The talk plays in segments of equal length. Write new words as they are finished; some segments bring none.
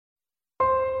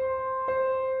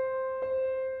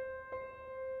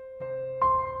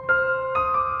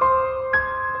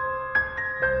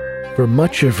For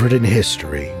much of written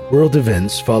history, world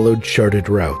events followed charted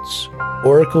routes.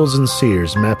 Oracles and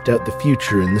seers mapped out the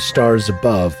future in the stars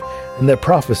above, and their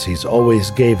prophecies always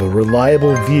gave a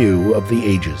reliable view of the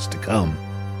ages to come.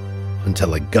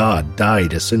 Until a god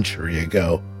died a century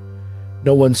ago.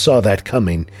 No one saw that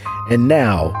coming, and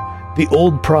now, the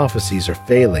old prophecies are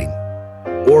failing.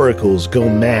 Oracles go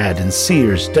mad and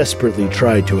seers desperately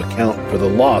try to account for the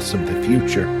loss of the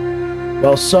future.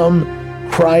 While some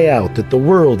cry out that the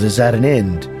world is at an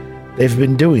end, they've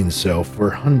been doing so for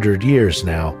 100 years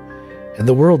now, and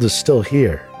the world is still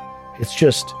here. It's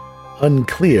just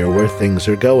unclear where things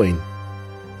are going.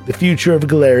 The future of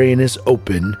Golarion is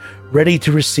open, ready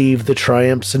to receive the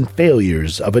triumphs and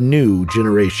failures of a new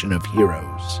generation of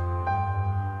heroes.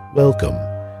 Welcome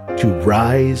to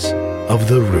Rise of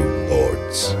the Rune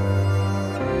Lords.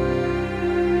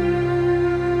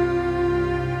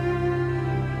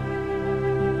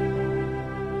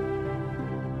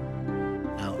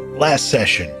 Now, last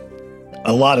session,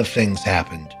 a lot of things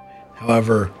happened.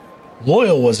 However,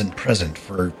 Loyal wasn't present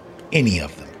for any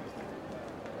of them.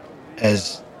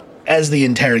 As the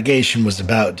interrogation was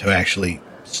about to actually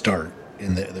start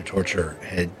and the torture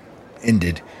had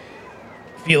ended,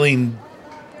 feeling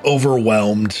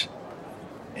overwhelmed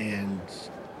and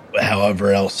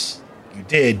however else you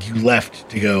did, you left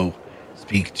to go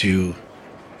speak to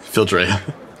Fildrea.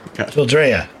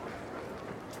 Fildrea.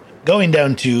 Going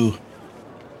down to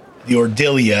the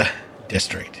Ordelia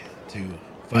district to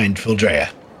find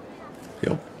Fildrea.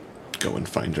 He'll go and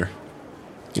find her.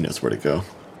 He knows where to go.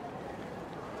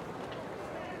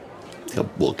 He'll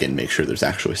look and make sure there's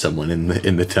actually someone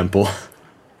in the temple.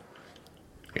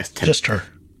 I guess just her.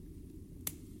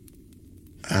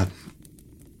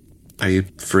 Are you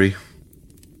free?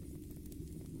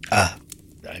 I'm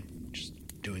just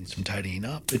doing some tidying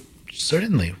up, but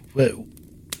certainly. What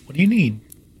do you need?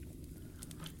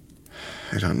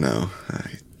 I don't know.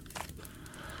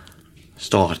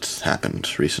 Just a lot's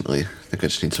happened recently. I think I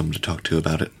just need someone to talk to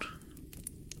about it.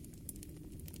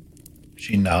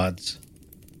 She nods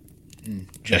and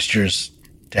gestures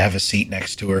to have a seat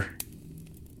next to her.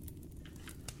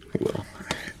 Well,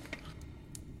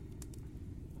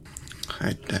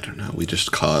 I don't know. We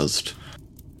just caused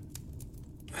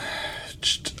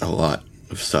just a lot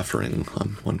of suffering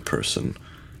on one person.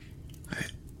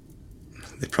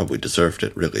 They probably deserved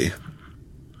it, really.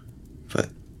 But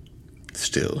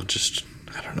still, just,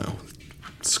 I don't know,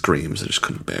 screams. I just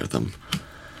couldn't bear them.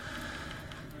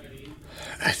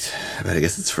 I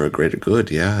guess it's for a greater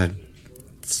good, yeah.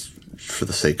 It's for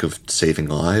the sake of saving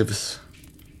lives.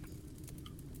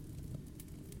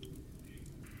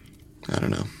 I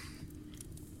don't know.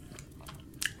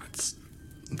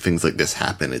 Things like this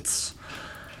happen.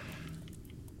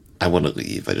 I want to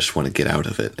leave. I just want to get out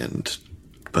of it.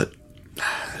 But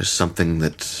there's something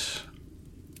that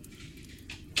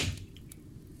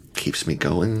keeps me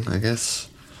going, I guess.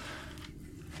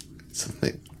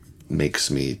 Something that makes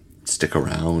me stick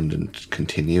around and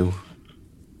continue,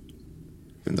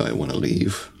 even though I want to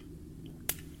leave.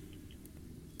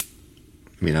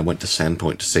 I mean, I went to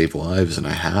Sandpoint to save lives, and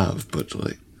I have, but,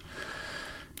 it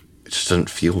just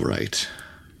doesn't feel right.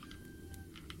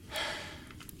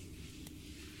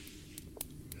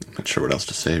 I'm not sure what else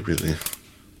to say, really.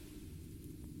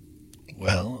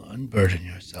 Well, unburden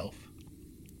yourself.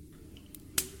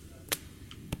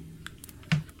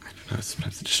 I don't know,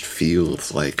 sometimes it just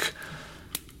feels like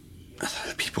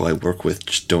the people I work with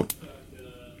just don't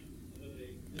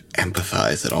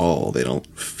empathize at all. They don't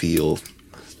feel...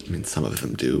 I mean, some of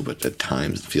them do, but at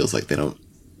times it feels like they don't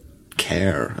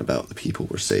care about the people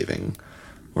we're saving,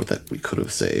 or that we could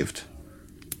have saved.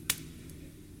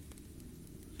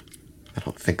 I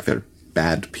don't think they're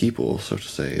bad people, so to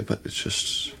say, but it's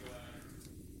just...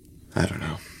 I don't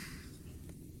know.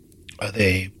 Are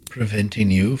they preventing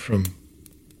you from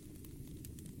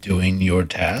doing your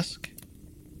task?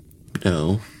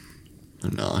 No,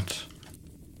 I'm not.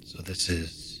 So this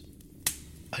is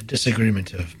a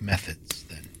disagreement of methods,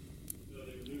 then?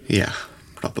 Yeah,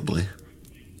 probably.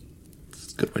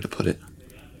 That's a good way to put it.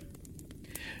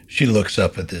 She looks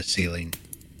up at the ceiling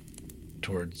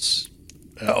towards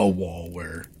a wall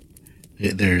where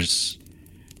there's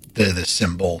the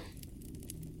symbol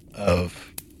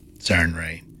of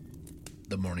Sarenrae,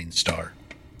 the morning star.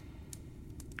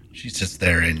 She sits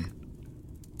there in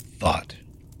thought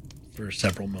for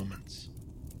several moments.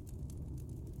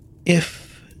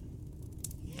 If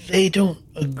they don't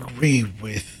agree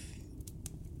with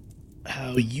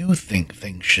how you think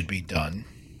things should be done,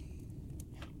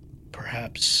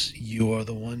 perhaps you are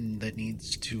the one that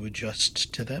needs to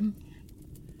adjust to them?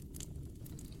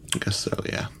 I guess so,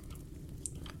 yeah.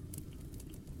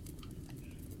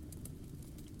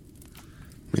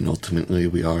 I mean, ultimately,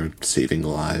 we are saving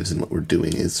lives, and what we're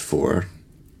doing is for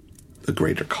a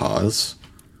greater cause.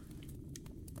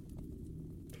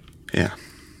 Yeah.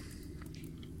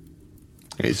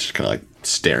 And he's just kind of like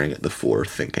staring at the floor,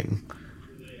 thinking.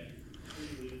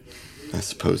 I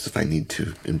suppose if I need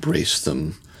to embrace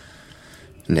some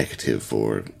negative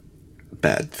or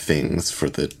bad things for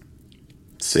the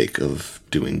sake of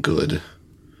doing good,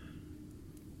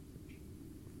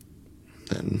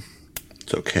 then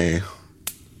it's okay.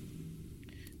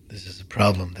 This is a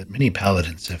problem that many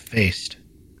paladins have faced.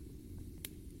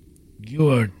 You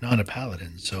are not a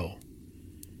paladin, so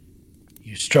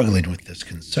you struggling with this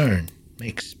concern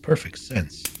makes perfect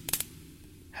sense.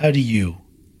 How do you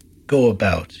go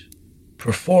about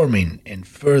performing and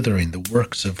furthering the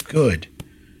works of good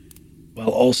while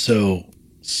also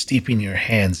steeping your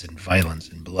hands in violence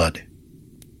and blood?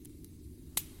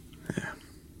 Yeah.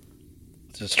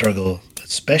 It's a struggle,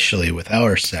 especially with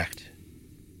our sect,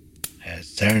 as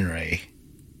Sarenrae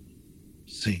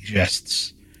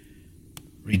suggests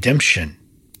redemption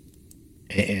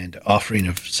and offering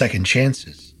of second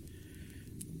chances.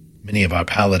 Many of our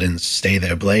paladins stay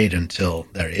their blade until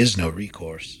there is no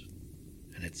recourse,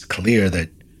 and it's clear that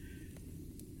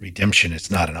redemption is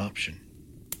not an option.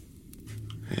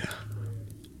 Yeah.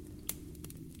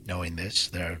 Knowing this,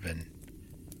 there have been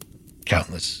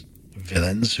countless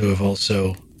villains who have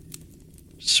also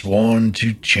sworn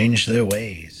to change their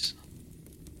ways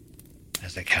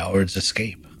as the cowards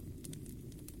escape.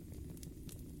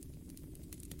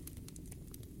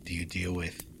 Do you deal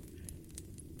with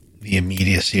the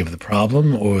immediacy of the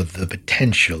problem or the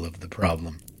potential of the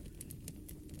problem?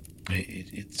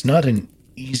 It's not an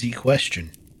easy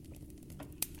question.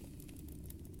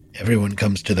 Everyone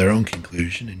comes to their own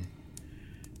conclusion, and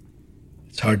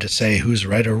it's hard to say who's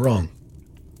right or wrong.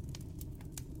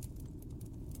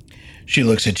 She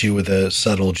looks at you with a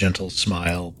subtle, gentle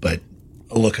smile, but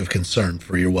a look of concern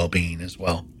for your well-being as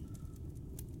well.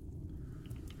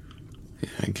 Yeah,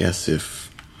 I guess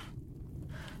if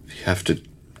you have to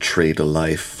trade a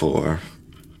life for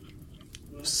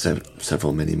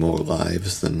several many more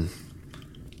lives, then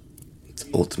it's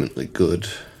ultimately good.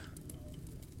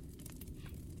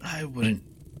 I wouldn't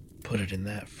put it in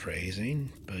that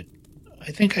phrasing, but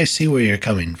I think I see where you're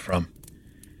coming from.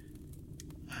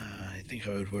 I think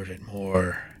I would word it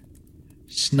more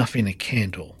snuffing a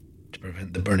candle to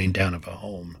prevent the burning down of a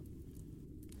home.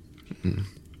 Mm.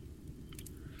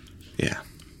 Yeah.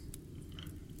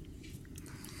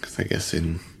 Because I guess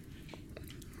even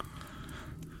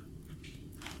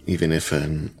if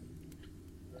an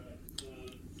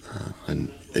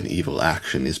evil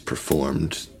action is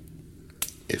performed,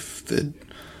 if the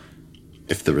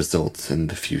results and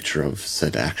the future of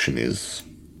said action is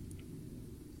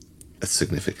a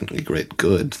significantly great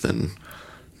good, then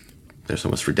there's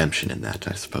almost redemption in that,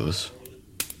 I suppose.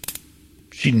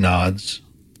 She nods.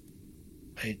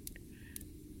 I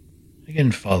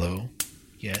can follow.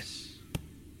 Yes,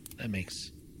 that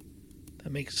makes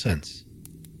sense.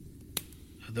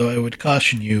 Though I would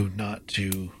caution you not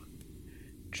to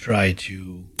try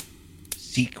to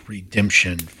seek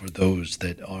redemption for those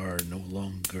that are no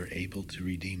longer able to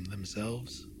redeem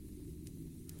themselves.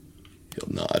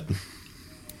 He'll nod.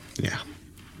 Yeah.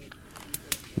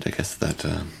 And I guess that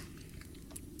the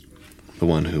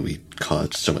one who we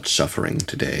caused so much suffering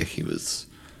today, he was,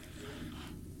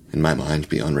 in my mind,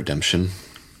 beyond redemption.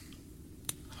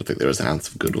 I don't think there was an ounce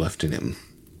of good left in him.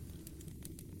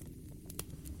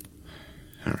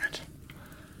 All right.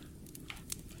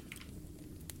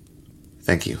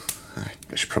 Thank you.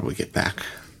 I should probably get back.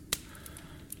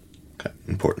 Got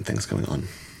important things going on.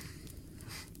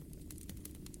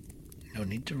 No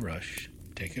need to rush.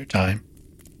 Take your time.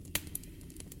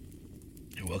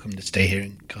 You're welcome to stay here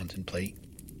and contemplate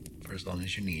for as long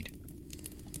as you need.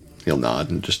 He'll nod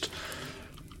and just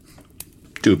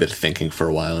do a bit of thinking for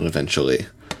a while and eventually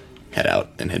head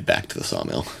out and head back to the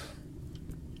sawmill.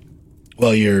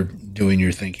 While you're doing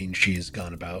your thinking, she's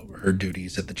gone about her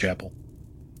duties at the chapel.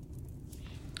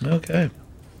 Okay.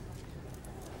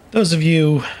 Those of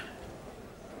you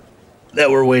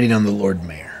that were waiting on the Lord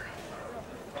Mayor.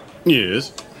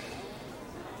 Yes.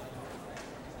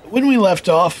 When we left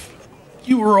off,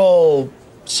 you were all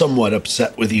somewhat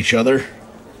upset with each other.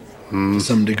 To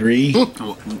some degree.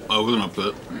 I wasn't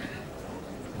upset.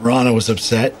 Rana was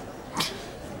upset.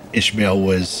 Ishmael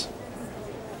was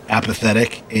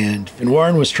apathetic. And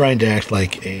Finwarren was trying to act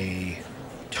like a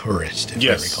tourist, if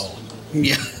Yes. I recall.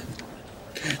 Yeah.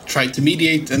 Tried to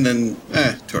mediate and then,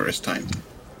 tourist time.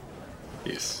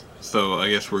 Yes. So I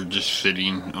guess we're just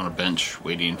sitting on a bench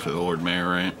waiting for the Lord Mayor,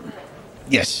 right?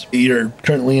 Yes, you're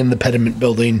currently in the pediment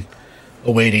building,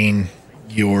 awaiting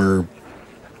your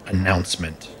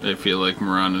announcement. I feel like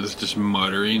Mirana's just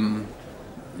muttering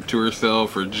to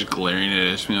herself or just glaring at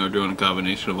Ishmael or doing a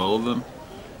combination of all of them.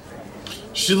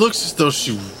 She looks as though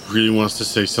she really wants to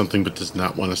say something but does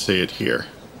not want to say it here.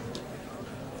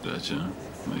 Gotcha.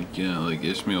 Like, yeah, like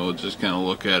Ishmael will just kind of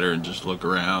look at her and just look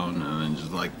around and then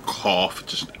just like cough.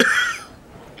 Just.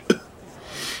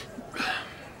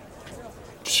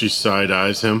 She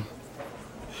side-eyes him.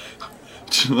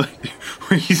 Just like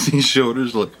raising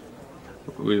shoulders, like,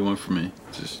 what do you want from me?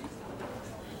 Just.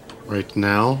 Right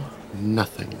now,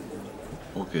 nothing.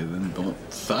 Okay, then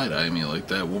don't side-eye me like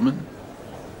that, woman.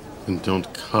 And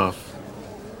don't cough.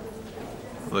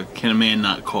 Like, can a man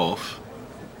not cough?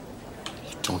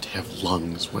 You don't have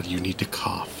lungs. Why do you need to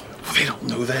cough? Well, they don't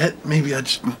know that. Maybe I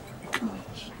just... The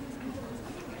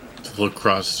look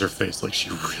crosses her face like she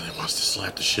really wants to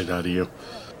slap the shit out of you.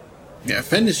 Yeah,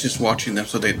 Fen is just watching them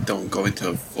so they don't go into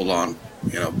a full-on,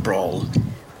 brawl.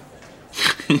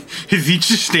 Is he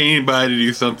just standing by to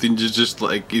do something? Just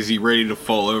like, is he ready to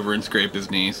fall over and scrape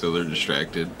his knee so they're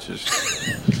distracted? Just...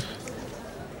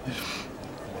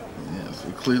 Yeah, so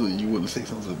clearly you want to say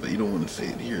something, but you don't want to say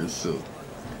it here, so...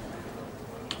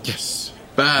 Yes.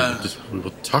 Bah. We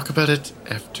will talk about it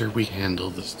after we handle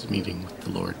this meeting with the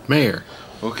Lord Mayor.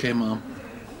 Okay, Mom.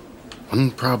 One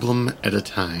problem at a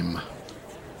time.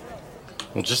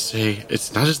 We'll just say,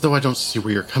 it's not as though I don't see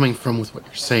where you're coming from with what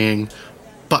you're saying,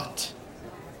 but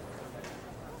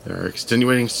there are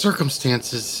extenuating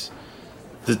circumstances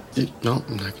that... No,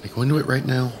 I'm not going to go into it right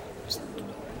now.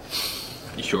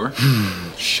 You sure?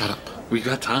 Shut up. We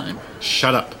got time.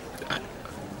 Shut up.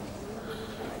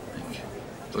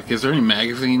 Like, is there any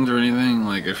magazines or anything?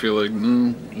 Like, I feel like,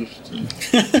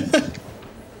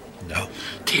 No.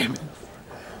 Damn it.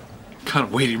 What kind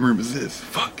of waiting room is this?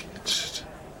 Fuck. Just...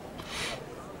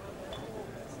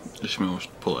 Ishmael will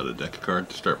pull out a deck of cards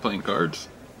to start playing cards.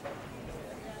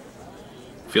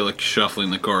 I feel like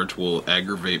shuffling the cards will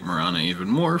aggravate Mirana even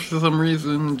more for some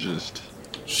reason. Just...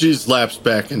 She's lapsed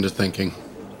back into thinking.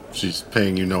 She's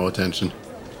paying you no attention.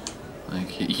 Like,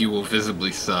 he will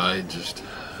visibly sigh, just...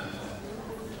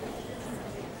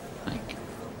 Like...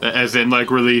 As in, like,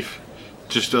 relief.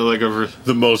 Just, like, over...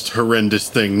 The most horrendous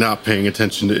thing, not paying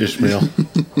attention to Ishmael. Is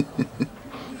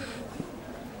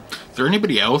there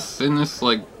anybody else in this,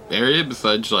 like, area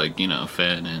besides, like,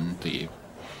 Fen and the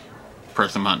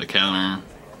person behind the counter?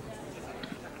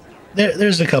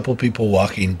 There's a couple people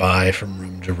walking by from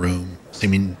room to room,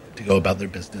 seeming to go about their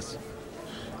business.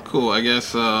 Cool, I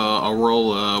guess I'll roll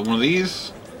one of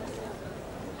these.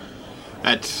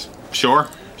 That's... Sure,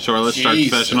 let's start the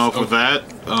session off with that.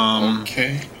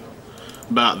 Okay.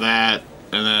 About that,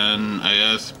 and then, I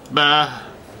guess, bah.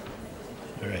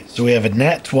 Alright, so we have a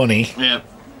nat 20. Yep.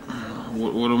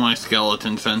 What do my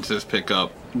skeleton senses pick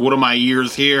up? What do my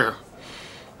ears hear?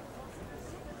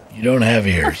 You don't have I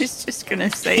ears. was just gonna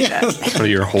say that. What are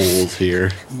your holes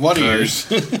here? What ears?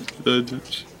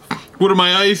 What do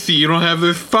my eyes see? You don't have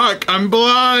this. Fuck, I'm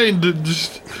blind.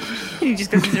 Just... He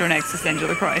just goes into an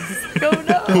existential crisis.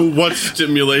 Oh no! What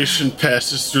stimulation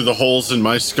passes through the holes in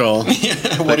my skull?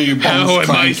 What are you bones How am I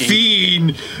clanking?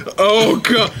 seen? Oh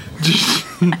god. Just...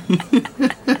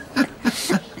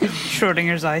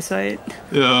 Schrodinger's eyesight.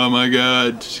 Oh my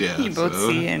god. Yeah. You both so-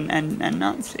 see and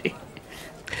not see.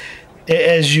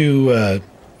 As you are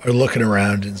looking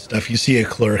around and stuff, you see a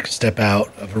clerk step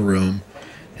out of a room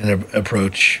and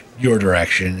approach your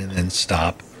direction and then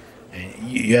stop. And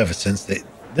you have a sense that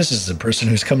this is the person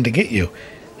who's come to get you.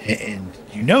 And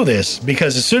you know this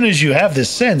because as soon as you have this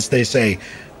sense, they say,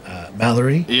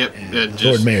 Mallory, Yep.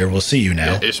 Lord Mayor will see you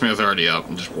now. Yeah, Ishmael's already up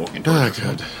and just walking Ah, towards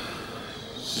her. good.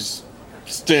 She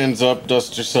stands up,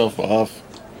 dusts herself off.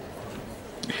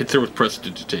 Hits her with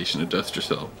prestidigitation to dust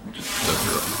herself. Just dust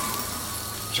her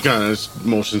off. She kind of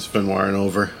motions Fenwiring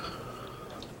over.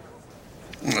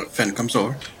 Fen comes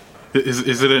over.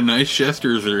 Is it a nice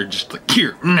gesture or is it just like,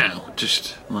 here, now?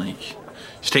 Just like,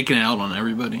 she's taking it out on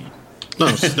everybody. No,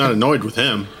 she's not annoyed with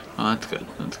him. Oh, that's good.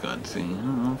 That's good. See,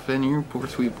 oh, Finn, you're a poor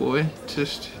sweet boy.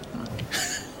 Just,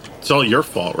 It's all your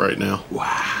fault right now.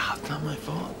 wow, it's not my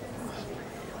fault.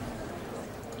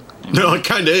 No, it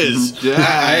kind of is.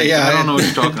 I don't know what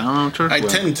you're talking about. I don't know what you're I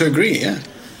talking about. tend to agree, yeah.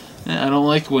 Yeah, I don't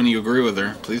like when you agree with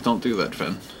her. Please don't do that,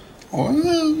 Finn.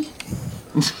 Well,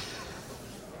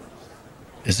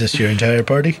 Is this your entire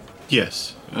party?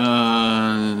 Yes.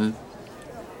 Uh,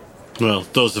 Well,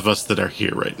 those of us that are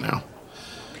here right now.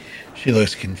 She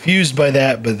looks confused by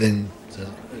that, but then says,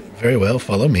 very well,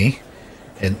 follow me,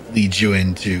 and leads you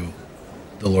into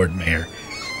the Lord Mayor.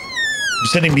 You're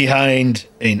sitting behind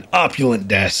an opulent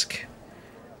desk.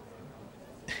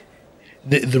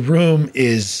 The room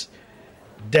is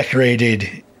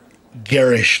decorated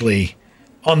garishly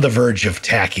on the verge of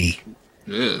tacky.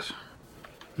 Yes.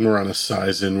 Morana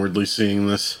sighs inwardly seeing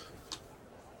this.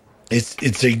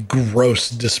 It's a gross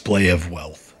display of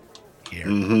wealth here.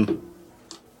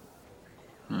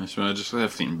 So I just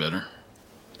have seen better.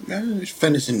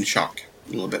 Fen is in shock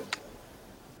a little bit.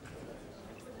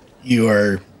 You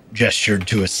are gestured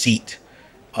to a seat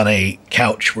on a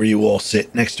couch where you all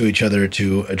sit next to each other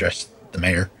to address the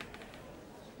mayor.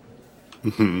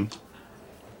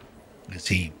 As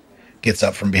he gets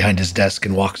up from behind his desk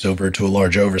and walks over to a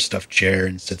large overstuffed chair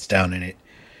and sits down in it,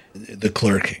 the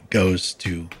clerk goes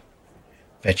to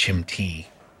fetch him tea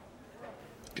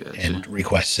Gotcha. and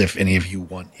requests if any of you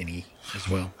want any as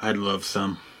well. I'd love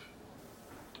some.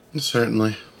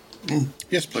 Certainly.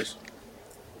 Yes, please.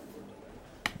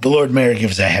 The Lord Mayor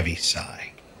gives a heavy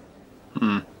sigh.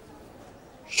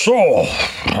 So,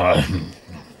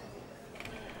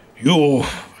 you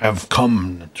have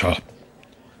come to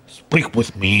speak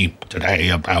with me today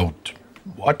about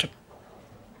what?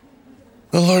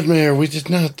 Well, Lord Mayor, we did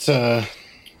not,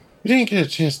 we didn't get a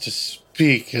chance to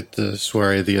speak at the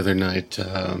soiree the other night.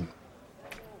 I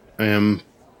am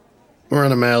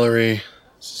Morana Mallory,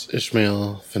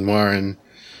 Ishmael Finwarin.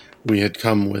 We had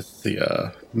come with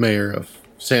the mayor of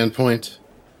Sandpoint.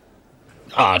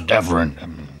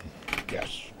 Devrin,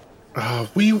 yes.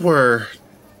 We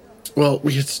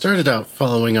had started out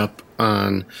following up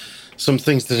on some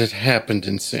things that had happened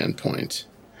in Sandpoint.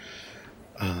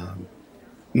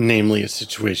 Namely a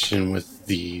situation with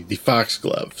the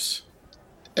foxgloves.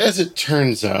 As it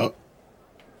turns out,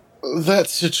 that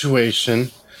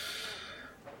situation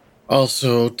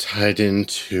also tied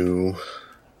into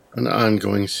an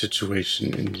ongoing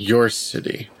situation in your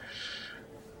city.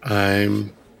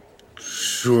 I'm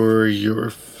sure you're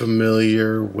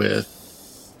familiar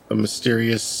with a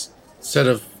mysterious set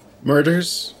of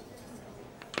murders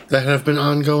that have been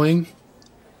ongoing.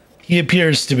 He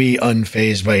appears to be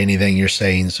unfazed by anything you're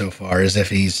saying so far, as if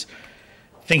he's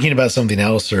thinking about something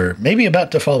else or maybe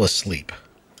about to fall asleep.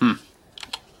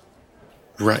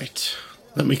 Right.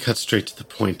 Let me cut straight to the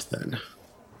point then.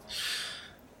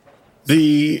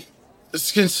 The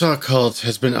Skinsaw cult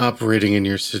has been operating in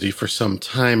your city for some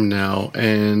time now,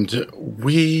 and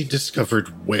we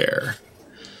discovered where.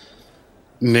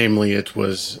 Namely, it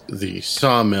was the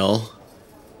sawmill,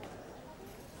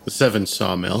 the Seven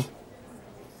Sawmill.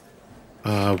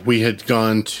 We had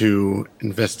gone to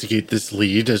investigate this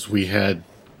lead as we had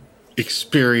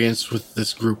experience with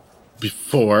this group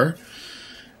before,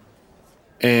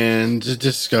 and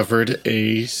discovered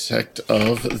a sect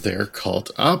of their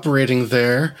cult operating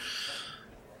there.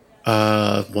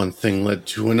 One thing led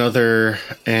to another,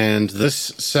 and this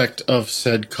sect of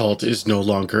said cult is no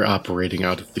longer operating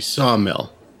out of the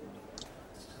sawmill.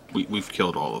 We've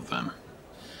killed all of them.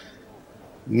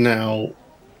 Now,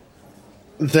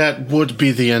 that would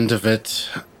be the end of it.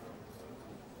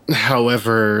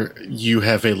 However, you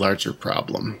have a larger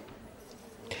problem.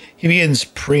 He begins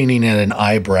preening at an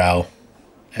eyebrow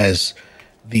as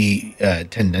the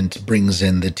attendant brings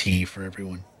in the tea for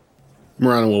everyone.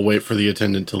 Morana will wait for the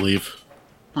attendant to leave.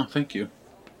 Oh, thank you.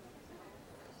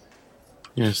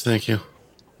 Yes, thank you.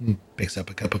 Picks up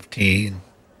a cup of tea and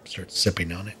starts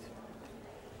sipping on it.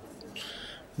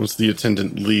 Once the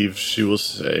attendant leaves, she will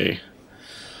say,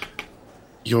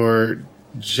 "Your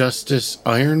Justice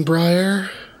Ironbriar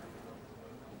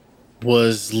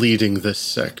was leading this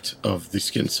sect of the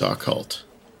Skinsaw cult."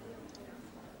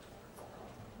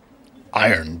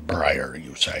 Ironbriar,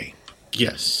 you say?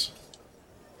 Yes.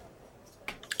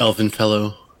 Elven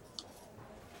fellow?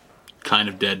 Kind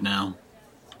of dead now.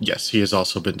 Yes, he has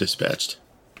also been dispatched.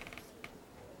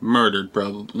 Murdered,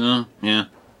 probably. No, yeah.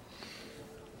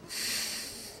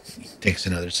 Takes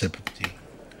another sip of tea.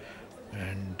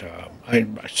 And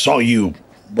I saw you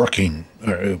working,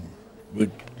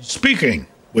 speaking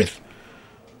with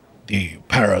the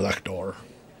Paralector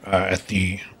at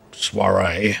the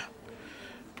soiree.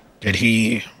 Did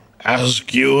he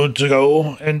ask you to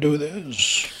go and do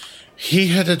this? He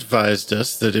had advised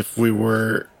us that if we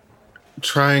were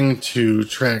trying to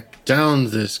track down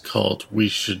this cult, we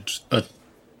should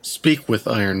speak with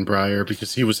Ironbriar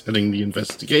because he was heading the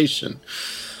investigation.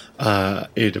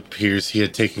 It appears he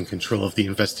had taken control of the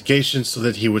investigation so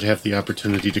that he would have the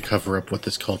opportunity to cover up what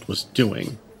this cult was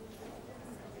doing.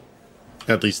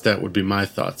 At least that would be my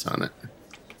thoughts on it.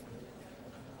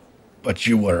 But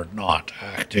you were not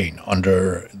acting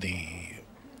under the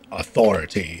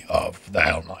authority of the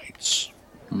Hell Knights.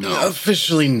 No.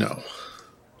 Officially, no.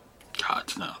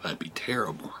 God, no, that'd be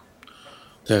terrible.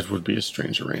 That would be a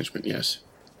strange arrangement, yes.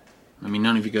 I mean,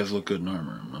 none of you guys look good in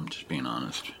armor. I'm just being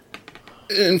honest.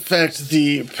 In fact,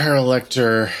 the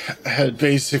Paralector had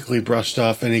basically brushed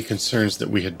off any concerns that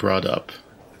we had brought up.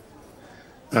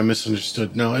 I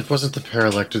misunderstood. No, it wasn't the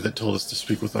Paralector that told us to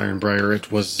speak with Ironbriar.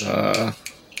 It was, The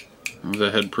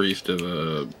head priest of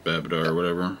Babadar or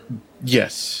whatever.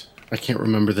 Yes. I can't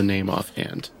remember the name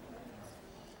offhand.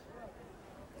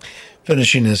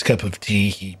 Finishing his cup of tea,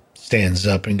 he stands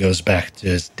up and goes back to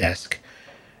his desk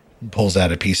and pulls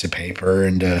out a piece of paper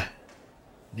and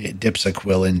dips a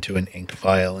quill into an ink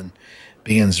vial and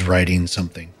begins writing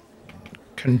something.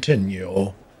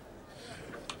 Continue.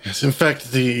 Yes, in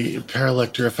fact, the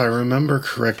Paralector, if I remember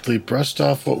correctly, brushed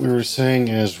off what we were saying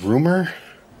as rumor.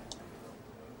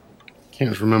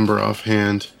 Can't remember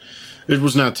offhand. It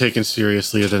was not taken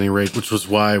seriously at any rate, which was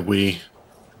why we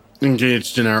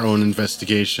engaged in our own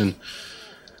investigation.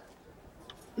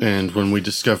 And when we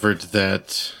discovered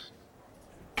that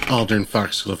Aldern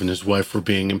Foxglove and his wife were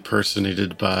being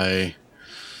impersonated by,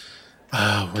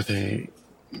 were they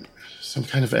some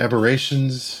kind of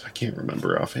aberrations? I can't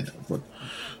remember offhand. What?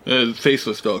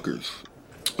 Faceless stalkers.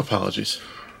 Apologies.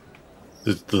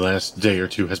 The last day or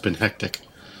two has been hectic.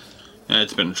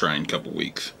 It's been a trying couple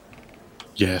weeks.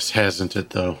 Yes, hasn't it,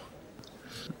 though?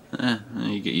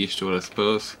 You get used to it, I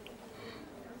suppose.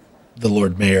 The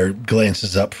Lord Mayor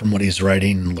glances up from what he's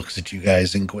writing and looks at you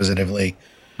guys inquisitively,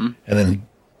 and then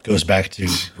goes back to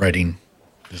writing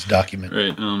this document.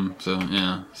 Right,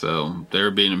 so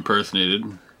they're being impersonated.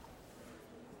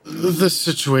 The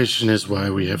situation is why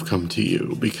we have come to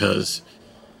you, because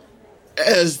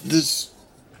as this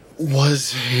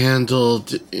was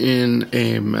handled in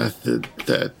a method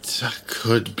that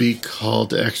could be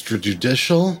called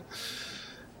extrajudicial,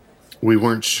 we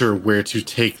weren't sure where to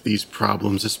take these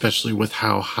problems, especially with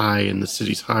how high in the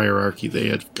city's hierarchy they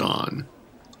had gone.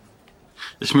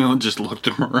 Ishmael just looked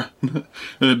him around, and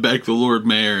then back to the Lord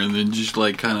Mayor, and then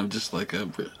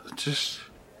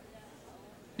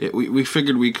we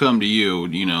figured we'd come to you,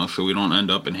 so we don't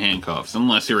end up in handcuffs.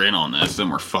 Unless you're in on this,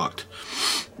 then we're fucked.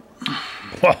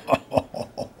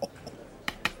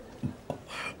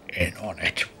 In on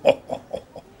it.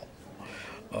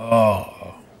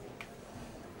 Oh.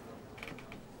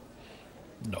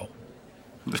 No.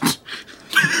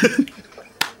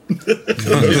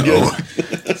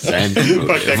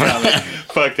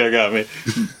 Fuck, that got me.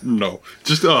 No.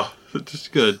 Just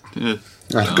good. Yeah.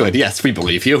 Good, yes, we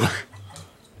believe you.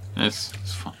 It's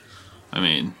fun. I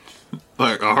mean,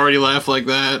 like a hearty laugh like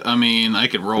that. I mean, I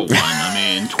could roll one.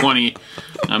 I mean, 20.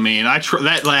 I mean,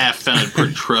 that laugh sounded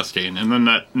pretty trusting, and then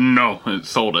it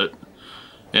sold it.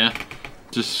 Yeah,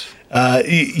 just.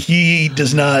 He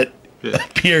does not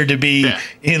appear to be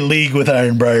in league with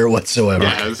Ironbriar whatsoever.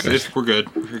 Yeah, we're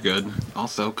good. We're good.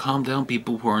 Also, calm down,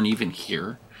 people who aren't even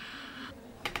here.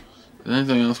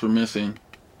 Anything else we're missing?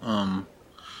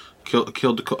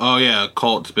 Killed the. Oh yeah,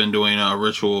 cult's been doing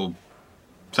ritual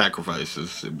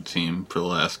sacrifices. It would seem for the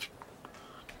last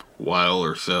while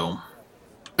or so.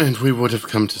 And we would have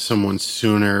come to someone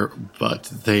sooner, but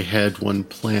they had one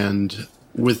planned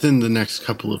within the next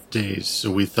couple of days, so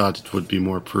we thought it would be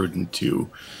more prudent to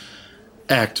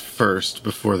act first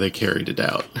before they carried it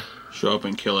out. Show up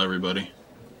and kill everybody.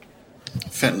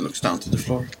 Fen looks down to the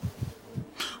floor.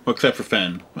 Well, except for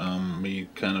Fen. We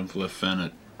kind of left Fen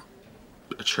at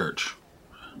a church.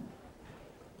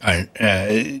 All right,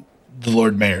 the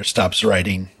Lord Mayor stops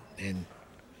writing and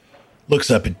looks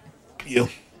up at you,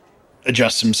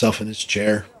 adjusts himself in his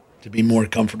chair to be more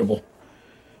comfortable,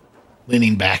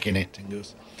 leaning back in it, and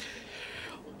goes,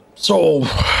 So,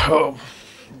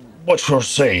 what you're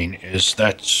saying is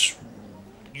that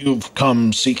you've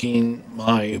come seeking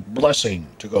my blessing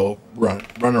to go run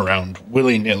around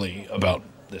willy-nilly about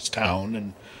this town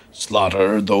and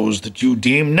slaughter those that you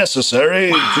deem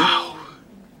necessary to...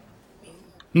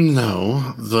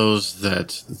 No, those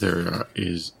that there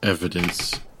is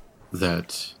evidence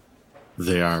that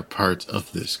they are part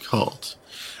of this cult.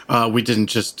 We didn't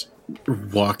just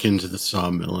walk into the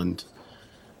sawmill and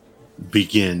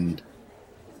begin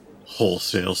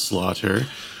wholesale slaughter.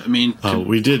 I mean...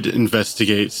 we did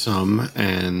investigate some,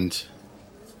 and...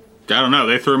 I don't know,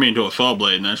 they threw me into a saw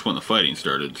blade, and that's when the fighting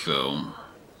started, so...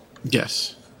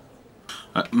 Yes.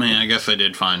 I mean, I guess I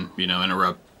did find,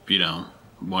 interrupt,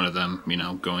 one of them,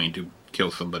 going to kill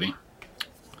somebody.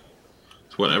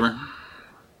 It's whatever.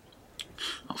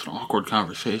 That was an awkward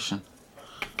conversation.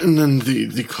 And then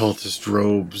the cultist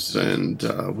robes and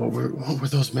what were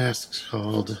those masks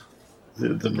called?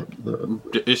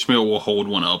 The Ishmael will hold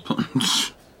one up.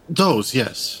 Those,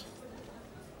 yes.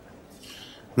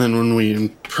 And then when we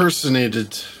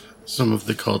impersonated some of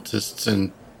the cultists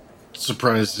and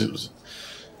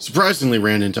surprisingly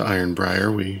ran into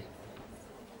Ironbriar, we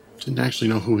didn't actually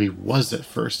know who he was at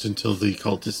first until the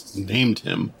cultists named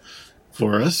him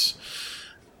for us.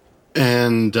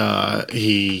 And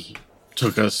he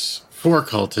took us 4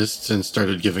 cultists and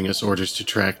started giving us orders to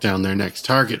track down their next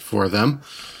target for them.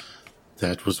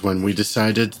 That was when we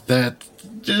decided that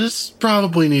this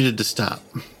probably needed to stop.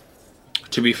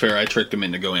 To be fair, I tricked him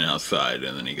into going outside,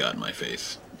 and then he got in my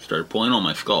face. Started pulling on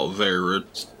my skull. Very rude.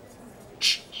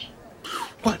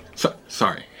 What?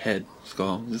 Sorry. Head,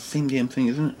 skull. It's the same damn thing,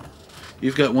 isn't it?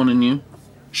 You've got one in you.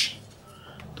 Shh.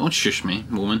 Don't shush me,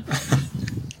 woman.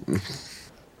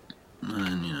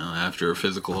 And, after a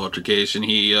physical altercation,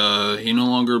 he no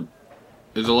longer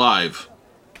is alive.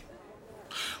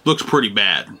 Looks pretty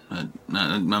bad.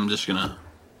 I'm just gonna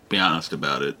be honest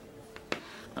about it.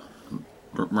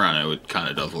 Marana, it kind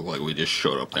of does look like we just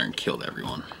showed up there and killed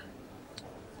everyone.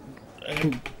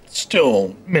 I'm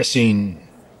still missing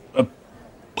a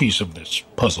piece of this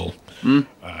puzzle.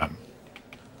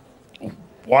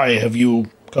 Why have you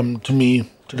come to me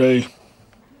today?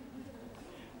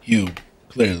 You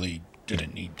clearly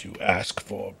didn't need to ask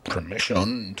for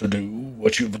permission to do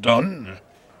what you've done.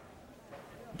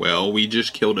 Well, we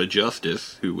just killed a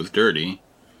justice who was dirty.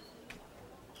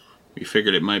 We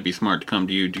figured it might be smart to come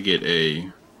to you to get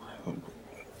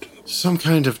some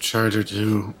kind of charter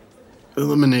to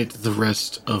eliminate the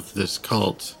rest of this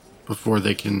cult before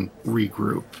they can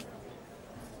regroup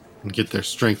and get their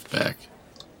strength back.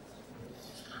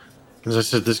 As I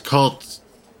said, this cult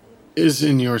is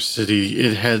in your city.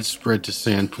 It had spread to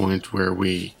Sandpoint, where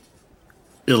we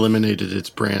eliminated its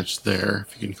branch there,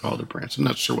 if you can call it a branch. I'm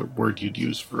not sure what word you'd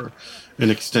use for an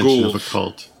extension of a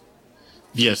cult.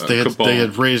 Yes, they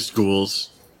had raised ghouls.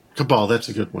 Cabal, that's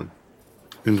a good one.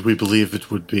 And we believe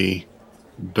it would be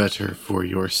better for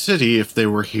your city if they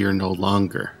were here no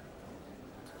longer.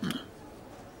 I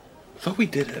thought we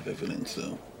did have evidence,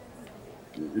 though.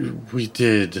 We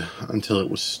did, until it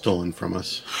was stolen from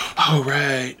us. Oh,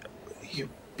 right.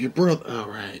 Your brother... Oh,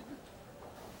 right.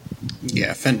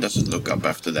 Yeah, Fen doesn't look up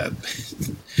after that.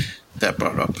 That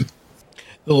brought up.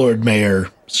 The Lord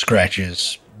Mayor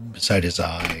scratches beside his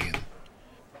eye and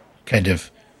kind of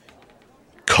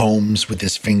combs with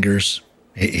his fingers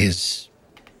his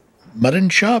mutton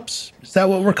chops. Is that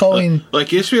what we're calling?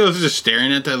 Like Ishmael was just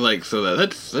staring at that, like, so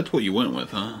that's what you went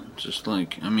with, huh? Just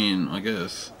like, I mean, I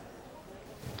guess.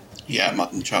 Yeah,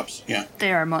 mutton chops. Yeah,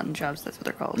 They are mutton chops. That's what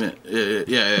they're called. Yeah,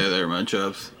 they're mutton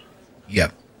chops.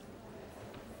 Yep.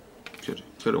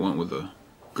 Could have went with a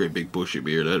great big bushy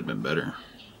beard. That'd have been better.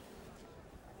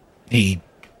 He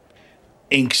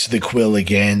inks the quill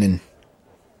again and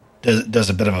does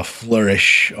a bit of a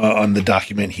flourish on the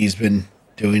document he's been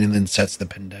doing, and then sets the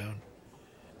pen down.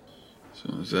 So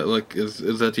is that like is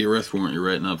that the arrest warrant you're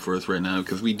writing up for us right now?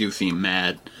 Because we do seem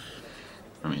mad.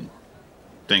 I mean,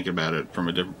 thinking about it from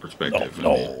a different perspective.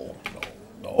 No.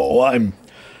 I'm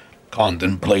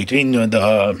contemplating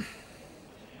the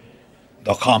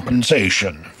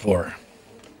compensation for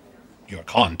your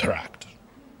contract.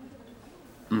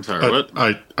 I'm sorry, what?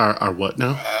 Our what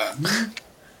now?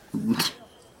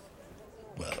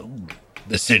 Well,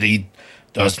 the city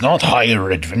does not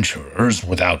hire adventurers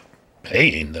without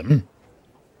paying them.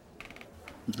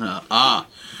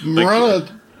 Marana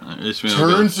Ishmael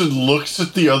turns and looks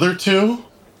at the other two.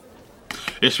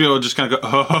 Ishmael just kind of go,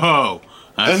 oh,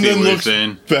 I and see then what you're looks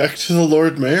saying. back to the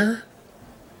Lord Mayor.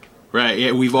 Right,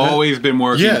 yeah, we've always been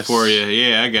working yes. for you.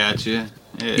 Yeah, I got you.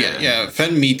 Yeah.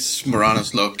 Fen meets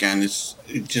Marana's look and is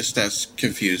just as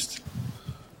confused.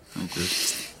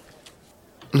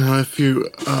 Now, if you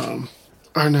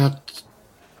are not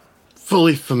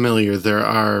fully familiar, there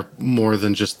are more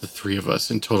than just the 3 of us.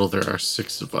 In total, there are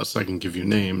 6 of us. I can give you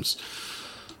names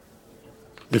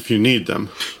if you need them.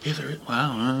 Yeah, there is.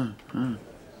 Wow.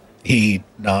 He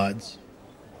nods,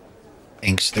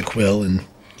 inks the quill, and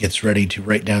gets ready to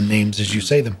write down names as you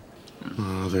say them.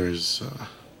 There's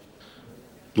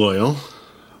Loyal,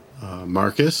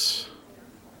 Marcus.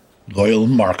 Loyal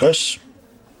Marcus.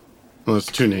 Well, that's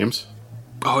 2 names.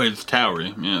 Oh, it's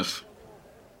Towery. Yes.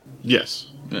 Yes.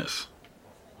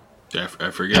 Yeah, I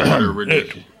forget what her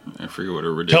ridiculous. I forget what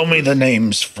her ridiculous. Tell me the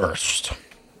names first.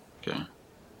 Okay.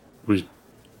 We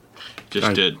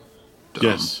did.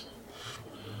 Yes.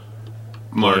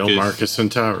 Marcus. Loyal, Marcus,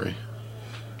 and Tauri.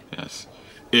 Yes.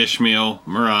 Ishmael,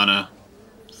 Marana,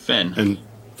 Fen. And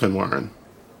Fenwarren.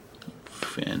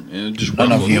 Fen. And just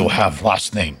None of you have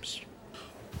last names.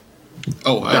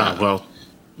 Oh, well,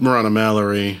 Marana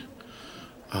Mallory.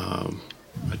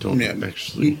 I don't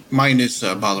actually. Mine is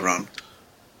Balaran.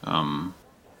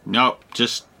 Nope,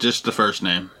 just the first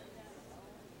name.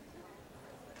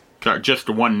 Sorry, just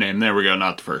the one name. There we go,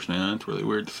 not the first name. That's really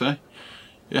weird to say.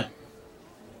 Yeah.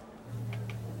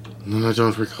 No, I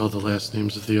don't recall the last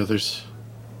names of the others.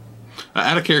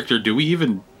 Out of character,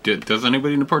 does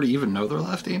anybody in the party even know their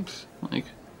last names? Like,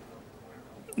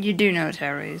 You do know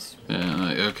Terry's. yeah,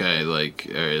 like, okay,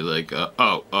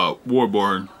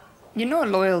 Warborn. You know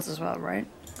Loyals as well, right?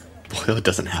 Boyle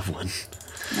doesn't have one.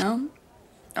 No?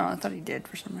 Oh, I thought he did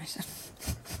for some reason.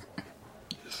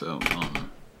 So,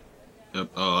 yep.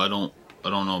 Oh, I don't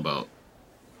know about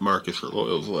Marcus or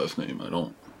Loyal's last name. I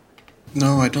don't.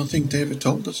 No, I don't think David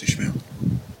told us, Ishmael.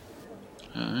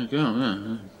 There you go.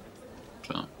 Yeah.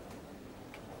 So,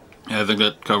 yeah, I think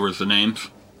that covers the names.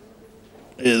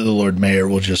 The Lord Mayor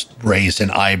will just raise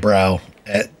an eyebrow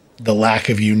at the lack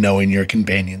of you knowing your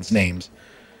companions' names.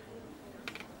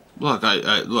 Look,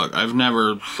 I've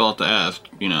never thought to ask,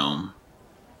 the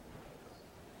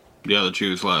other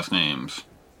two's last names.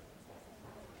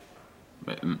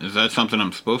 Is that something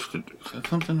I'm supposed to do? Is that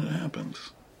something that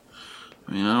happens?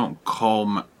 I mean, I don't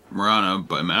call Marana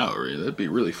by Mallory. That'd be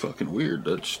really fucking weird.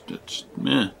 That's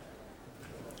meh.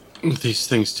 These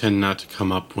things tend not to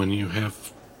come up when you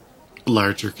have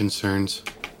larger concerns.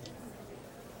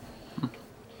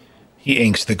 He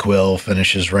inks the quill,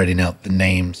 finishes writing out the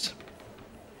names,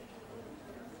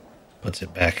 puts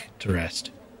it back to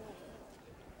rest.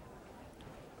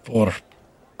 For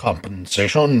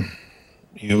compensation,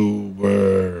 you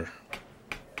were...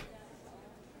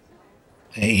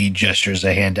 He gestures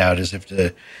a hand out as if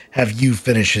to have you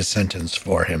finish his sentence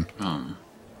for him.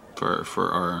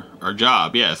 For our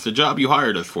job, yes. The job you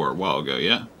hired us for a while ago,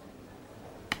 yeah?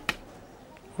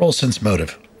 Roll sense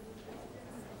motive.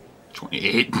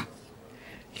 28.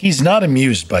 He's not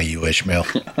amused by you, Ishmael.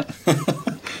 You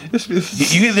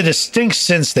get the distinct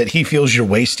sense that he feels you're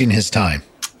wasting his time.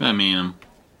 I mean,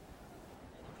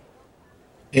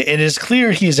 It is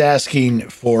clear he is asking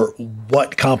for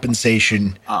what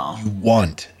compensation you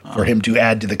want for him to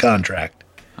add to the contract.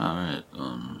 alright,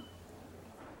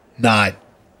 Not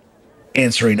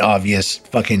answering obvious,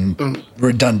 fucking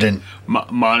redundant,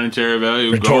 monetary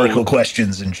value, rhetorical gold.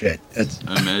 questions and shit. That's,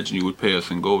 I imagine you would pay us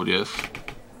in gold, yes?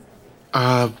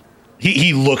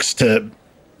 he looks to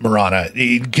Marana.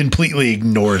 He completely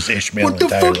ignores Ishmael What the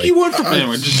entirely. fuck you want from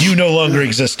me? You no longer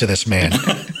exist to this man.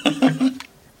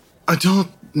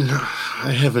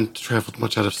 I haven't traveled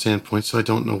much out of Sandpoint, so I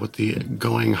don't know what the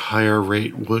going higher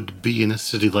rate would be in a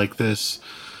city like this.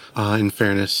 In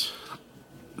fairness,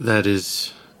 that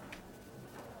is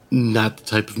not the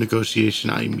type of negotiation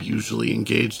I'm usually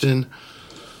engaged in.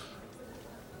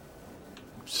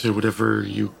 So whatever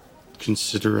you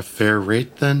consider a fair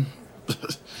rate, then.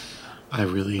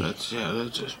 That's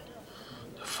just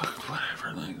fuck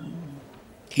whatever. Like,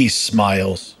 He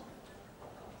smiles.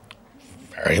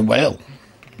 Very well.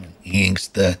 He inks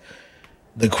the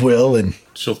quill and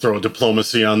She'll throw a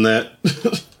diplomacy on that.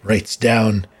 writes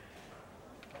down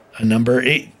a number.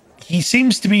 He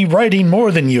seems to be writing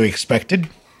more than you expected.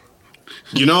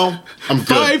 I'm good.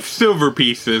 5 silver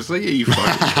pieces. Like, yeah, you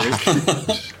fucking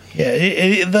prick.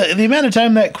 Yeah, the amount of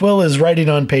time that quill is writing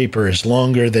on paper is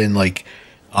longer than like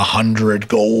 100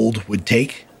 gold would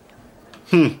take.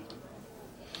 I'm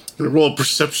gonna roll a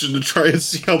perception to try and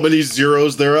see how many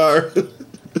zeros there are.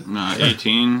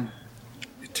 18.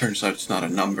 It turns out it's not a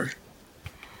number.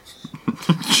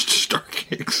 Star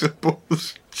cake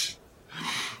symbols.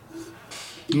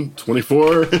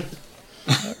 24.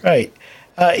 Right.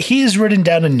 He has written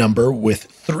down a number with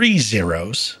 3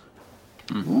 zeros.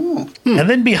 And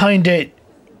then behind it,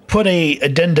 put a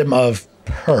addendum of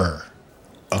per.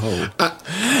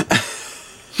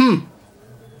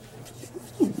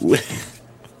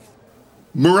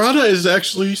 Murata is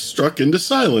actually struck into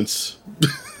silence.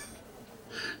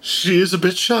 She is a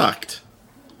bit shocked.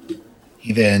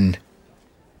 He then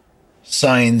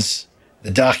signs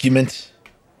the document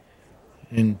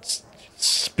and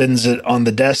spins it on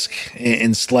the desk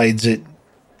and slides it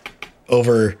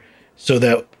over so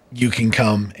that you can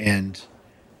come and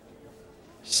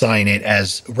sign it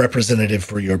as representative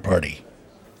for your party.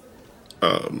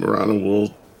 Murata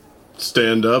will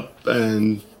stand up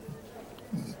and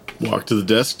walk to the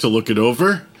desk to look it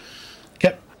over.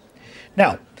 Okay.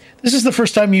 Now, this is the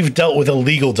first time you've dealt with a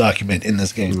legal document in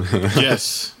this game.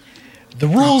 Yes. The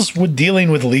rules with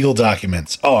dealing with legal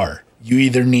documents are you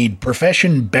either need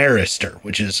profession barrister,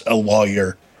 which is a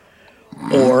lawyer,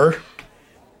 or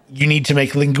you need to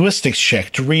make a linguistics check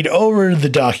to read over the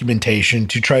documentation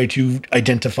to try to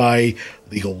identify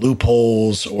legal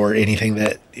loopholes or anything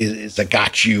that is a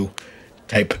got you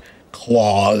type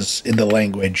clause in the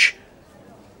language.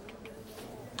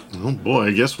 Oh boy,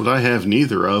 I guess what I have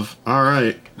neither of. All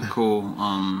right. Cool.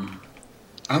 I'm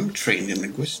trained in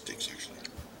linguistics, actually.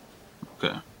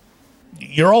 Okay.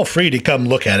 You're all free to come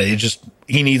look at it.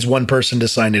 he needs one person to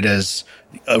sign it as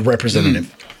a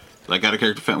representative. I got a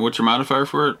character. What's your modifier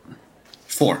for it?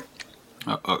 4.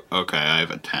 Okay, I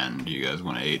have a 10. Do you guys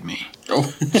want to aid me?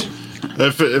 Oh.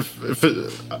 If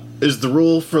it is the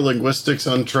rule for linguistics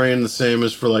untrained the same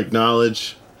as for like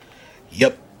knowledge?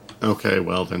 Yep. Okay,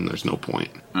 well then there's no point.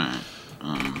 All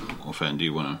right. Well, Fen, do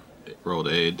you want to roll to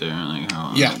aid there? Like,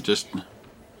 Yeah. Just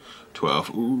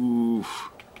 12. Oof.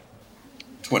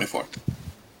 24.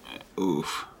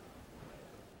 Oof.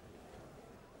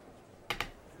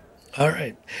 All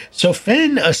right. So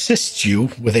Fen assists you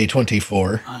with a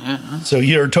 24. Yeah. So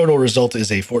your total result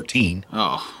is a 14.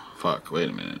 Oh, fuck. Wait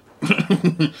a minute.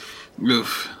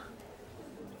 Oof.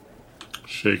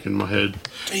 Shaking my head.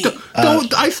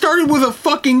 Don't. I started with a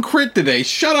fucking crit today.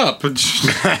 Shut up.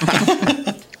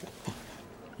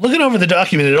 Looking over the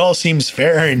document, it all seems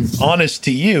fair and honest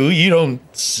to you. You don't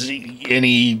see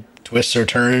any twists or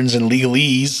turns and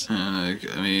legalese. I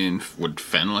mean, would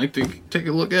Fen like to take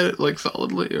a look at it, like,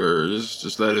 solidly? Or is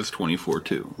just that it's 24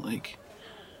 too? Like,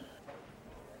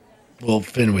 Well,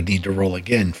 Finn would need to roll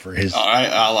again for his All right,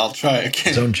 I'll try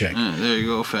again. zone check. there you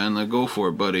go, Fen. Like, go for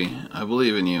it, buddy. I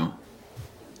believe in you.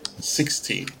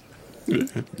 16.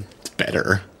 It's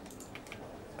better.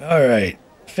 All right.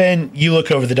 Finn, you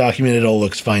look over the document. It all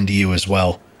looks fine to you as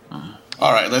well.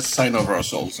 All right, let's sign over our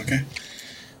souls, okay?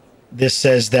 This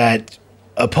says that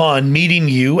upon meeting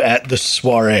you at the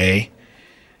soiree,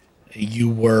 you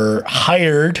were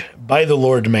hired by the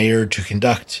Lord Mayor to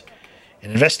conduct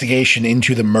an investigation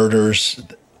into the murders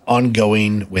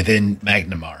ongoing within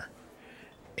Magnamar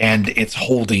and its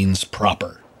holdings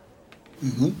proper.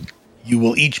 You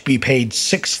will each be paid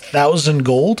 6,000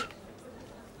 gold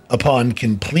upon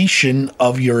completion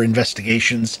of your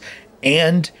investigations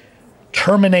and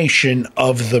termination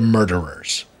of the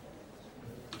murderers.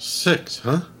 6,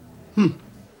 huh? I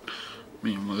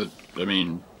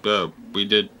mean, we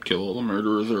did kill all the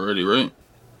murderers already, right?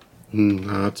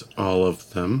 Not all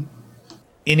of them.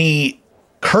 Any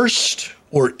cursed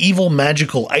or evil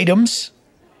magical items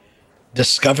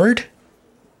discovered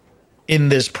in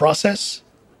this process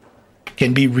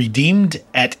can be redeemed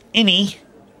at any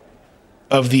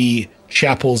of the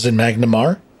chapels in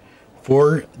Magnamar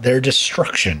for their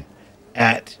destruction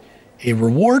at a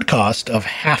reward cost of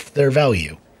half their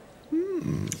value.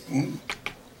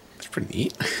 It's pretty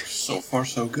neat. So far,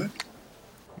 so good.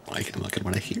 I can look at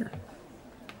what I hear.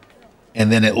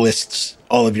 And then it lists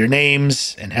all of your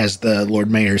names and has the Lord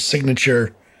Mayor's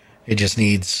signature. It just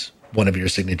needs one of your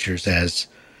signatures as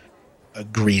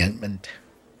agreement.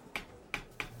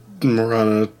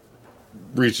 Morana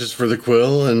reaches for the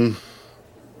quill and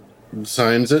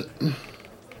signs it.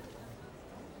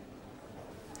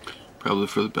 Probably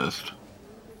for the best.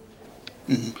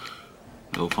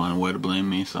 They'll find a way to blame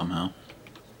me somehow.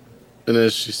 And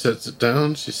as she sets it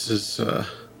down, she says,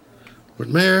 Lord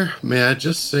Mayor, may I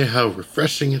just say how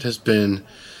refreshing it has been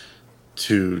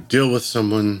to deal with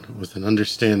someone with an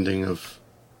understanding of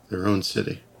their own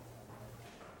city.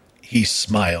 He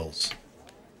smiles.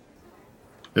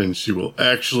 And she will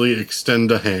actually extend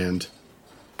a hand.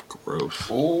 Gross.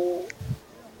 Oh,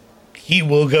 He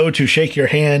will go to shake your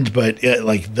hand, but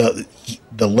like the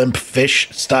limp fish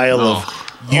style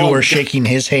of you are shaking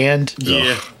his hand.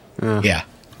 Yeah. Yeah.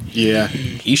 Yeah.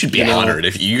 You should be honored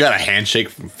if you got a handshake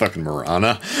from fucking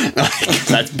Marana.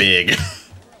 That's big.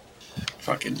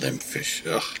 fucking limp fish.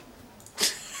 Ugh.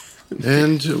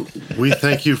 And we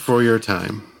thank you for your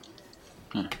time.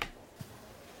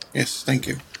 Yes, thank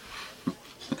you.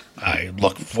 I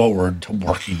look forward to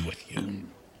working with you.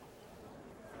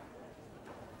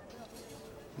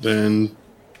 Then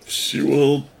she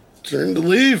will turn to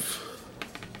leave.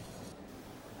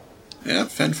 Yeah,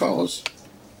 Fen follows.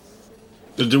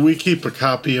 Do we keep a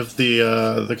copy of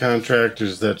the contract, or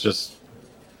is that just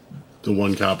the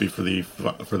one copy for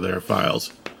their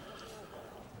files?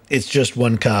 It's just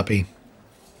one copy.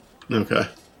 Okay.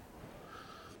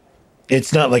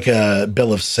 It's not like a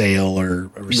bill of sale or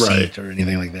a receipt Right. or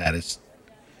anything like that. It's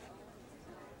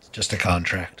just a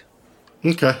contract.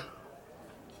 Okay.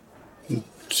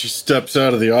 She steps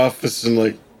out of the office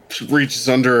and she reaches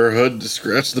under her hood to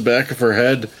scratch the back of her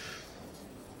head.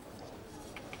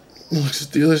 Looks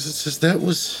at the others and says, "That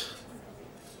was,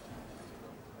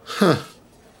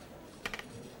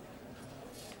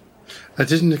 I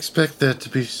didn't expect that to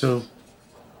be so,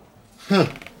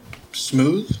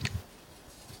 Smooth?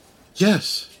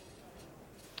 yes.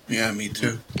 Yeah, me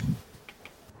too.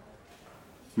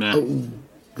 Yeah.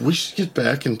 We should get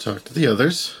back and talk to the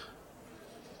others.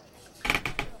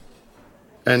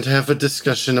 And have a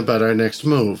discussion about our next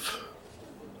move."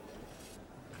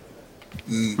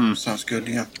 Sounds good,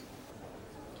 yeah.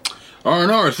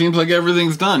 R&R, it seems like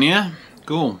everything's done, yeah?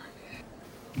 school?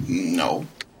 No.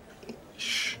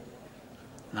 Shh.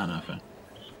 Not nothing.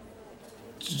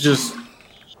 Just,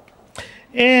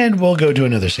 And we'll go to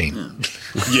another scene.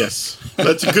 yes,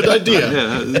 that's a good idea.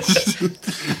 Yeah.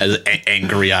 As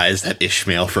angry eyes at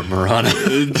Ishmael from Marana.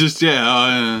 Just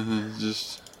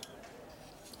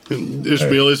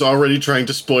Ishmael is already trying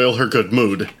to spoil her good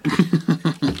mood.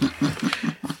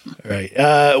 All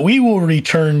right. We will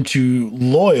return to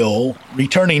Loyal,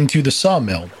 returning to the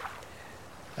sawmill.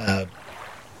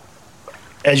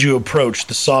 As you approach,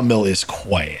 the sawmill is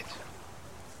quiet.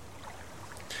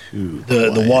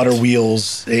 The water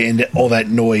wheels and all that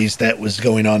noise that was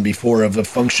going on before of a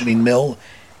functioning mill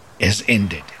has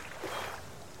ended.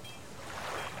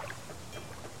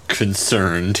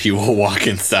 Concerned, he will walk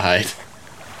inside.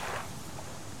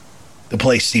 The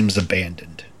place seems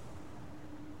abandoned.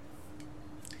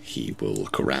 He will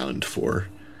look around for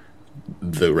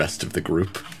the rest of the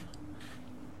group.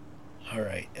 All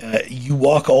right. You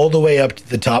walk all the way up to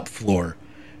the top floor,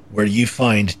 where you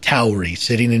find Tauri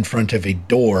sitting in front of a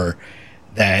door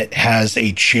that has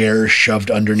a chair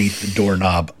shoved underneath the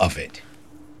doorknob of it.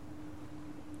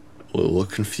 A little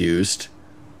confused.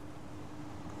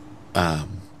 Well,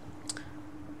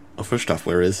 first off,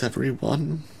 where is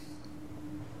everyone?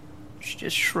 She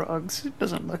just shrugs.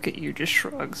 Doesn't look at you, just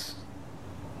shrugs.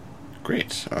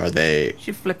 Great. Are they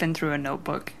She's flipping through a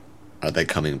notebook.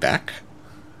 coming back?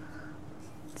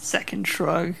 Second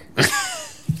shrug.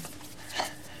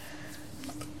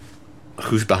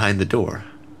 Who's behind the door?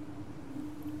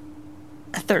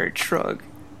 A third shrug.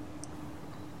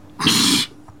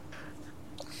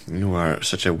 You are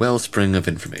such a wellspring of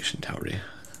information, Tauri.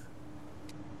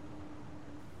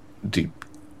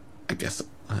 I guess...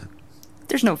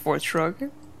 There's no fourth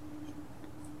shrug.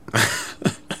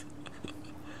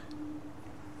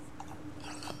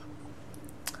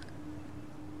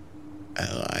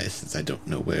 Since I don't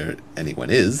know where anyone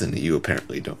is, and you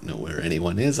apparently don't know where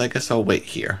anyone is, I guess I'll wait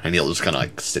here. And he'll just kind of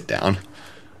like sit down.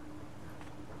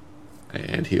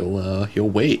 And he'll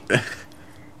wait.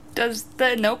 Does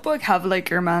the notebook have like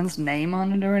your man's name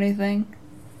on it or anything?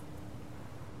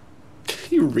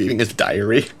 You reading his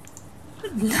diary?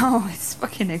 No, it's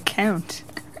fucking account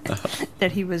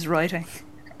that he was writing.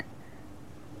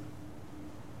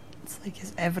 It's like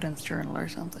his evidence journal or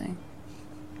something.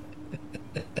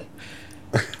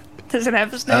 Does it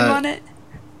have his name on it?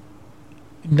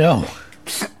 No.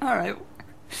 Alright.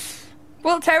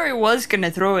 Well, Terry was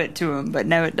gonna throw it to him, but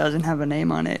now it doesn't have a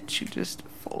name on it. She just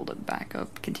folded back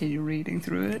up, continue reading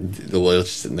through it. The lawyer's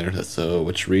just sitting there. So,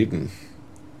 what you reading?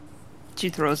 She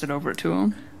throws it over to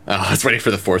him. Oh, I was waiting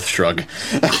for the fourth shrug.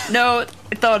 No,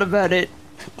 I thought about it,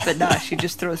 but nah, she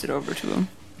just throws it over to him.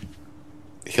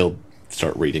 He'll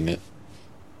start reading it.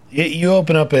 You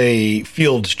open up a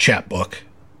field chapbook.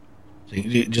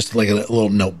 Just like a little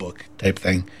notebook type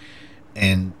thing.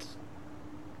 And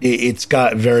it's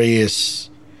got various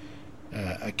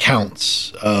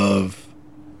accounts of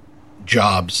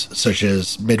jobs such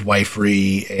as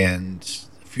midwifery and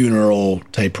funeral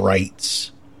type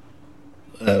rites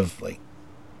of like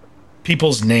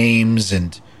people's names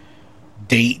and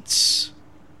dates,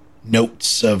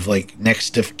 notes of like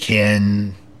next of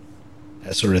kin,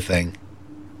 that sort of thing.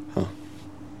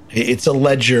 It's a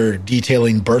ledger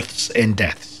detailing births and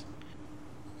deaths.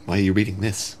 Why are you reading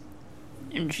this?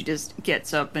 And she just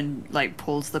gets up and like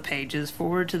pulls the pages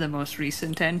forward to the most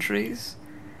recent entries.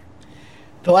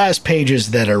 The last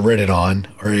pages that are written on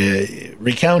are a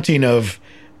recounting of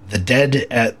the dead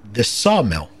at the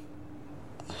sawmill.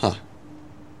 Huh.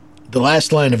 The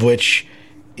last line of which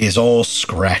is all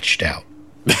scratched out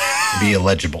to be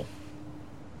illegible.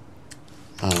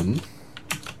 I'm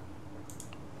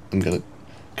gonna...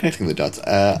 Connecting the dots.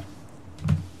 I'm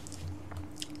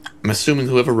assuming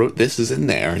whoever wrote this is in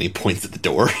there, and he points at the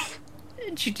door.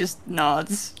 And she just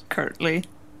nods curtly.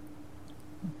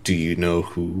 Do you know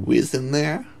who is in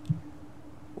there?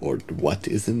 Or what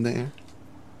is in there?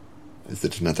 Is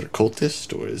it another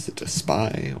cultist, or is it a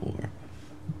spy, or...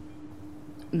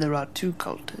 There are two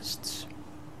cultists.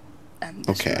 And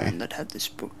this Okay. man that had this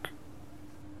book.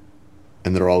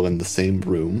 And they're all in the same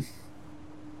room?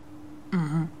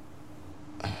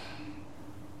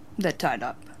 They're tied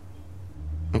up.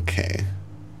 Okay.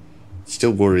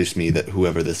 Still worries me that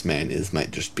whoever this man is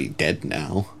might just be dead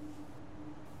now,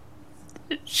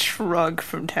 Shrug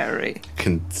from Terry.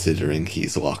 considering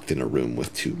he's locked in a room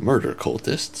with two murder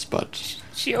cultists, but...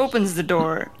 She opens the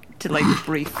door to like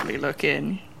briefly look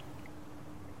in.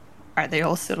 Are they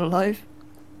all still alive?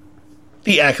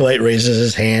 The acolyte raises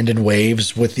his hand and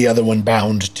waves with the other one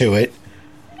bound to it.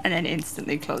 And then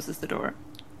instantly closes the door.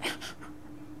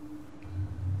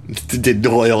 Did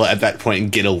Doyle at that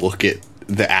point get a look at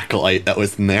the acolyte that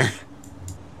was in there.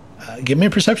 Give me a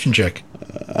perception check.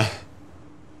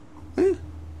 All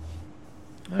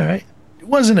right. It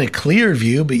wasn't a clear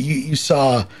view, but you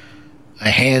saw a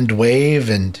hand wave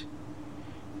and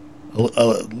a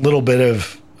little bit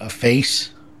of a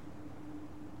face.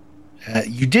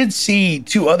 You did see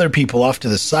two other people off to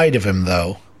the side of him,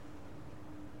 though,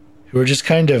 who were just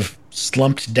kind of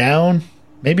slumped down.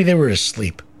 Maybe they were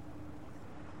asleep.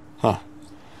 Huh.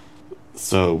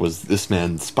 So was this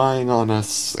man spying on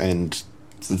us, and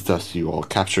thus you all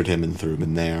captured him and threw him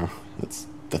in there?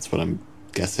 That's what I'm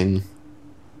guessing.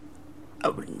 I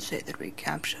wouldn't say that we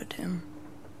captured him.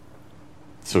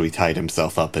 So he tied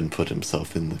himself up and put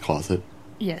himself in the closet?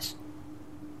 Yes.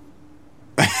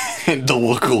 And the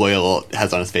look Loyal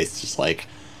has on his face is just like,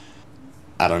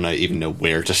 I don't even know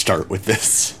where to start with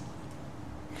this.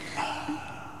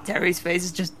 Terry's face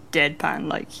is just deadpan,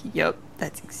 like, yep,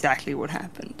 that's exactly what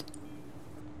happened.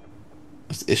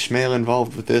 Was Ishmael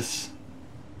involved with this?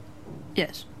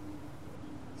 Yes.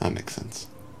 That makes sense.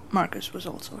 Marcus was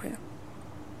also here.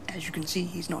 As you can see,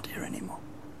 he's not here anymore.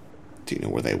 Do you know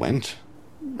where they went?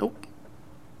 Nope.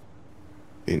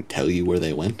 They didn't tell you where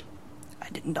they went? I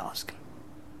didn't ask.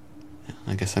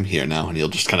 I guess I'm here now, and he'll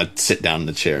just kind of sit down in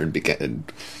the chair and begin.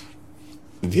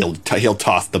 He'll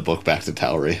toss the book back to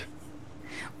Towery.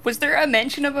 Was there a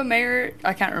mention of a mayor?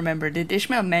 I can't remember. Did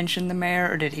Ishmael mention the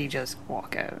mayor, or did he just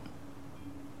walk out?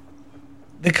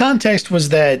 The context was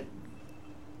that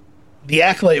the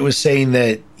acolyte was saying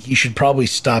that he should probably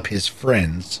stop his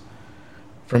friends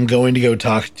from going to go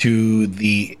talk to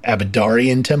the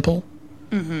Abadarian temple,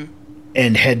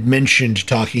 and had mentioned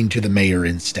talking to the mayor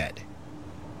instead.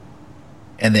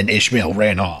 And then Ishmael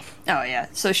ran off. Oh, yeah.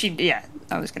 So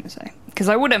I was going to say. Because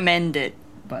I would amend it,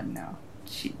 but no.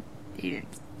 He didn't.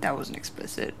 That wasn't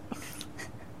explicit.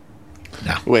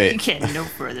 No. You Wait. can't no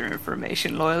further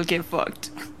information. Loyal, get fucked.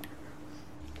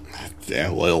 Yeah,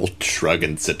 Loyal shrug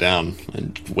and sit down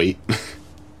and wait.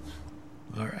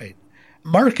 All right.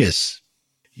 Marcus,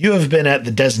 you have been at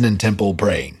the Desnan Temple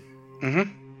praying.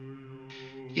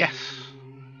 Yes.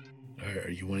 Are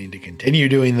you wanting to continue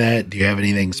doing that? Do you have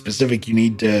anything specific you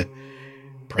need to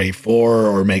pray for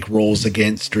or make rolls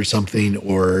against or something?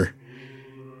 Or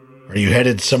are you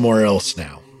headed somewhere else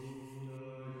now?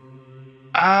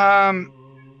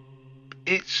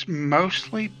 It's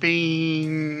mostly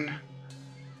been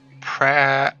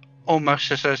prayer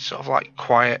almost as a sort of like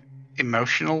quiet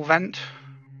emotional vent.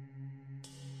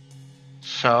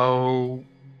 So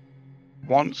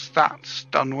once that's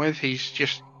done with, he's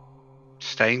just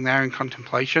staying there in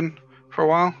contemplation for a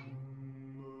while.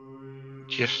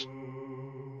 Just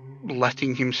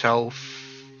letting himself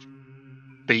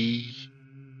be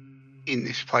in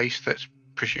this place that's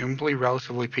presumably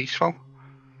relatively peaceful.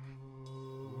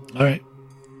 All right.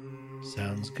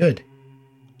 Sounds good.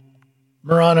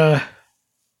 Marana,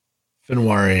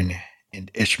 Finwarin, and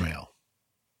Ishmael.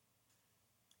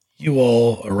 You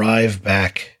all arrive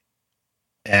back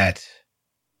at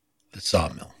the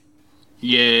sawmill.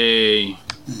 Yay.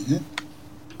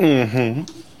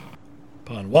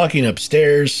 Upon walking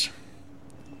upstairs,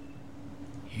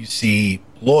 you see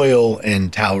Loyal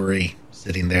and Towery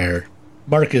sitting there.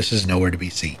 Marcus is nowhere to be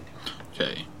seen.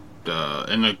 Okay.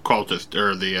 And the cultist,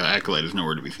 or the acolyte is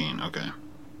nowhere to be seen. Okay.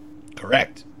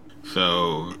 Correct.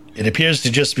 So It appears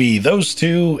to just be those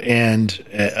two and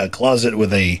a closet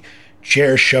with a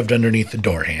chair shoved underneath the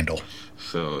door handle.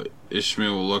 So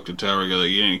Ishmael will look at Tower and go, like,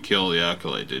 you didn't kill the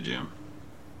acolyte, did you?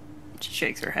 She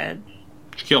shakes her head.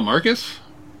 Did you kill Marcus?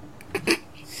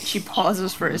 She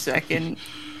pauses for a second.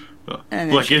 And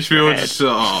then Like shakes her Ishmael would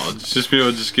head. Ishmael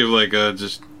would just give like a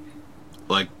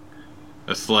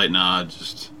slight nod,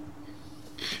 just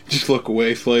look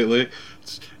away slightly.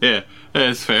 Yeah,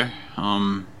 that's fair.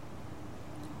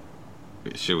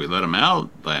 Should we let him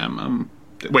out?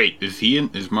 Wait,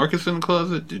 is Marcus in the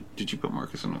closet? Did you put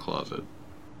Marcus in the closet?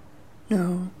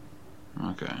 No.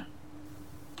 Okay.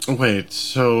 Wait,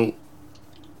 so...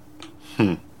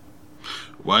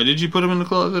 Why did you put him in the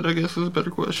closet, I guess is a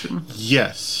better question.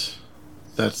 Yes,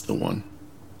 that's the one.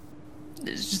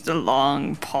 There's just a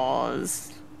long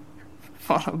pause,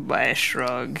 followed by a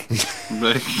shrug.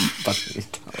 Like,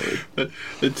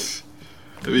 it's...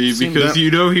 I mean, Seemed because that- you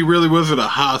know he really wasn't a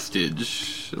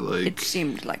hostage. Like, It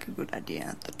seemed like a good idea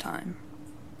at the time.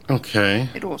 Okay.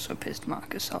 It also pissed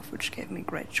Marcus off, which gave me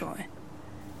great joy.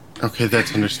 Okay,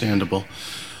 that's understandable.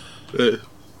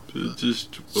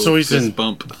 just So he's fist in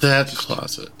bump. that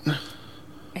closet.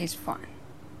 He's fine.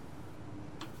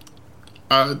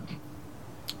 Are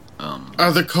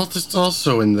the cultists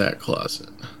also in that closet?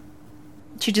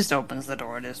 She just opens the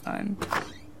door this time.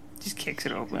 Just kicks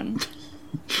it open.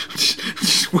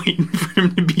 just waiting for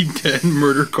him to be dead.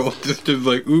 Murder cultist is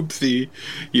like, oopsie,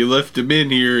 you left him in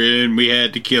here and we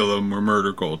had to kill him. We're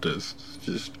murder cultists.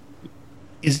 Just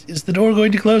Is the door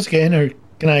going to close again, or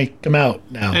can I come out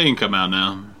now? they can come out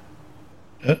now.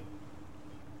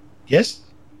 Yes?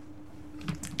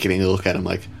 Giving a look at him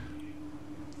like,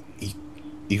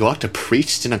 you got a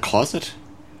priest in a closet?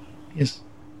 Yes.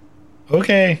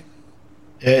 Okay.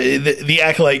 The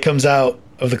acolyte comes out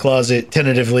of the closet,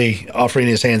 tentatively offering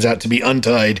his hands out to be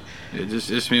untied.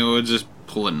 Ishmael would just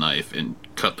pull a knife and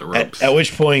cut the ropes. At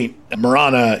which point,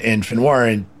 Marana and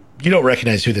Finwarin, you don't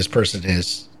recognize who this person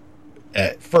is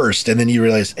at first, and then you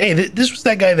realize, hey, this was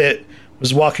that guy that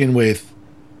was walking with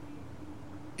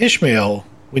Ishmael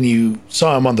when you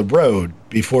saw him on the road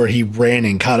before he ran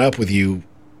and caught up with you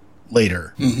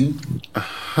later.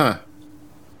 Huh.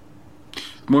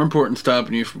 More important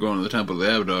stopping you from going to the Temple of the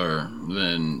Abdar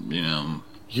than, you know...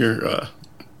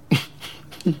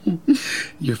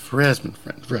 Your Pharasman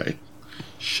friend, right?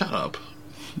 Shut up.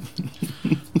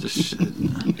 Just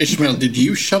Ishmael, did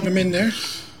you shove him in there?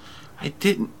 I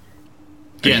didn't.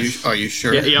 Are Yes. you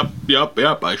sure? Yeah,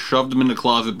 yep. I shoved him in the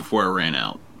closet before I ran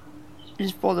out.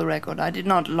 Just for the record, I did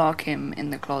not lock him in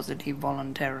the closet. He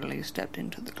voluntarily stepped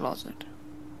into the closet.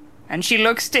 And she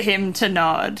looks to him to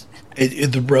nod.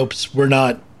 The ropes were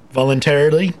not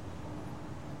voluntarily,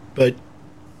 but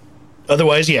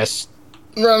otherwise, yes.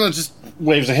 Rana just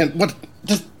waves a hand. What?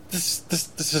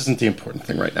 This isn't the important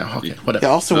thing right now. Okay, whatever.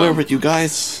 Yeah, also, where were you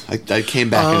guys? I came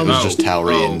back and it was just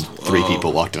Tauri and three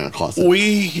people locked in a closet.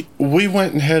 We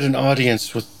went and had an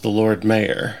audience with the Lord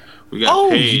Mayor. We got Oh,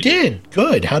 paid. you did.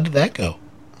 Good. How did that go?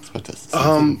 That's what this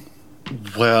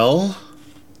is. Well,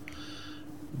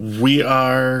 we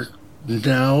are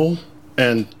now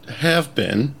and have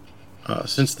been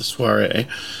since the soiree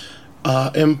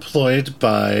employed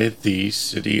by the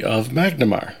city of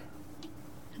Magnamar.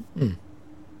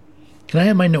 Can I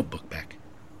have my notebook back?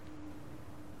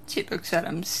 She looks at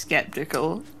him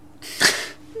skeptical.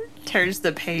 Tears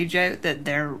the page out that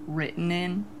they're written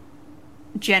in.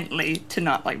 Gently, to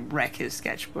not, wreck his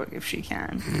sketchbook if she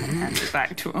can. And hands it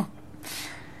back to him.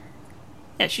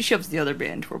 Yeah, she shoves the other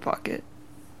bit into her pocket.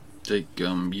 You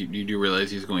do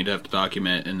realize he's going to have to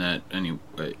document in that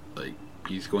anyway.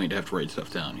 He's going to have to write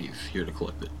stuff down. He's here to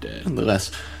collect the debt.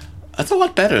 Nonetheless, that's a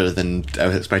lot better than I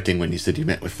was expecting when you said you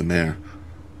met with the mayor.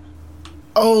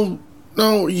 Oh,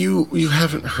 no, you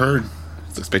haven't heard. I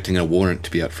was expecting a warrant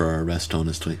to be out for our arrest,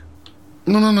 honestly.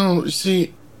 No. You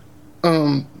see,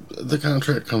 the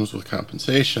contract comes with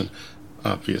compensation,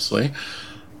 obviously.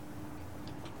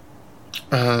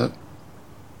 To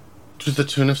the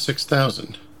tune of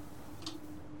 6,000.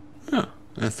 Oh,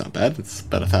 that's not bad. It's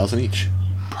about 1,000 each.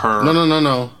 Per.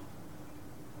 No.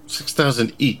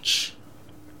 6,000 each.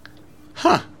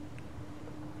 Huh.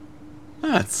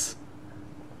 That's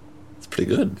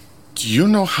pretty good. Do you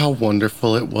know how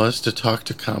wonderful it was to talk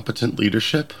to competent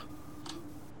leadership?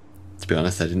 To be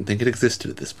honest, I didn't think it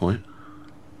existed at this point.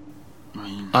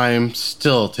 I'm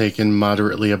still taken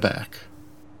moderately aback.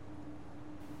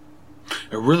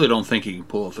 I really don't think he can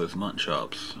pull off those mutt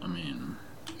chops. I mean...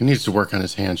 He needs to work on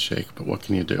his handshake, but what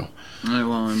can you do?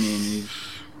 he's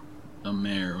a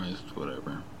mayor with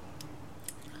whatever.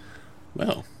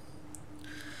 Well,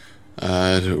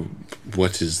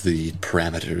 what is the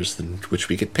parameters in which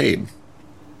we get paid?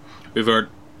 We've heard,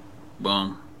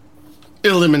 well,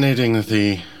 Eliminating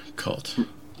the cult.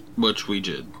 which we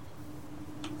did.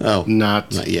 Oh,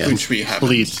 Not yet. Which we haven't.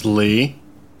 completely.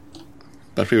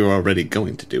 But we were already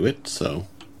going to do it, so...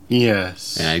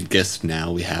 Yes. And I guess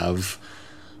now we have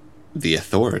the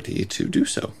authority to do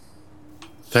so.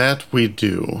 That we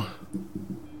do.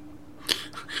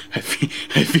 I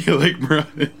feel like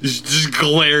Miranda is just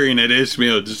glaring at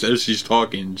Ishmael just as she's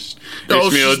talking. She's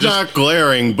not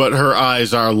glaring, but her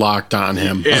eyes are locked on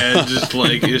him. Yeah, just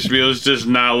like Ishmael's just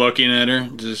not looking at her.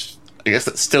 Just I guess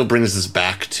that still brings us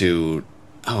back to...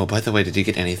 Oh, by the way, did you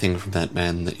get anything from that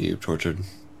man that you tortured?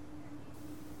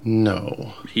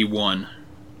 No. he won.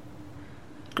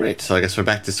 Great, so I guess we're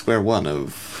back to square one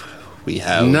of... We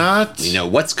know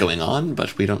what's going on,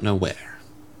 but we don't know where.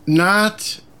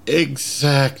 Not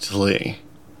exactly.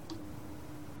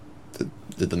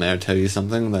 Did the mayor tell you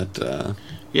something that,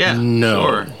 Yeah. No.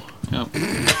 Sure. Yep.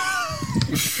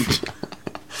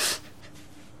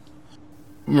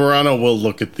 Murano will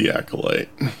look at the acolyte.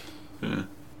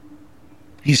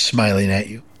 He's smiling at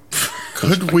you.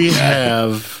 Could we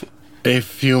have a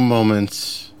few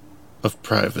moments of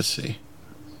privacy?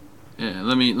 Yeah.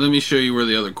 Let me show you where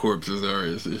the other corpses are.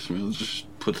 As Ishmael just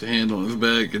puts a hand on his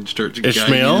back and starts guiding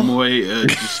Ishmael? him away.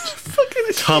 Just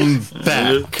Come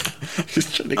back.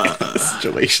 He's trying to get out of the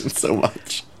situation so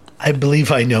much. I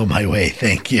believe I know my way,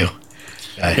 thank you.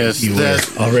 Yes, you were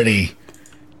already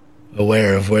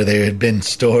aware of where they had been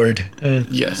stored.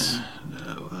 Yes.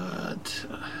 What?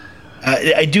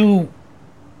 I do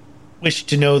wish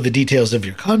to know the details of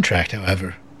your contract,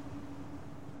 however.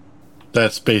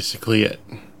 That's basically it.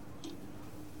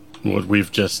 What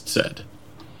we've just said.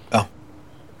 Oh.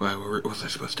 Why was I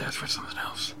supposed to ask for something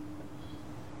else?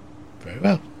 Very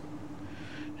well.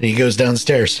 And he goes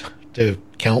downstairs to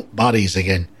count bodies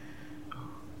again.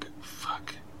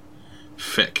 Fuck.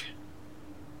 Fick.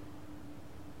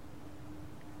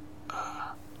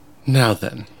 Now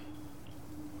then.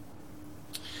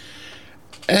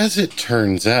 As it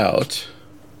turns out,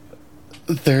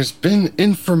 there's been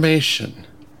information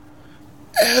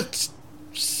at,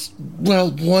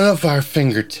 well, one of our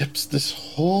fingertips this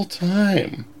whole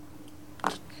time.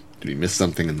 Did we miss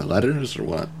something in the letters or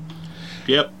what?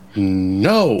 Yep.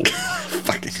 No.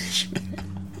 Fucking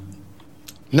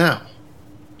Now,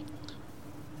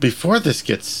 before this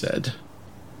gets said,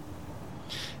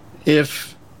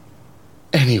 if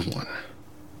anyone,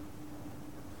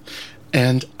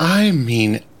 and I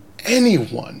mean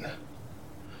anyone,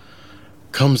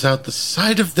 comes out the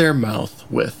side of their mouth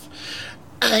with,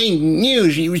 "I knew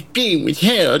she was being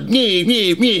withheld, meh,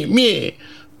 meh, meh, meh,"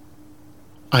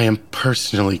 I am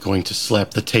personally going to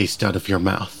slap the taste out of your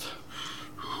mouth.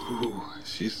 Ooh,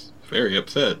 she's very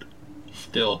upset.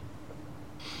 Still.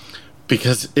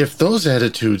 Because if those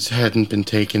attitudes hadn't been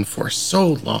taken for so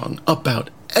long about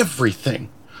everything,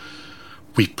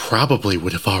 we probably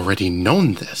would have already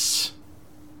known this.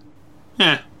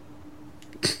 Eh.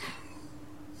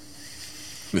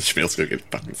 Ishmael's gonna get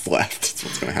fucking slapped. That's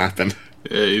what's gonna happen.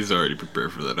 Yeah, he's already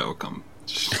prepared for that outcome.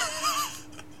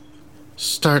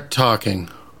 Start talking.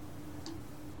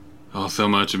 Oh, so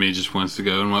much of me just wants to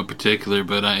go in one particular,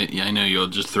 but I know you'll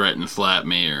just threaten to slap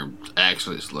me or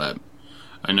actually slap.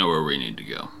 I know where we need to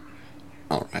go.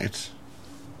 All right.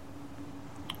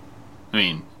 I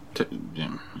mean,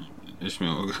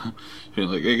 Ishmael,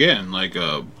 like again, like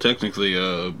technically,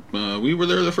 we were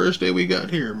there the first day we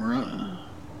got here, Marana.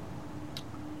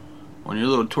 When you're a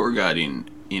little tour guiding,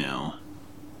 you know.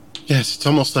 Yes, it's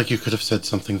almost like you could have said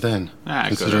something then, I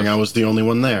considering could've. I was the only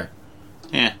one there.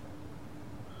 Yeah.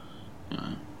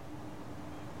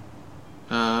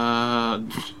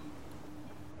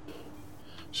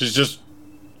 She's just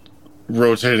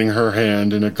rotating her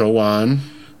hand in a go-on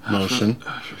motion.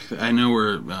 I know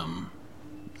where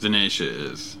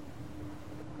Zanesha is.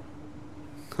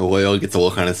 Oil gets a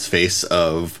look on his face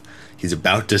of he's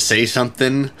about to say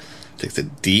something, takes a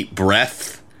deep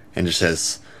breath, and just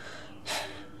says,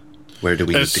 "Where do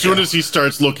we need to go?" As soon as he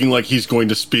starts looking like he's going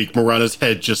to speak, Marana's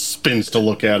head just spins to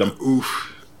look at him. Oof.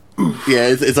 Yeah,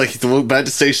 it's like he's about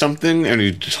to say something, and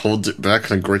he just holds it back,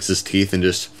 kind of grits his teeth, and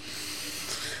just...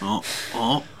 Oh,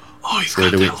 he's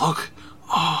Where got do that look.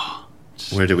 Oh.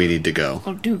 Where do we need to go?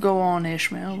 Well, do go on,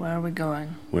 Ishmael. Where are we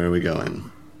going? Where are we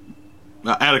going?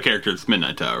 Out of character, it's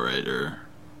Midnight Tower, right? Or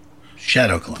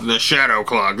Shadow Clock. the Shadow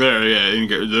Clock. There, yeah,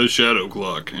 the Shadow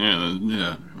Clock.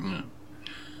 Yeah.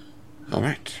 All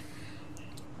right.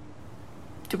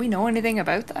 Do we know anything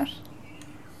about that?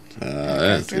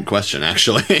 That's a good question,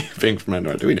 actually. Being from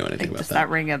Endor, do we know anything about Does that? that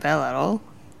ring a bell at all?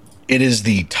 It is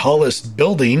the tallest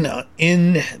building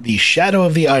in the shadow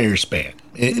of the Iron Span,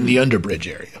 in the Underbridge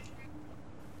area.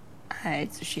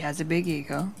 Alright, so she has a big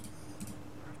ego.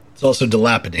 It's also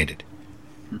dilapidated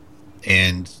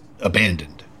and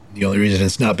abandoned. The only reason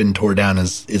it's not been torn down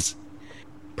is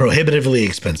prohibitively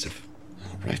expensive.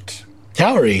 All right.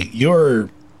 Towery, your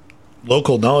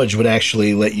local knowledge would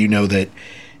actually let you know that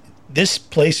this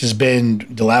place has been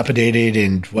dilapidated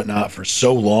and whatnot for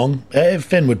so long.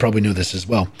 Finn would probably know this as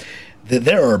well. That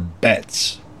there are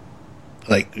bets,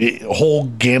 like whole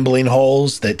gambling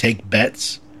halls that take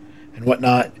bets and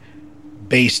whatnot,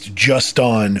 based just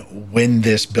on when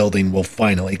this building will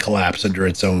finally collapse under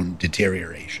its own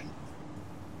deterioration.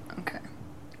 Okay.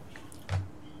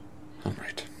 All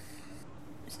right.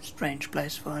 It's a strange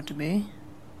place for her to be.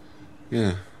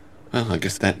 Yeah. Well, I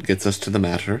guess that gets us to the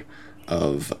matter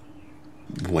of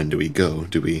when do we go?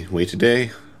 Do we wait a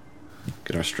day?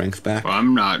 Get our strength back? Well,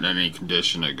 I'm not in any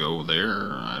condition to go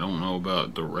there. I don't know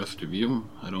about the rest of you.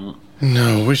 I don't.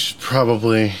 No, we should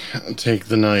probably take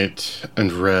the night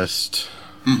and rest.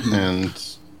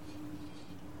 And...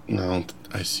 Well,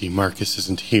 I see Marcus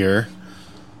isn't here.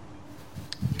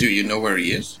 Do you know where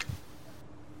he is?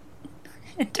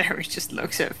 Derry just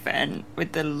looks at Fenn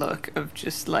with the look of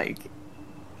just like,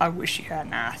 I wish you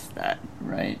hadn't asked that,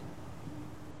 right?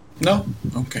 No?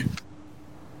 Okay.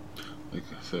 Like,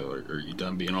 so, are you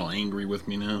done being all angry with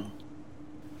me now?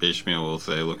 Ishmael will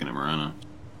say, looking at Marana.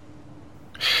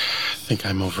 think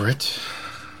I'm over it.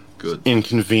 Good.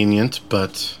 Inconvenient,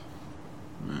 but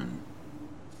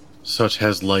such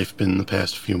has life been the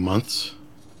past few months.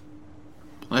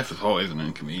 Life is always an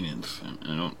inconvenience. I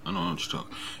don't know what you're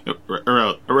talking.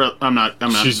 I'm not.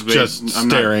 She's just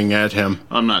staring at him.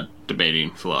 I'm not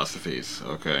debating philosophies.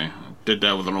 Okay, I did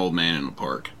that with an old man in the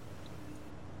park.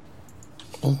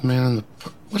 Old man in the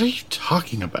park? What are you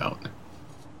talking about?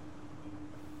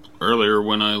 Earlier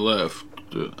when I left,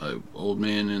 old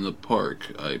man in the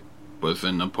park. I was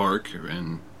in the park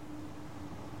and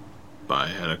I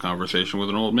had a conversation with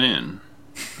an old man.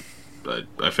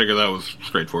 I figured that was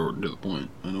straightforward and to the point.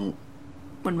 I don't.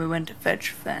 When we went to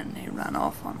fetch Fen, he ran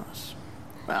off on us.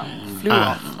 Well, flew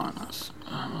off on us.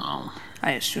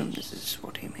 I assume this is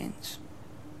what he means.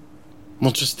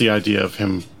 Well, just the idea of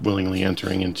him willingly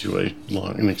entering into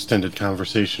an extended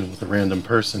conversation with a random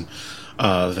person,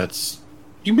 that's...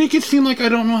 You make it seem like I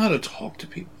don't know how to talk to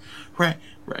people. Right,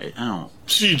 I don't...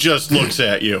 She just looks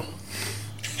at you.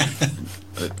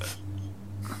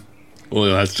 Well,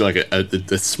 that's like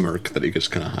a smirk that he just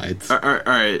kind of hides.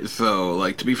 Alright, so,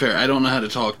 like, to be fair, I don't know how to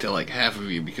talk to, like, half of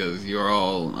you because you're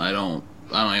all... I don't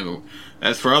even...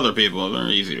 As for other people, they're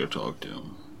easy to talk to.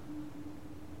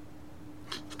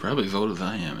 It's probably as old as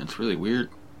I am. It's really weird.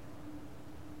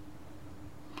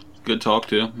 Good talk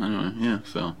to. Anyway, yeah,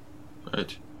 so...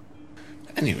 Right.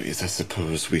 Anyways, I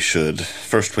suppose we should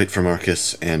first wait for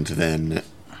Marcus and then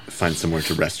find somewhere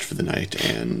to rest for the night.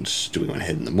 And do we want to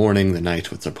head in the morning, the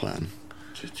night? What's our plan?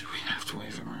 Do we have to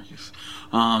wait for Marcus?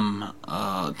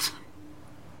 Out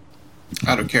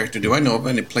of character, do I know of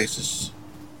any places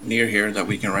near here that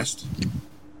we can rest?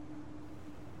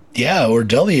 Yeah,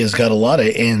 Ordelia's got a lot of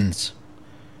inns.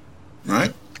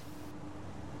 Right?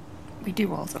 We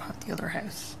do also have the other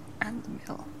house and the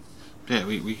mill. Yeah,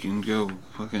 we can go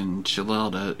fucking chill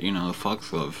out at, the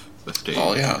Foxglove estate.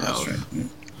 Oh, yeah, house. that's right.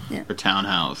 Yeah. Or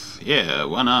townhouse. Yeah,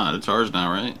 why not? It's ours now,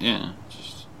 right? Yeah.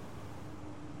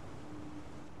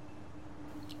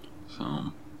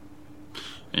 So,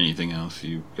 anything else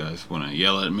you guys want to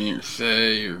yell at me or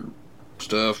say or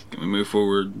stuff? Can we move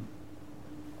forward?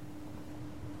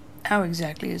 How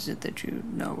exactly is it that you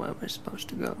know where we're supposed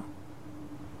to go?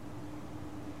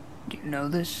 Do you know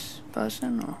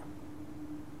person, or?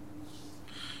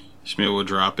 Shmiel will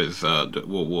drop his,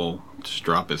 we'll just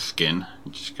drop his skin.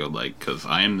 Just go like, 'cause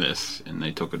I am this, and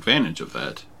they took advantage of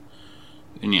that.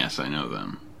 And yes, I know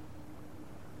them.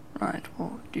 Right,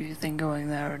 well, do you think going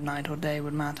there at night or day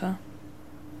would matter?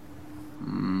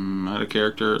 Out of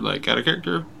character,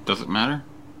 doesn't matter.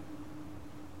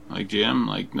 Like GM,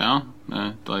 no,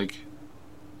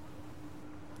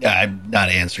 Yeah, I'm not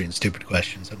answering stupid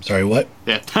questions. I'm sorry, what?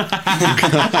 Yeah.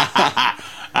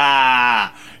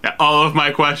 Yeah, all of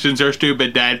my questions are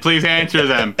stupid, Dad. Please answer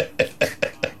them.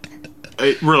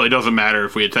 It really doesn't matter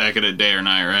if we attack it at day or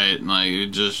night, right? It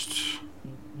just...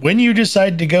 When you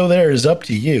decide to go there is up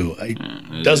to you.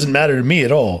 It doesn't matter to me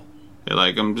at all. Yeah,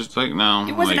 I'm just no.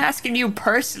 He wasn't asking you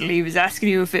personally. He was asking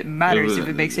you if it matters, if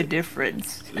it makes a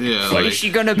difference. Yeah, is she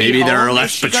gonna be maybe home? there are Is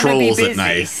less she gonna be patrols at busy?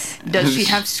 night. Does she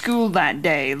have school that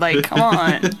day? Come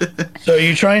on. So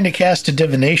you're trying to cast a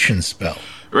divination spell?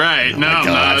 Right,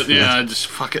 God. just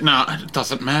fuck it. No, it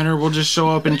doesn't matter. We'll just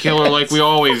show up and kill her like we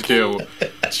always do.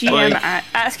 GM,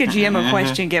 ask a GM a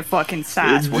question, get fucking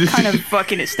sass. What kind of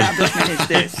fucking establishment is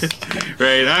this?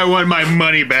 Right, I want my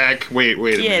money back. Wait a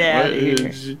Get minute. out What? of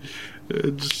here.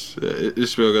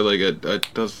 It's real good.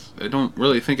 I don't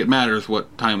really think it matters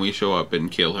what time we show up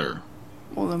and kill her.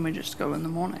 Well, then we just go in the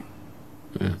morning.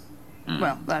 Yeah.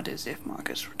 Well, that is if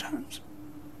Marcus returns.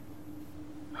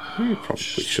 We probably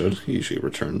should. He usually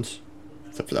returns.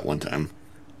 Except for that one time.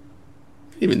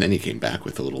 Even then he came back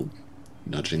with a little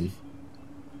nudging.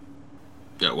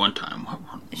 Yeah, one time.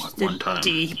 Just One a time.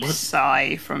 deep What?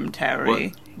 sigh from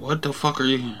Terry. What the fuck are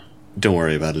you... Don't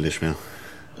worry about it, Ishmael.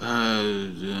 I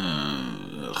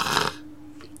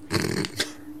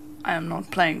am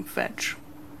not playing fetch.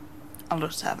 I'll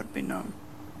just have it be known.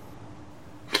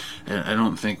 I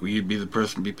don't think you'd be the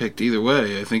person to be picked either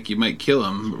way. I think you might kill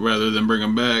him rather than bring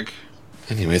him back.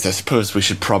 Anyways, I suppose we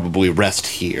should probably rest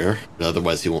here.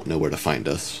 Otherwise he won't know where to find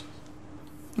us.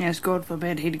 Yes, God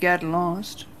forbid he'd get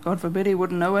lost. God forbid he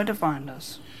wouldn't know where to find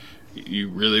us. You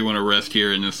really want to rest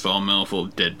here in this sawmill full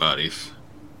of dead bodies?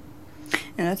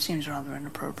 Yeah, that seems rather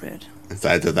inappropriate. It's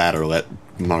either that or let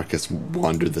Marcus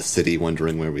wander the city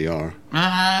wondering where we are.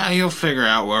 You'll figure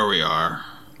out where we are.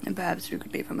 And perhaps we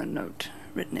could leave him a note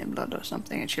written in blood or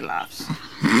something, and she laughs.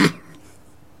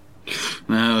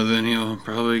 No, then he'll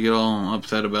probably get all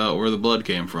upset about where the blood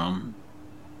came from.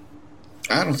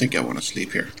 I don't think I want to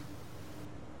sleep here.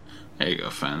 There you go,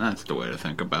 Fen. That's the way to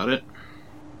think about it.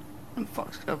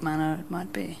 Foxglove Manor it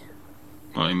might be.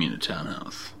 Well, I mean a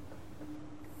townhouse.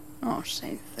 Oh,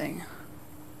 same thing.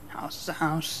 House is a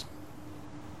house.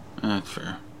 That's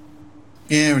fair.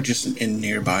 Yeah, or just an inn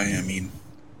nearby. I mean,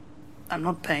 I'm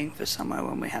not paying for somewhere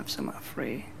when we have somewhere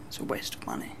free. It's a waste of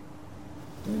money.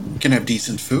 we can have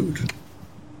decent food.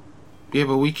 Yeah,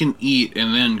 but we can eat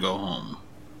and then go home.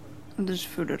 There's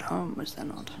food at home, is there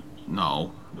not?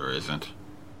 No, there isn't.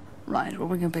 Right, well,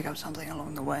 we can pick up something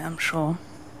along the way, I'm sure.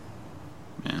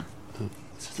 Yeah.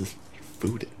 This is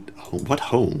food at home. What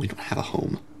home? We don't have a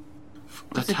home.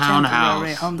 The It's a temporary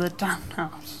townhouse. home, the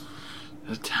townhouse.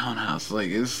 The townhouse, like,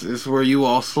 is where you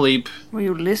all sleep. Were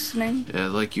you listening? Yeah,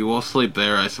 like, you all sleep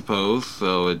there, I suppose,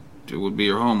 so it would be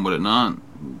your home, would it not?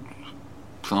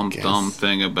 Some Guess. dumb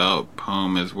thing about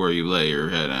home is where you lay your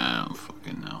head. I don't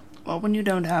fucking know. Well, when you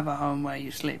don't have a home where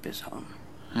you sleep is home.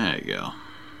 There you go.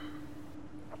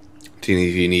 Do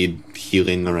you need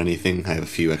healing or anything? I have a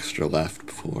few extra left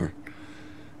for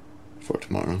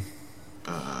tomorrow.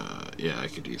 Yeah, I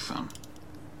could use some.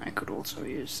 I could also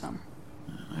use some.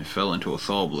 I fell into a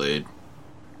saw blade.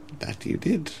 That you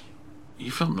did.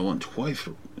 You fell into one twice.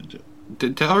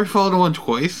 Did Towery fall into one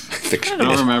twice? I Fiction.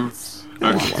 don't remember.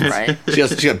 Okay. Right?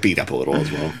 She got beat up a little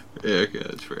as well. Yeah, okay,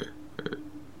 that's fair.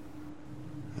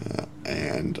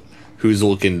 And who's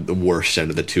looking the worst out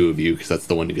of the two of you? Because that's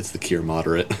the one who gets the cure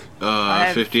moderate.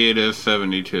 have- 58 is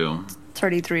 72.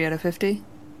 33 out of 50.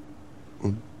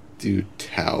 Do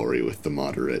Towery with the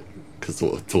moderate. Because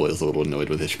Toil's a little annoyed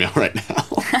with Ishmael right now.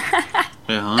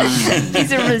 Yeah,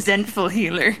 He's a resentful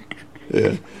healer.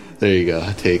 Yeah. There you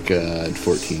go. Take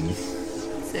 14.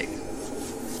 Sick.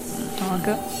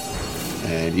 Tonka.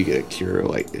 And you get a cure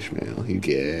like Ishmael. You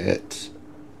get...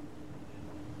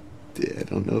 I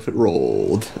don't know if it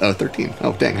rolled. Oh, 13.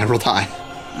 Oh, dang. I rolled high.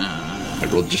 I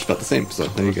rolled just about the same, so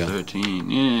there you go.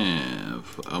 13. Yeah,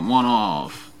 I'm one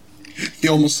off.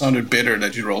 You almost sounded bitter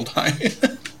that you rolled high.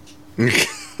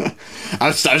 I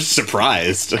was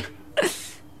surprised.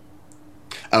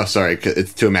 Oh, sorry.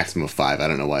 It's to a maximum of 5. I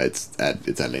don't know why it's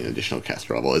adding an additional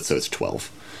caster level. So it's 12.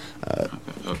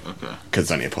 Okay. Because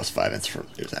it's only a +5.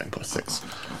 It was adding +6.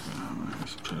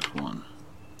 Subtract 1.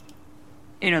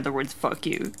 In other words, fuck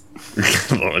you.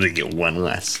 I did get 1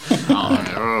 less.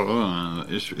 I I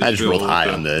just rolled high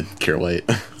on the cure weight.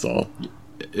 That's all.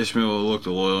 Ishmael will look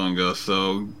to Loyal and go,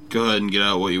 so go ahead and get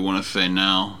out what you want to say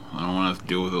now. I don't want to have to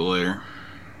deal with it later.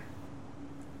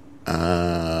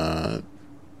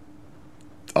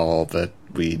 All that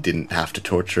we didn't have to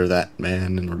torture that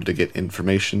man in order to get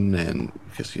information, and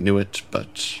because you knew it,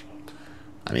 but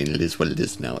I mean, it is what it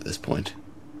is now at this point.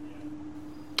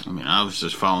 I mean, I was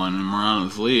just following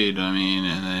Murano's lead. I mean,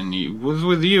 and then he was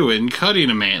with you and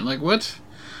cutting a man. Like, what?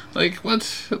 Like,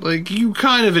 what? Like, you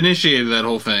kind of initiated that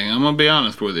whole thing. I'm gonna be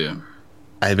honest with you.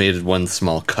 I made one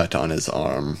small cut on his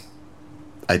arm.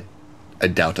 I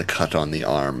doubt a cut on the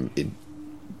arm. It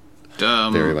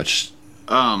very much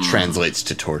translates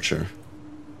to torture.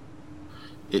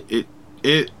 It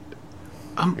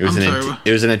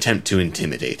was an attempt to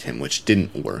intimidate him, which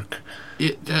didn't work.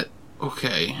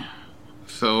 Okay.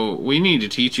 So we need to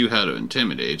teach you how to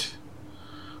intimidate.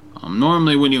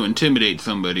 Normally when you intimidate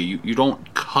somebody, you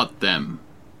don't cut them.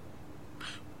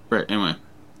 Right, anyway.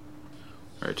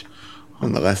 Right.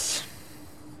 Nonetheless.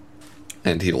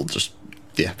 And he'll just,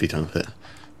 be done with it.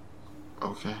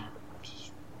 Okay.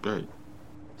 Right.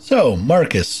 So,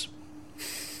 Marcus,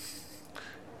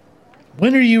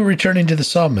 when are you returning to the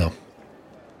sawmill?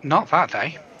 Not that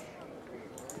day.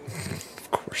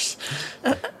 Of course.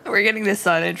 We're getting the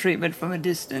silent treatment from a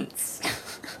distance.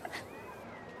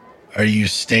 Are you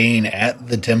staying at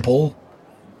the temple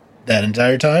that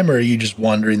entire time, or are you just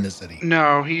wandering the city?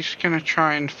 No, he's going to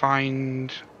try and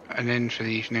find an inn for the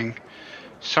evening.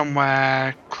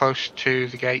 Somewhere close to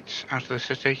the gates out of the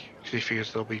city. Because he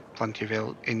figures there'll be plenty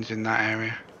of inns in that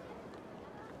area.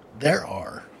 There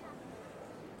are.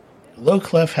 Low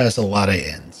Clef has a lot of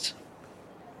inns.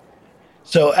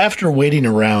 So after waiting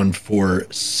around for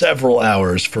several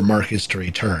hours for Marcus to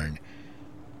return,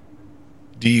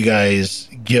 do you guys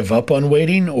give up on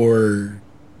waiting, or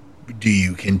do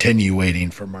you continue waiting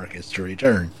for Marcus to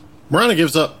return? Miranda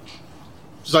gives up.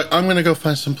 She's like, I'm going to go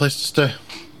find some place to stay.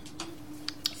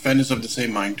 Fen is of the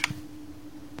same mind.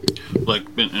 Like,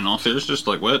 in all seriousness,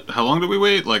 like, what? How long did we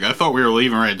wait? Like, I thought we were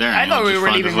leaving right there. I thought we Just were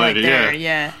find leaving us right later. there,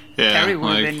 yeah. Yeah, Terry would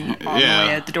like, have been on the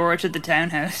way out the door to the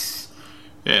townhouse.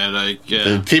 Yeah, like, yeah.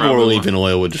 The people who are probably. leaving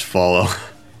oil would just follow.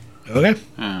 Okay.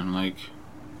 And, like,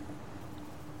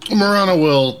 Miranda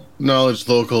will acknowledge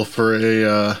local for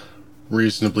a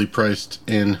reasonably priced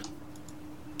inn.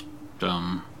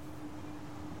 are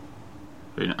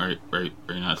you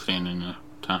not staying in the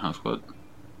townhouse, what?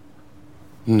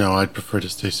 No, I'd prefer to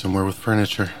stay somewhere with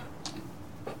furniture.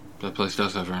 That place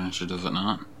does have furniture, does it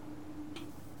not?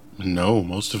 No,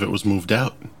 most of it was moved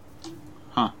out.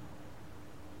 Huh.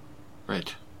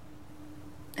 Right.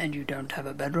 And you don't have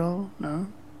a bedroll, no?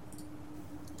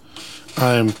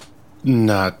 I'm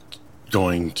not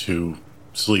going to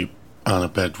sleep on a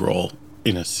bedroll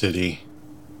in a city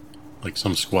like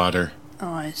some squatter.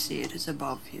 Oh, I see. It is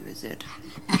above you, is it?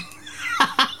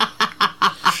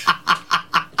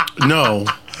 No,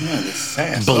 this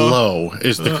sass. below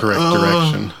is the correct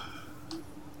direction.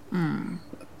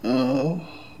 Oh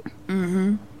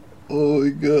my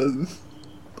god.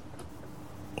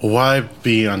 Why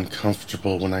be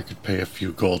uncomfortable when I could pay a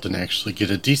few gold and actually get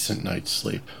a decent night's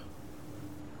sleep?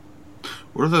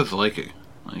 What are those like?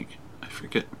 Like, I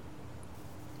forget.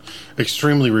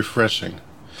 Extremely refreshing.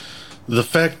 The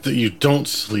fact that you don't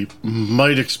sleep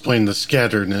might explain the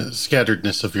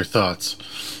scatteredness of your thoughts.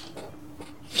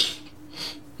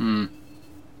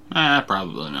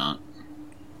 Probably not.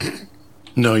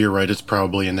 No, you're right. It's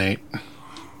probably innate.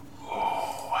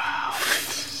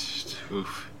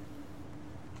 Oof.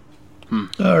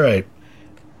 All right.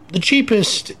 The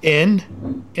cheapest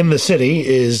inn in the city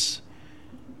is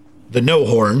the No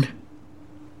Horn.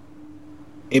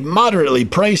 A moderately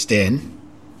priced inn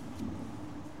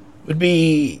would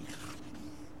be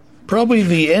probably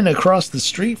the inn across the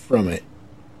street from it.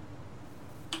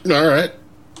 All right.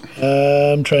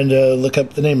 I'm trying to look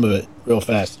up the name of it real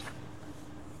fast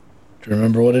to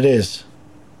remember what it is.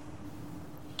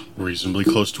 Reasonably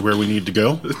close to where we need to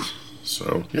go.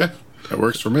 So, yeah, that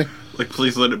works for me. Like,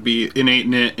 please let it be innate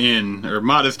inn, or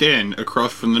modest inn,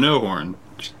 across from the No Horn.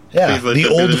 Yeah, Please let the that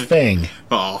be Old the- Fang.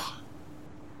 Oh.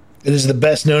 It is the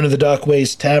best known of the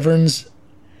Dockways taverns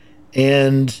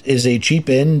and is a cheap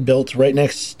inn built right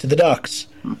next to the docks.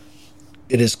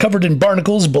 It is covered in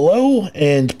barnacles below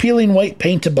and peeling white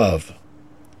paint above.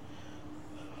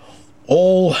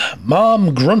 Old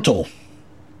Mom Gruntle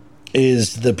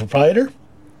is the proprietor,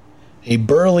 a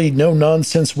burly,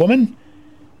 no-nonsense woman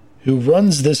who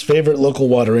runs this favorite local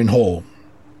watering hole,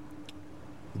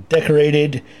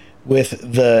 decorated with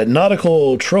the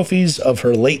nautical trophies of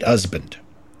her late husband.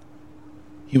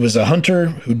 He was a hunter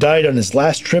who died on his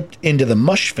last trip into the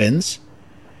mush fens.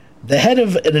 The head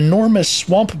of an enormous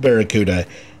swamp barracuda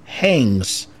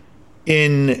hangs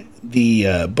in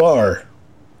the bar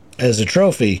as a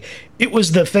trophy. It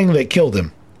was the thing that killed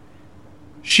him.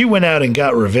 She went out and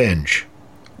got revenge.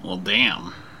 Well,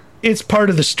 damn. It's part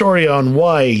of the story on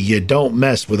why you don't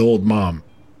mess with old Mom.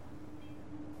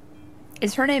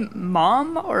 Is her name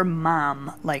Mom or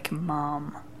Mom? Like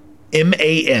Mom.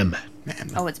 M-A-M. Ma'am.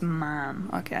 Oh, it's Mom.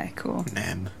 Okay, cool.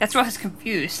 Ma'am. That's why I was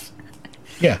confused.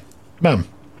 Yeah, Mom.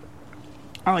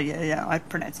 Oh, yeah, I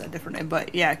pronounced that differently,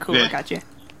 but yeah, cool, Yeah. I got you.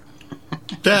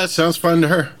 That sounds fun to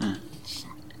her.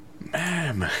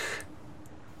 Ma'am.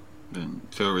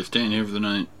 So we're staying here for the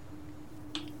night.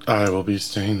 I will be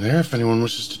staying there. If anyone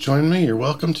wishes to join me, you're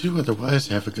welcome to. Otherwise,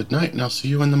 have a good night, and I'll see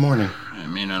you in the morning. I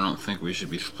mean, I don't think we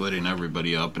should be splitting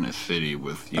everybody up in a city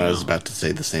with, you I was know, about to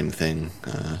say the same thing.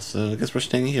 So I guess we're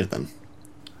staying here then.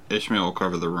 Ishmael will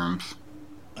cover the rooms.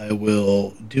 I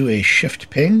will do a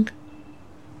shift ping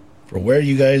for where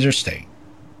you guys are staying,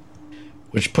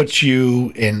 which puts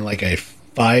you in like a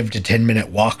 5 to 10 minute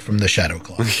walk from the shadow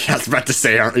clock. I was about to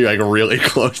say, aren't you like really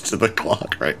close to the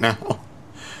clock right now?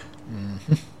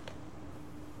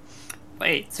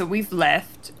 Wait, so we've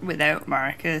left without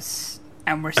Marcus,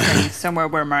 and we're staying somewhere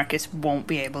where Marcus won't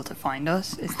be able to find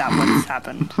us? Is that what's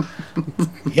happened?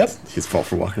 Yep. His fault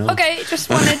for walking on. Okay, just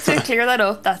wanted to clear that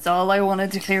up. That's all I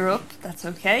wanted to clear up. That's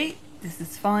okay. This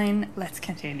is fine. Let's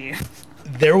continue.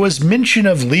 There was mention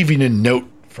of leaving a note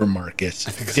for Marcus.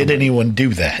 Did anyone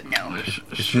do that? No.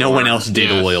 If no one else did,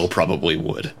 Yes. Oil probably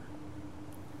would.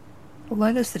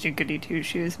 Why is such a goody two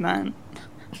shoes, man?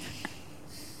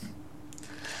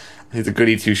 He's a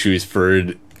goody two shoes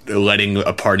for letting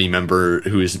a party member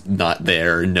who is not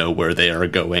there know where they are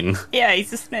going. Yeah,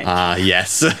 he's a snitch.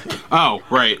 Yes. Oh,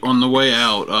 right. On the way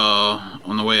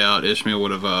out, Ishmael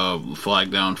would have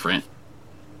flagged down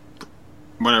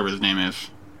whatever his name is.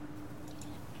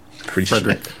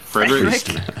 Frederick. Frederick?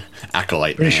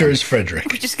 Acolyte. Pretty man. sure it's Frederick.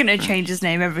 We're just gonna change his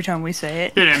name every time we say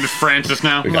it. Your name is Francis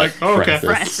now. I'm got like, oh, okay.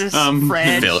 Francis. Francis,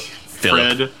 Fred, Philip.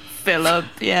 Fred, Philip,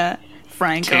 yeah,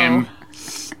 Franco, Tim,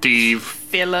 Steve.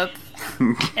 Philip,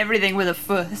 everything with a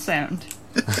F sound.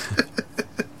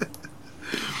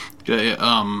 Yeah,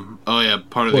 oh yeah,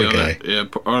 part of the Poor other, guy.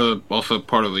 yeah, also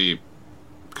part of the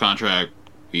contract,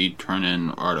 we turn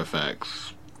in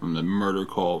artifacts from the murder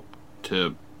cult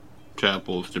to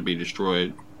chapels to be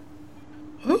destroyed.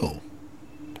 Oh,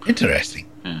 interesting.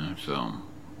 Yeah, so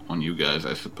on you guys,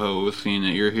 I suppose, seeing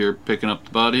that you're here picking up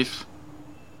the bodies.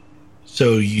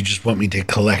 So you just want me to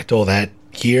collect all that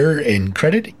here and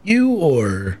credit you,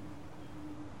 or?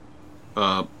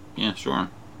 Yeah, sure.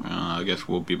 I guess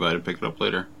we'll be by to pick it up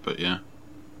later, but yeah.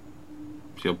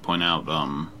 She'll point out,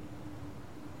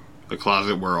 the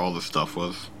closet where all the stuff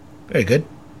was. Very good.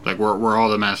 Like, where all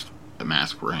the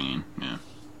masks were hanging, yeah.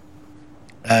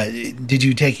 Did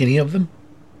you take any of them?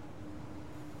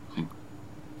 I think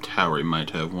Towery might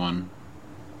have one.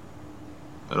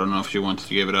 I don't know if she wants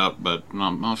to give it up, but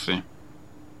I'll see.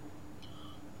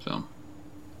 So.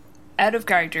 Out of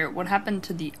character, what happened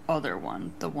to the other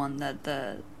one? The one that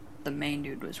the main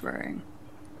dude was wearing?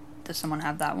 Does someone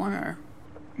have that one, or?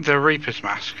 The Reaper's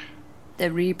mask.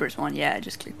 The Reaper's one, yeah, I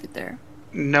just clicked it there.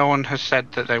 No one has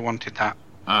said that they wanted that.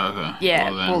 Okay. Yeah,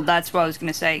 Well, that's what I was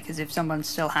going to say, because if someone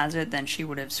still has it, then she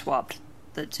would have swapped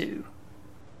the two.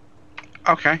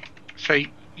 Okay, so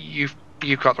you've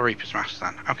got the Reaper's mask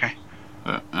then. Okay.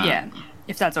 Yeah,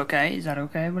 if that's okay. Is that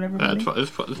okay with everybody? It's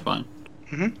fine.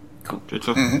 Mm-hmm. Cool. It's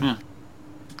okay. Mm-hmm. Yeah.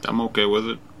 I'm okay with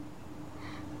it.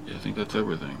 Yeah, I think that's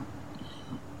everything.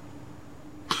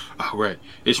 Oh, right.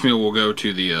 Ishmael will go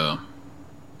to the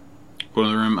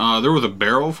room. There was a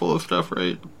barrel full of stuff,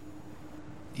 right?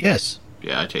 Yes.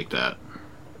 Yeah, I take that.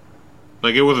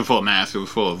 Like, it wasn't full of masks, it was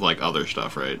full of, like, other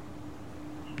stuff, right?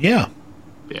 Yeah.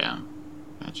 Yeah.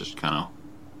 That's just kind of...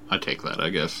 I take that, I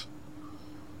guess.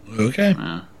 Okay.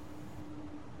 Yeah.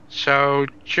 So,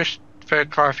 just for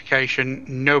clarification,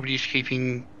 nobody's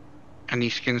keeping any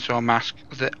skin-sore mask.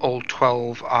 That all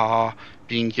 12 are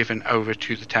being given over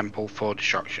to the temple for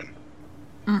destruction.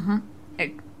 Mm-hmm.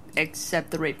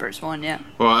 Except the Reaper's one, yeah.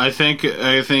 Well, I think...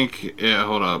 Yeah,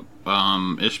 hold up.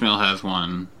 Ishmael has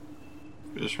one.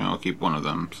 Ishmael will keep one of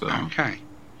them, so... Okay.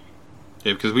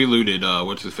 Yeah, because we looted,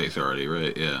 what's-his-face already,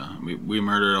 right? Yeah. We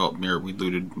murdered we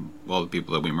looted all the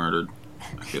people that we murdered.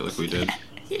 I feel like we did.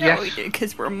 Yeah, Yes. we did,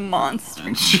 because we're monsters.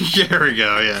 And there we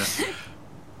go, yeah.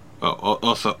 Oh,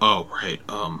 also, right,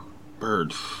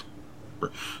 birds.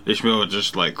 Ishmael would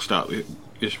just, like, stop.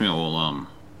 Ishmael will,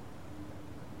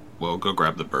 well, go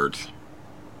grab the birds.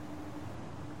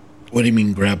 What do you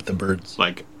mean, grab the birds?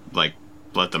 Like,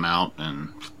 let them out and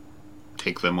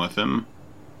take them with him.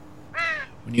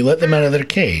 When you let them out of their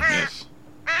cage, Yes.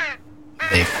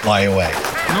 they fly away.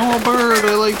 No, bird,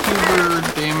 I like you, bird,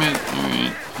 damn it.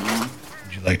 Alright,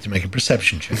 Would you like to make a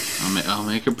perception check? I'll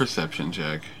make a perception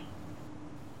check.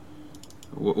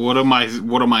 What am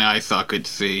my eye socket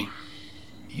see?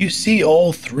 You see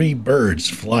all three birds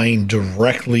flying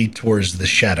directly towards the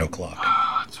shadow clock.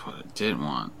 Oh, that's what I didn't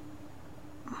want.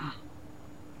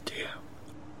 Damn.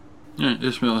 Yeah,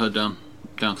 Ishmael, head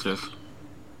downstairs.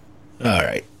 All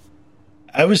right.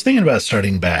 I was thinking about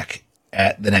starting back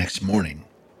at the next morning.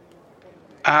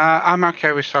 I'm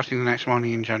okay with starting the next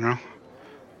morning in general.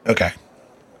 Okay.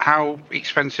 How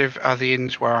expensive are the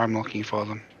inns where I'm looking for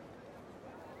them?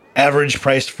 Average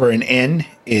price for an inn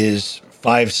is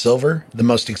 5 silver. The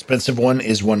most expensive one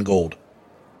is 1 gold.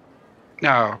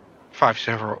 No, 5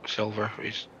 silver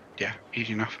is, yeah,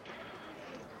 easy enough.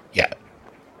 Yeah.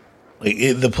 Like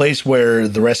the place where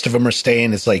the rest of them are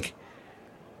staying is like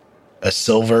a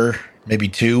silver, maybe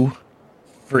 2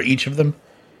 for each of them.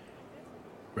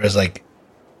 Whereas like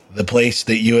the place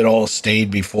that you had all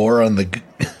stayed before on the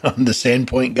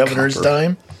Sandpoint Governor's Copper.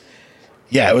 time.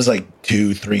 Yeah, it was like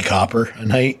 2-3 copper a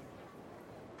night.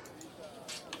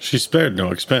 She spared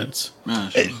no expense. Yeah,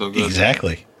 she's so good.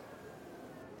 Exactly.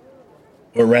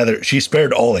 Or rather, she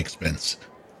spared all expense.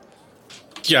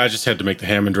 Yeah, I just had to make the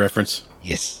Hammond reference.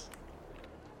 Yes.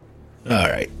 All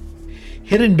right.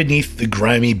 Hidden beneath the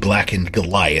grimy, blackened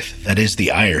Goliath that is the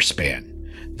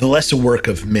Irespan, the lesser work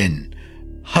of men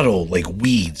huddle like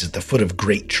weeds at the foot of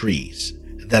great trees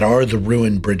that are the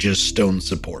ruined bridge's stone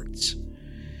supports.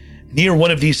 Near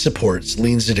one of these supports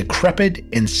leans a decrepit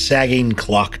and sagging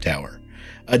clock tower,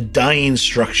 a dying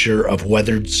structure of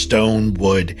weathered stone,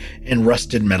 wood, and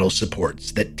rusted metal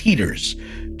supports that teeters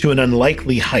to an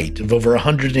unlikely height of over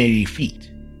 180 feet.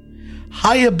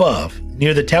 High above,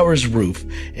 near the tower's roof,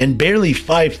 and barely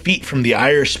 5 feet from the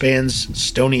Irespan's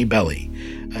stony belly,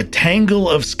 a tangle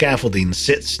of scaffolding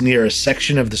sits near a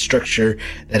section of the structure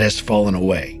that has fallen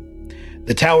away.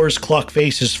 The tower's clock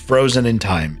face is frozen in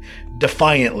time,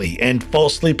 defiantly and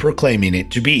falsely proclaiming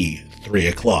it to be 3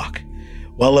 o'clock.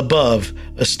 While above,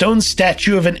 a stone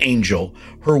statue of an angel,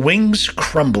 her wings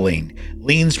crumbling,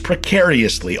 leans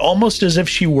precariously, almost as if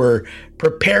she were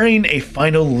preparing a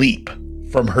final leap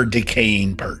from her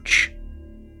decaying perch.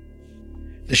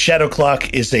 The shadow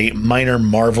clock is a minor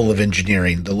marvel of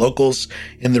engineering the locals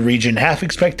in the region half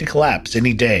expect to collapse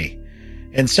any day,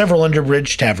 and several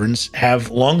underbridge taverns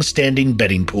have long-standing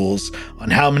betting pools on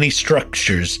how many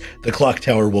structures the clock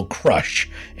tower will crush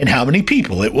and how many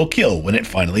people it will kill when it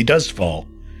finally does fall.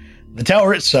 The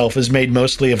tower itself is made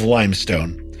mostly of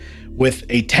limestone, with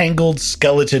a tangled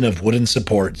skeleton of wooden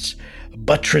supports,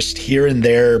 buttressed here and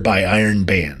there by iron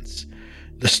bands.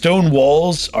 The stone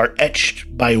walls are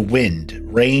etched by wind,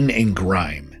 rain, and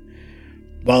grime.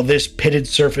 While this pitted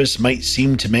surface might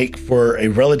seem to make for a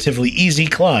relatively easy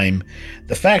climb,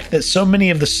 the fact that so many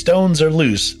of the stones are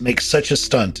loose makes such a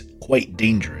stunt quite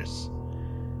dangerous.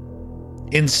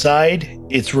 Inside,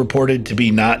 it's reported to be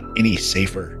not any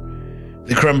safer.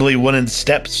 The crumbly wooden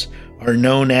steps are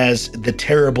known as the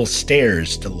Terrible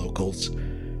Stairs to locals.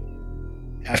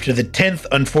 After the 10th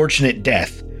unfortunate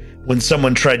death, when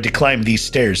someone tried to climb these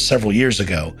stairs several years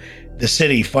ago, the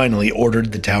city finally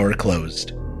ordered the tower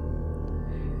closed.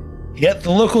 Yet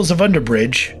the locals of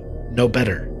Underbridge know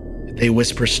better. They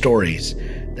whisper stories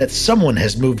that someone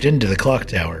has moved into the clock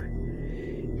tower.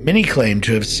 Many claim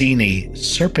to have seen a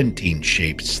serpentine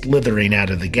shape slithering out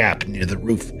of the gap near the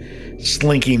roof,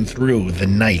 slinking through the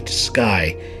night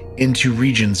sky into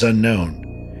regions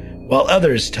unknown, while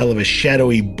others tell of a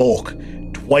shadowy bulk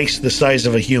twice the size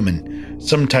of a human,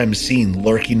 sometimes seen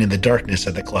lurking in the darkness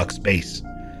at the clock's base.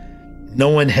 No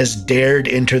one has dared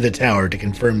enter the tower to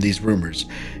confirm these rumors,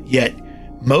 yet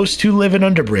most who live in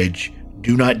Underbridge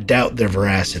do not doubt their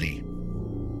veracity.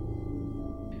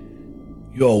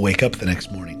 You all wake up the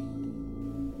next morning.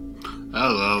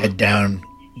 Hello. Head down,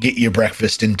 get your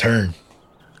breakfast in turn.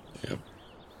 Yep.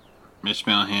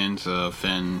 Ishmael hands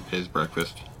Finn his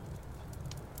breakfast.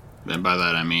 And by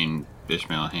that I mean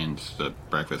Ishmael hands the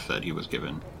breakfast that he was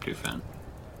given to Finn.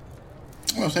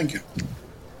 Oh, thank you.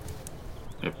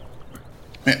 Yep.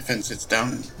 Yeah, Finn sits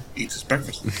down and eats his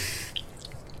breakfast.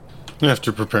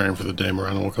 After preparing for the day,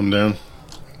 Morana will come down.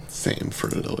 Same for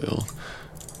Oil.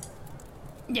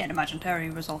 Yeah, I'd imagine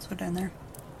Terry was also down there.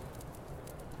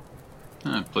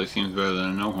 That place seems better than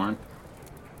a no-horn.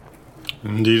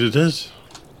 Indeed it is.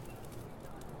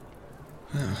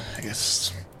 I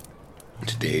guess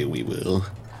today we will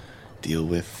deal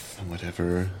with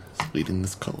whatever is leading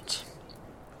this cult.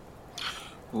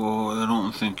 Well, I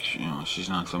don't think, she's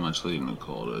not so much leading the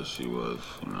cult as she was,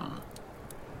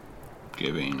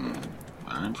 giving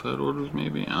Ironside orders,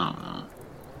 maybe? I don't know.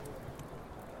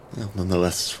 Well,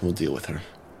 nonetheless, we'll deal with her.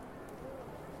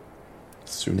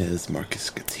 As soon as Marcus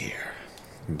gets here.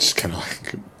 I'm just kind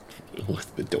of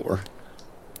with the door.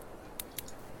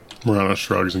 Morana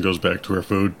shrugs and goes back to her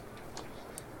food.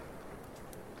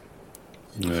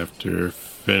 After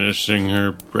finishing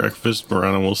her breakfast,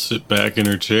 Morana will sit back in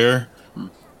her chair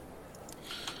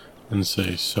and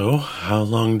say, "So, how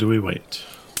long do we wait?"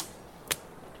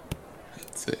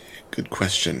 That's a good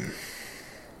question.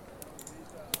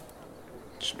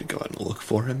 Should we go out and look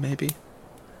for him, maybe?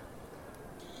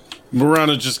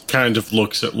 Morana just kind of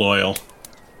looks at Loyal.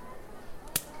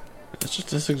 That's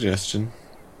just a suggestion.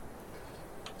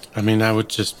 I mean, I would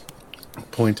just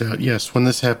point out, yes, when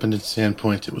this happened in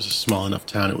Sandpoint, it was a small enough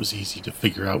town, it was easy to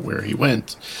figure out where he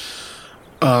went.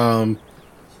 But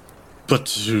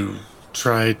to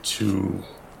try to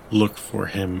look for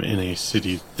him in a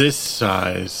city this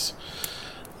size,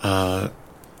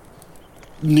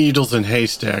 needles and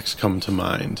haystacks come to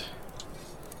mind.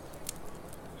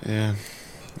 Yeah.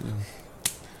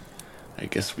 I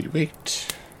guess we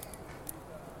wait.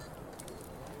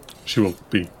 She will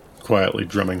be quietly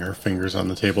drumming her fingers on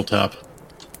the tabletop.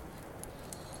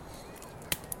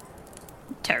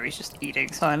 Terry's just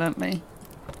eating silently.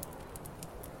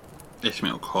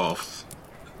 Ishmael coughs.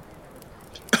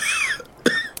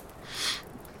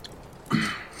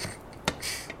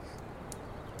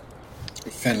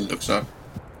 Finn looks up.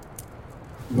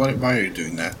 Why are you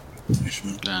doing that,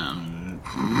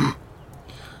 Ishmael?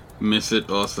 Miss it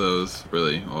also is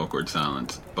really awkward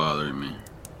silence bothering me.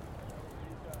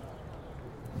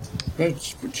 We're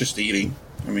just eating.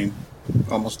 I mean,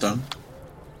 almost done.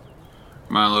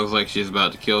 Mine looks like she's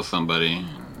about to kill somebody.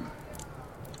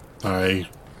 I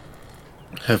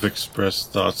have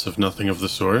expressed thoughts of nothing of the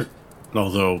sort.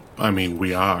 Although, I mean,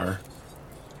 we are.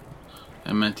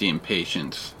 I meant the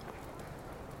impatience.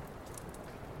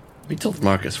 We told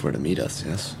Marcus where to meet us,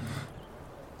 yes?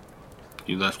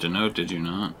 You left a note, did you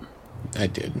not? I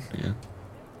did, yeah.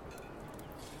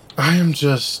 I am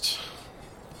just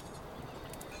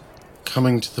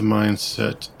coming to the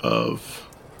mindset of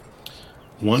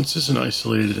once is an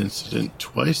isolated incident,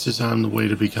 twice is on the way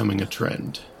to becoming a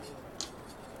trend.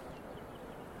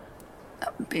 I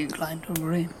would be inclined to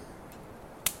agree.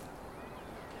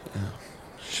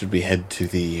 Should we head to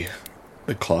the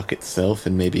clock itself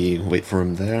and maybe wait for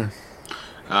him there?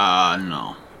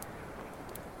 No.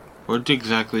 What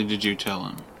exactly did you tell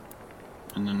him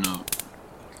in the note?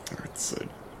 That's a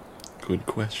good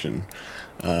question.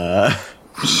 I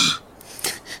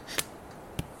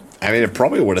mean, it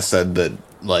probably would have said that,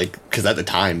 like, because at the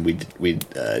time we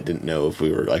didn't know if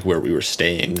we were, like, where we were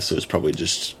staying, so it's probably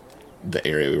just the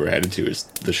area we were headed to is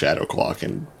the Shadow Clock,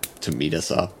 and to meet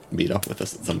up with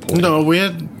us at some point. No, we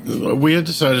had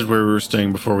decided where we were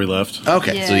staying before we left. Yeah.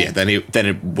 Okay, so yeah, I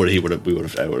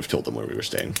would have told them where we were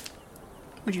staying.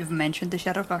 Would you have mentioned the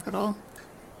Shadow Clock at all?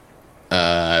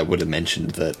 I would have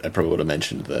mentioned that. I probably would have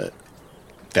mentioned that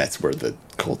that's where the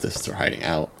cultists are hiding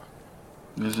out.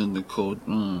 Isn't the cold?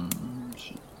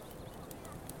 Shit.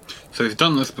 So he's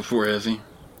done this before, has he?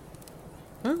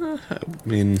 I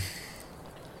mean,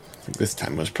 I think this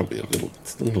time was probably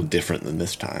it's a little different than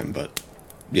this time, but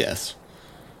yes.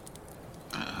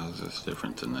 How's this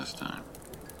different than this time?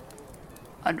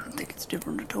 I don't think it's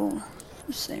different at all.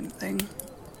 The same thing.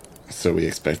 So we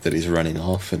expect that he's running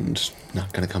off and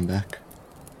not going to come back.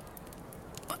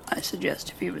 I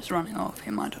suggest if he was running off,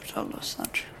 he might have told us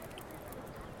such.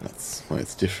 That's why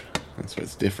it's different. That's why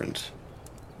it's different.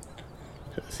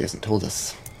 Because he hasn't told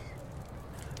us.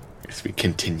 I guess we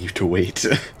continue to wait.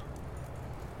 So,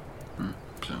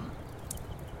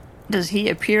 Does he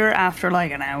appear after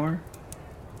like an hour?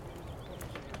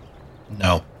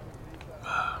 No.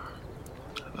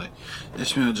 like,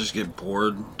 Ishmael will just get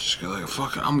bored. Just go like,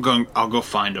 fuck it, I'll go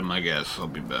find him, I guess. I'll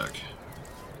be back.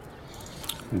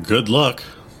 Good luck.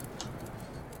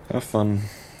 Have fun.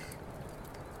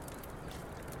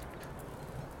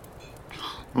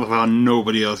 Love how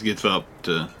nobody else gets up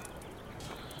to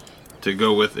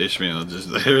go with Ishmael.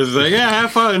 Just there's like, yeah,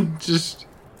 have fun. Just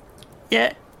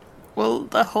Yeah. Well,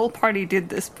 the whole party did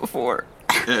this before.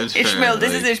 yeah, it's Ishmael, fair,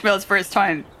 this is like, Ishmael's first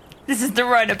time. This is the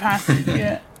rite of passage,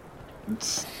 yeah.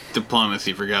 it's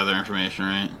diplomacy for gather information,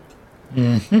 right?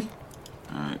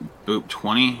 Mm-hmm. Alright, boop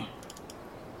 20.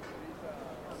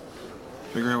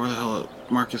 Figure out where the hell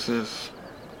Marcus is.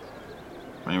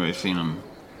 If anybody's seen him.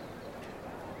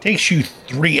 Takes you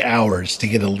 3 hours to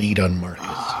get a lead on Marcus.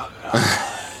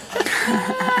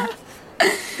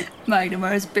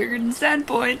 Magnemar is bigger than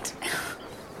Standpoint.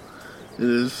 It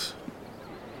is.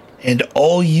 And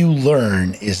all you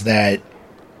learn is that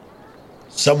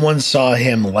someone saw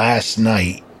him last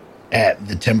night at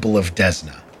the Temple of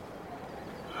Desna.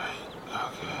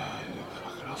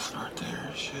 I'll start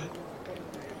there. Shit.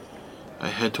 I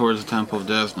head towards the Temple of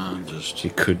Desna and just. He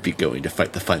could be going to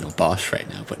fight the final boss right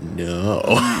now, but no.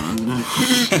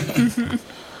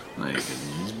 Like,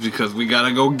 it's because we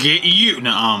gotta go get you.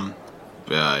 No,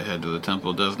 yeah, I head to the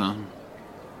Temple of Desna.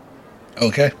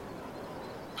 Okay.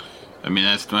 I mean,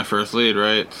 that's my first lead,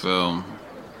 right? So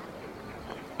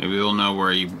maybe we'll know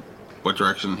what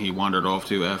direction he wandered off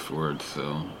to afterwards.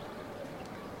 So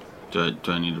do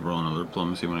I need to roll another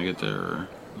diplomacy when I get there? Or,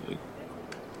 like...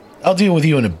 I'll deal with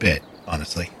you in a bit,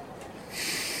 honestly.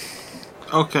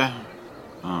 Okay.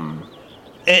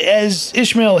 As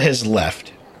Ishmael has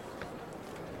left,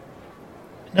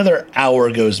 another hour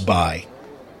goes by,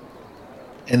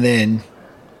 and then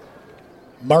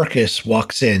Marcus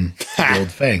walks in to the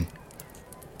Old Fang.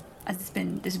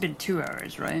 This has been 2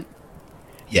 hours, right?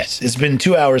 Yes, it's been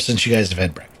 2 hours since you guys have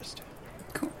had breakfast.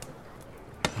 Cool.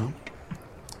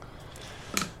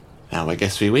 Now I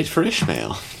guess we wait for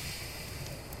Ishmael.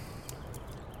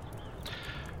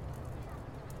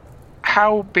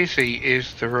 How busy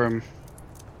is the room?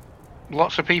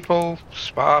 Lots of people?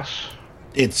 Sparse?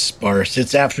 It's sparse.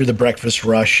 It's after the breakfast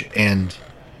rush, and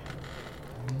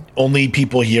only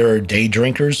people here are day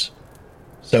drinkers.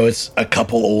 So it's a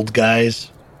couple old guys,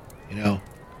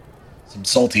 some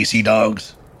salty sea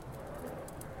dogs.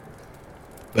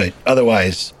 But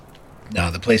otherwise,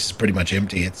 no, the place is pretty much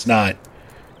empty. It's not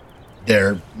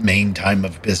their main time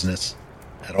of business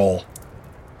at all.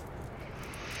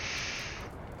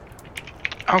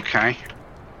 Okay.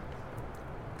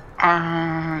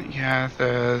 Yeah,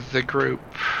 the group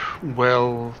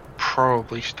will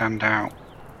probably stand out.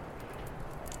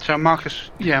 So Marcus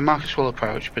will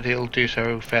approach, but he'll do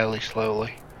so fairly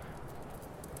slowly.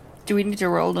 Do we need to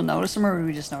roll to notice him, or do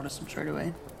we just notice him straight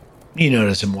away? You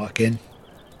notice him walk in.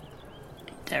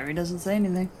 Terry doesn't say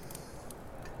anything.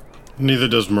 Neither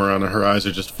does Marana. Her eyes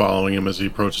are just following him as he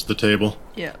approaches the table.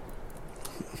 Yeah.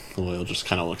 Loyal just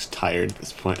kind of looks tired at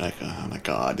this point, like, oh my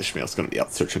god, Ishmael's going to be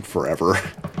out searching forever.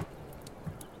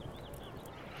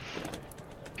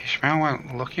 Ishmael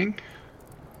went looking?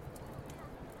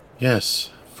 Yes,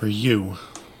 for you.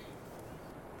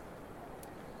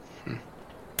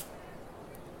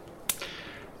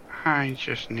 I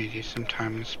just needed some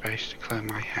time and space to clear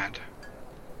my head.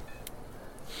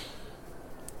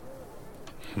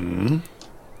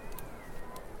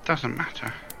 doesn't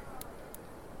matter.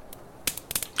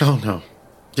 Oh, no.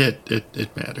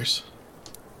 It matters.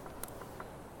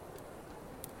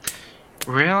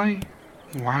 Really?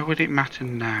 Why would it matter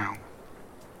now?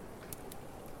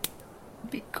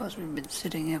 Because we've been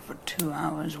sitting here for 2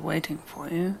 hours waiting for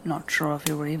you, not sure if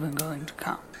you were even going to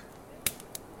come.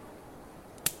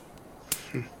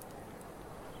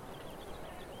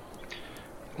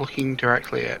 Looking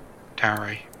directly at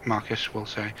Tari, Marcus will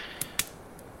say,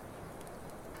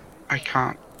 I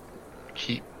can't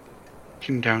keep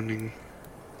condoning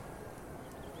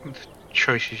the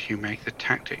choices you make, the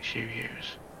tactics you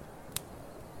use.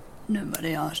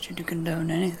 Nobody asked you to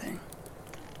condone anything.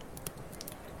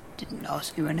 Didn't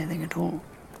ask you anything at all.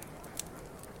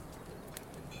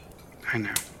 I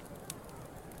know.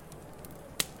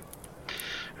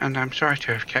 And I'm sorry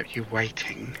to have kept you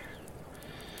waiting.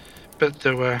 But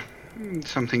there were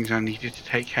some things I needed to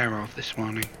take care of this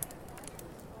morning.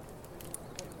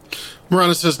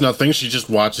 Marana says nothing. She just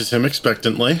watches him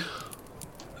expectantly.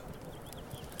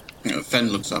 Fen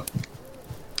looks up.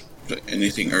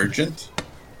 Anything urgent?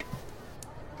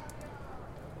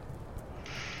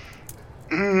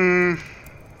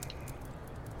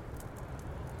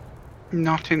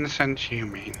 Not in the sense you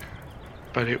mean,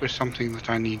 but it was something that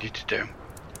I needed to do.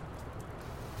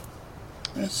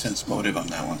 Sense motive on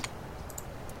that one.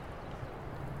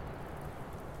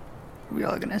 We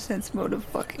all gonna sense motive,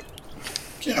 fuck it.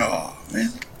 Oh, man.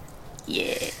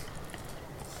 Yeah.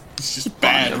 It's just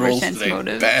bad over rolls sense today.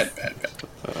 motive. Bad.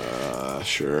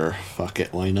 Sure. Fuck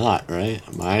it. Why not, right?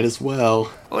 Might as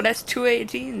well. Oh, that's 2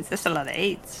 18s. That's a lot of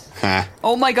 8s. Ha.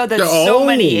 Oh my god, that's so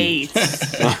many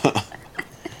 8s.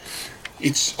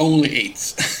 It's only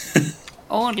 8s.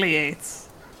 Only 8s.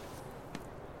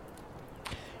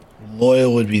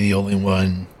 Loyal would be the only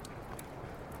one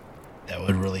that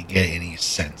would really get any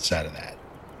sense out of that.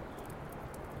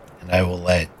 And I will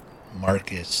let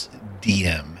Marcus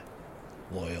DM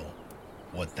Loyal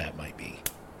what that might be.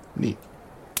 Neat.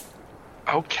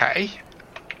 Okay.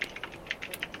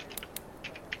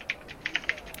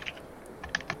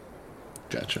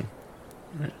 Gotcha.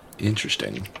 Alright.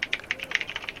 Interesting.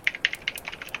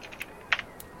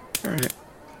 Alright.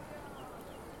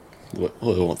 Well,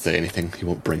 he won't say anything. He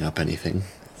won't bring up anything.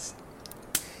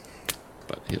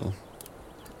 But he'll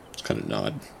kind of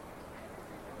nod.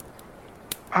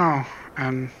 Oh,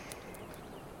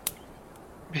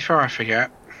 before I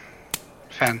forget,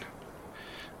 Fen,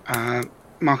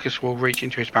 Marcus will reach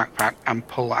into his backpack and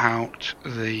pull out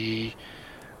the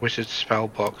wizard's spell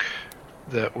book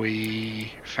that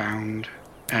we found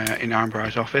in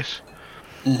Ironbrow's office.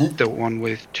 Mm-hmm. The one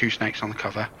with 2 snakes on the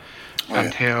cover. Oh,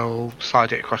 And yeah. he'll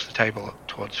slide it across the table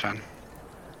towards Fen.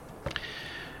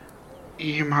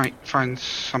 You might find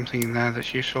something in there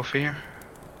that's useful for you.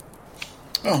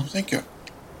 Oh, thank you.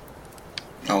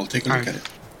 I will take a look at it.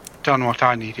 Done what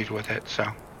I needed with it, so.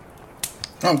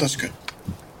 Oh, that's good.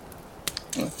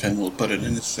 Fen will put it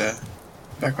in his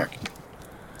backpack.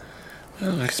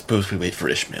 Well, I suppose we wait for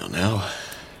Ishmael now.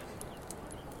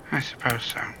 I suppose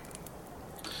so.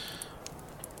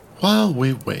 While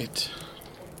we wait,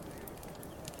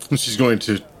 and she's going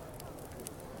to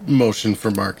motion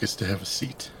for Marcus to have a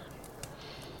seat.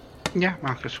 Yeah,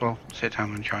 Marcus will sit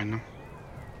down and join them.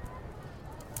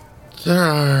 There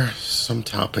are some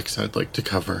topics I'd like to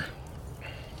cover.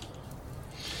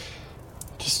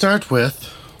 To start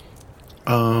with,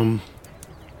 to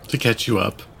catch you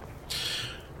up,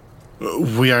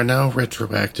 we are now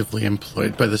retroactively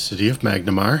employed by the city of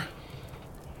Magnamar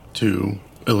to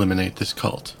eliminate this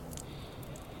cult.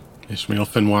 Ishmael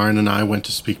Fenwarren and I went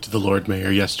to speak to the Lord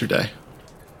Mayor yesterday.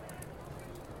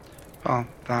 Well,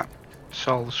 that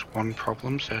solves one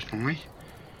problem, certainly.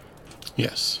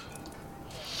 Yes.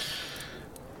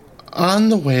 On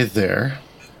the way there,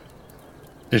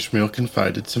 Ishmael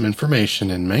confided some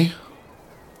information in me.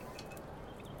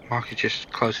 Marcus just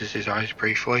closes his eyes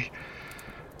briefly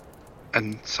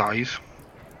and sighs,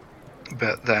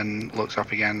 but then looks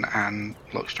up again and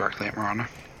looks directly at Marana.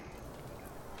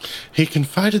 He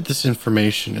confided this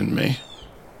information in me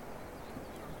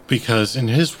because, in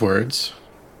his words,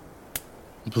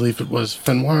 I believe it was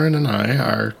Fenwarren and I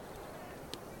are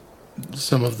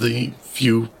some of the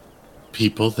few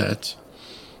people that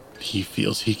he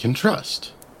feels he can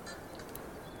trust.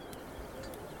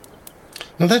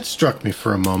 Now that struck me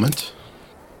for a moment,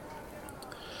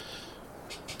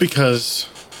 because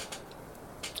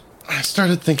I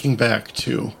started thinking back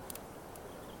to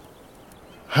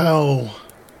how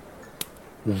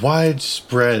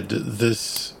widespread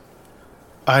this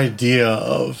idea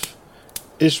of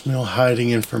Ishmael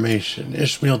hiding information.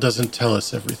 Ishmael doesn't tell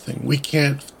us everything. We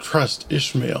can't trust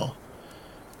Ishmael.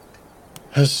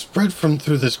 has spread from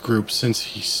through this group since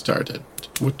he started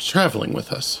traveling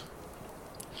with us.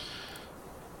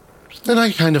 And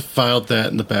I kind of filed that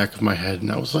in the back of my head,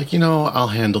 and I was like, I'll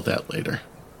handle that later.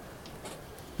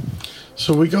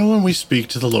 So we go and we speak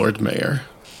to the Lord Mayor,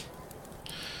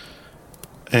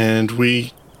 and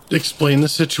we explain the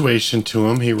situation to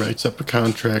him. He writes up a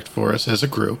contract for us as a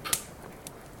group.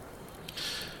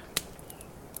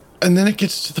 And then it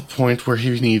gets to the point where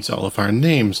he needs all of our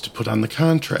names to put on the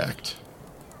contract.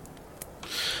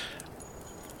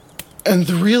 And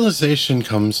the realization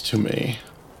comes to me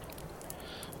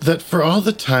that for all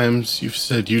the times you've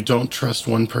said you don't trust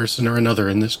one person or another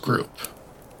in this group,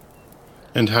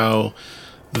 and how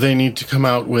they need to come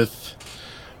out with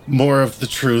more of the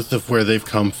truth of where they've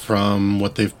come from,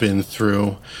 what they've been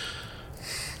through,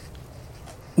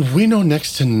 we know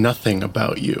next to nothing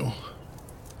about you,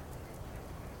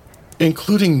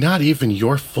 including not even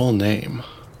your full name.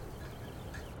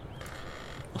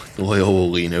 Loyal will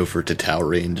lean over to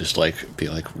Tauri and just be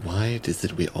like, why is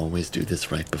it we always do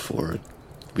this right before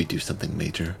we do something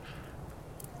major?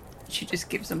 She just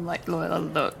gives him Loyal a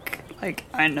look.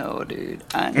 I know, dude.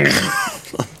 I know.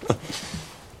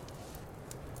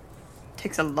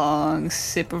 Takes a long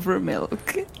sip of her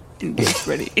milk and gets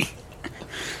ready.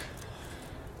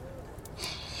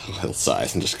 Loyal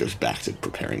sighs and just goes back to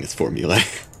preparing his formula.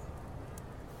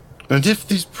 And if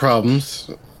these problems,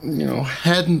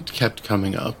 hadn't kept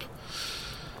coming up,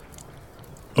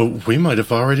 we might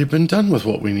have already been done with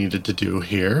what we needed to do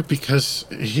here, because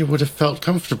he would have felt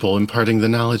comfortable imparting the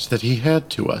knowledge that he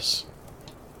had to us.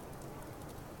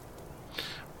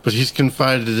 But he's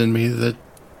confided in me that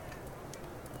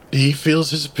he feels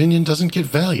his opinion doesn't get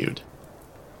valued.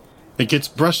 It gets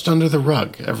brushed under the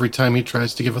rug every time he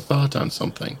tries to give a thought on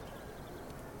something.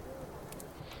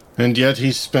 And yet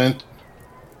he's spent,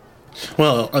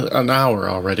 an hour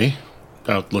already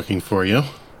out looking for you.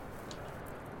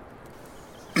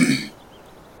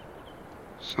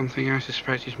 Something I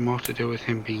suspect is more to do with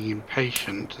him being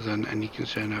impatient than any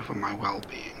concern over my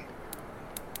well-being.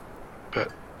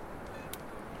 But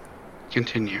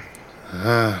continue.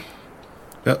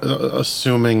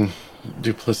 Assuming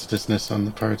duplicitousness on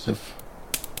the part of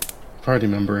party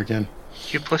member again.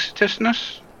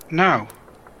 Duplicitousness? No.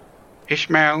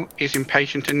 Ishmael is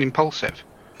impatient and impulsive.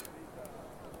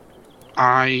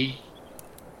 I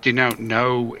denote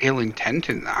no ill intent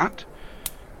in that.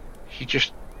 He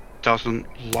just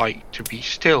doesn't like to be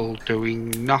still doing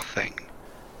nothing.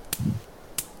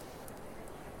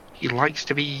 He likes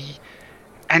to be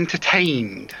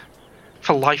entertained,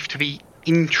 for life to be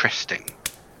interesting.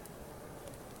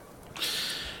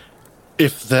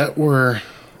 If that were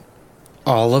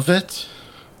all of it,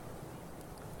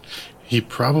 he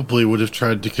probably would have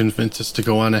tried to convince us to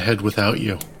go on ahead without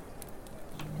you.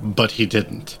 But he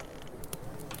didn't.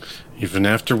 Even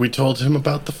after we told him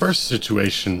about the first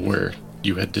situation where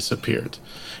you had disappeared,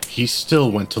 he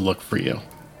still went to look for you.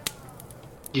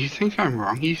 You think I'm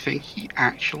wrong? You think he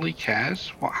actually cares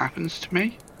what happens to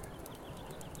me?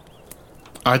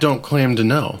 I don't claim to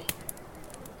know.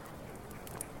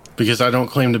 Because I don't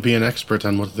claim to be an expert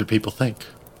on what other people think.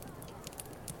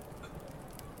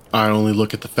 I only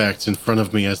look at the facts in front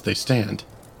of me as they stand.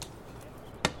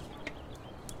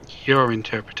 Your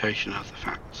interpretation of the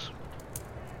facts.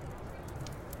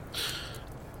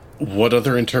 What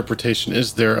other interpretation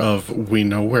is there of we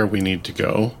know where we need to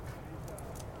go?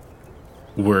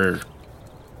 We're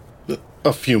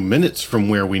a few minutes from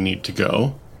where we need to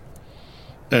go.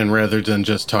 And rather than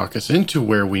just talk us into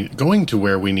going to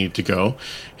where we need to go,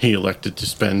 he elected to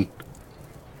spend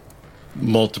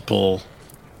multiple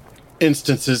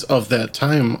instances of that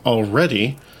time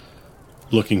already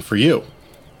looking for you.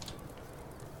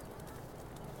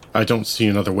 I don't see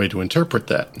another way to interpret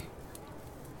that.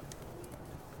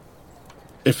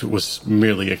 If it was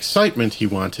merely excitement he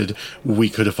wanted, we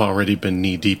could have already been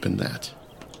knee-deep in that.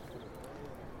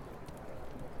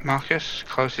 Marcus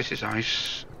closes his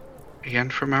eyes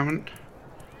again for a moment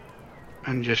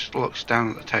and just looks down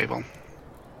at the table.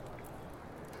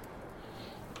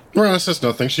 Rana says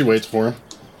nothing. She waits for him.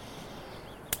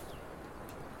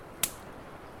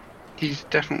 He's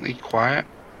definitely quiet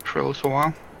for a little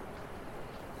while.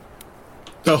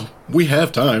 Oh, we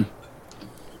have time.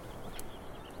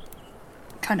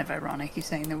 Kind of ironic he's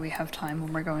saying that we have time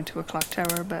when we're going to a clock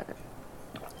tower, but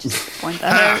just to point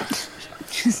that out.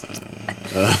 Just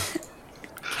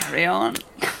carry on.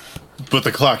 But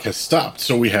the clock has stopped,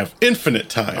 so we have infinite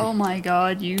time. Oh my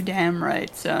god, you damn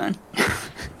right, son.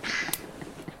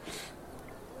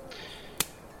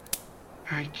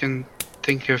 I can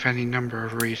think of any number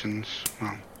of reasons,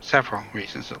 well, several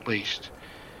reasons at least,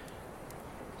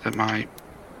 that might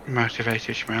motivate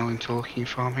Ishmael into looking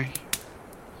for me.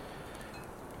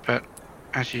 But,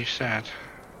 as you said,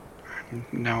 I'm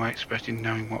no expert in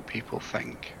knowing what people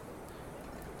think.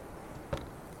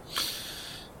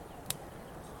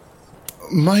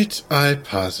 Might I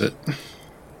posit,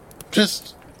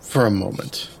 just for a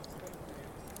moment,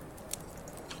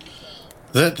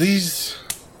 that these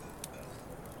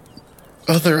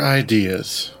other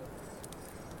ideas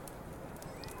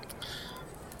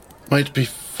might be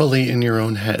fully in your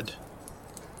own head?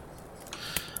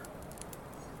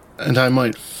 And I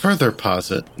might further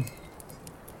posit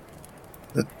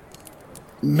that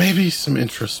maybe some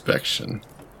introspection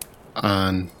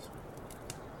on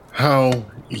how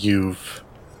you've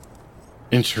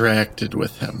interacted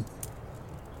with him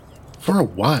for a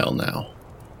while now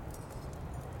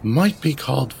might be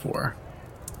called for.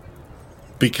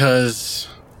 Because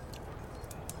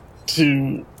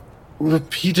to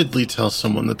repeatedly tell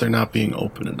someone that they're not being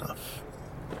open enough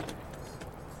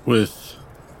with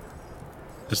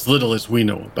as little as we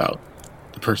know about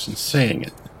the person saying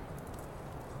it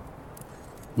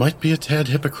might be a tad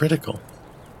hypocritical.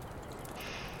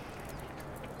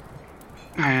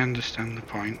 I understand the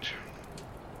point.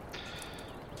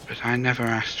 But I never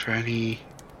asked for any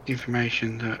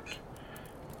information that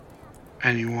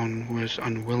anyone was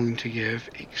unwilling to give,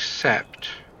 except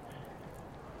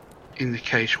in the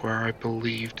case where I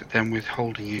believed them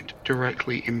withholding it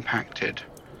directly impacted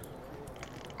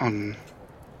on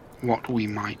what we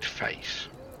might face.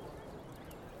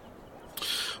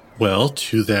 Well,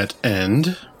 to that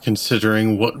end,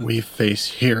 considering what we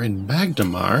face here in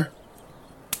Magdamar,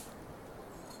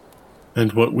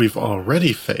 and what we've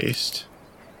already faced,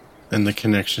 and the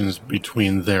connections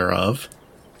between thereof,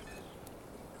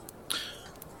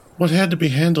 what had to be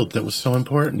handled that was so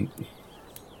important?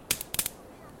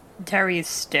 Terry is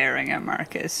staring at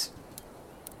Marcus.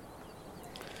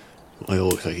 It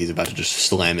looks like he's about to just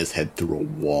slam his head through a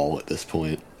wall at this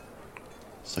point.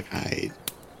 It's like,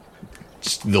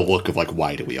 just the look of, like,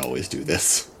 why do we always do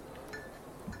this?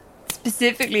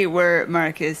 Specifically where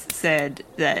Marcus said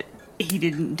that he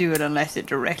didn't do it unless it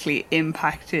directly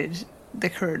impacted the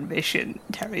current mission,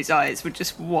 Terry's eyes would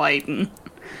just widen.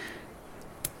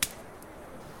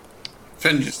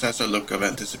 Fen just has a look of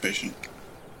anticipation.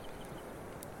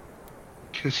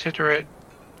 Consider it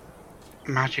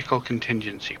magical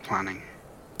contingency planning.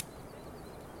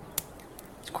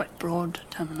 It's quite broad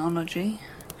terminology.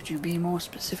 Could you be more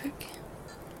specific?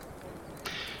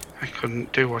 I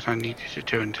couldn't do what I needed to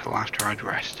do until after I'd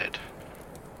rested.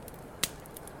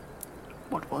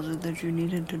 What was it that you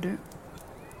needed to do?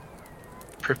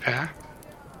 Prepare.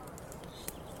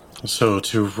 So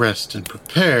to rest and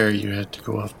prepare, you had to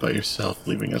go off by yourself,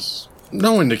 leaving us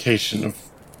no indication of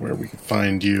where we could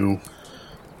find you,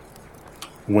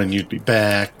 when you'd be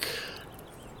back.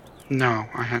 No,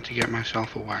 I had to get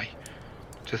myself away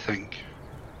to think.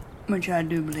 Which I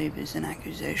do believe is an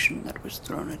accusation that was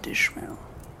thrown at Ishmael,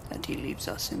 that he leaves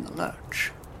us in the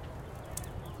lurch.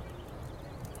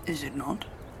 Is it not?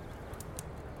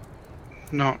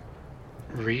 Not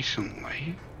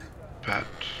recently, but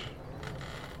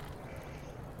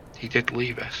he did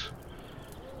leave us.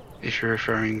 If you're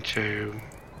referring to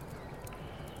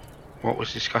what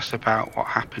was discussed about what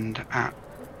happened at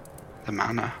the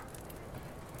manor.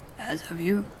 As have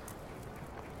you.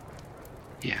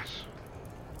 Yes.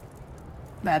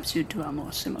 Perhaps you two are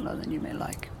more similar than you may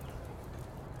like.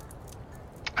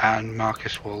 And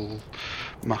Marcus will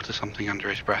mutter something under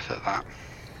his breath at that.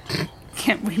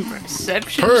 Can't we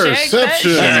perception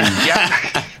Perception!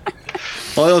 check that?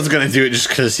 Well, I was gonna do it just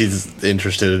because he's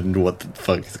interested in what the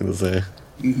fuck he's gonna say.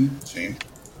 Mm-hmm. Same.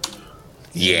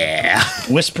 Yeah.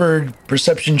 Whispered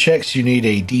perception checks, you need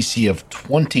a DC of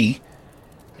 20,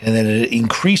 and then it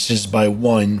increases by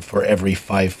 1 for every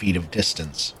 5 feet of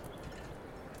distance.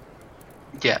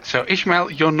 Yeah, so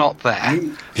Ishmael, you're not there.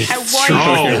 How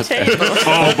wide is the table?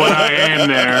 Oh, but I am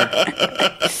there.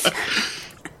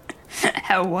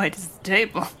 How wide is the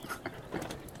table?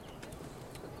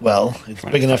 Well, it's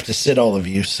big enough to sit all of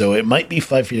you, so it might be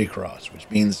 5 feet across, which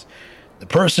means the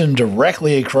person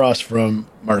directly across from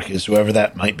Marcus, whoever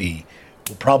that might be,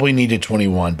 will probably need a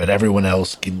 21, but everyone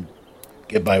else can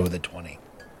get by with a 20.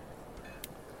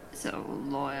 So,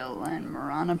 Loyal and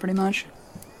Marana, pretty much?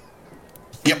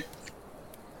 Yep.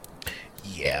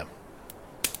 Yeah.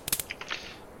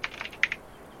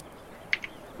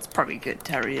 It's probably good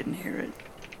Terry didn't hear it.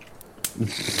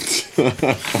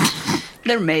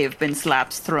 There may have been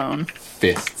slaps thrown.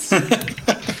 Fists.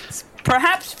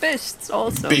 Perhaps fists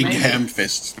also. Big maybe. ham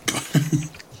fists.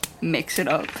 Mix it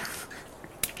up.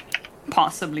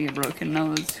 Possibly a broken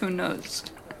nose. Who knows?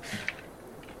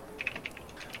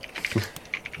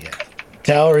 Yeah.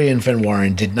 Talry and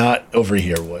Fenwarren did not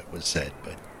overhear what was said,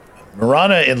 but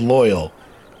Marana and Loyal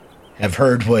have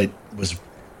heard what was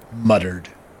muttered.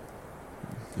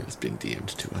 It was being DM'd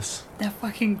to us. That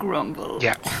fucking grumble.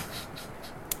 Yeah.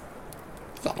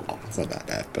 It's not that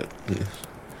bad, but...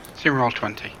 So you roll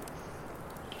 20.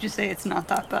 Did you say it's not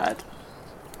that bad?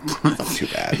 It's not too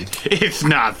bad. It's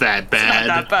not that bad. It's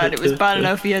not that bad. It was bad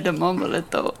enough you had to mumble it,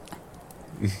 though.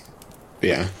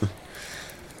 Yeah.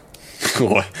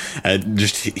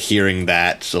 Just hearing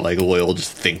that, so like Loyal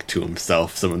just think to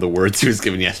himself some of the words he was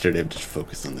given yesterday. Just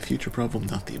focus on the future problem,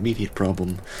 not the immediate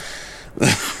problem.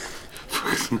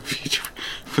 Focus on the future.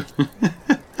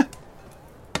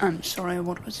 I'm sorry,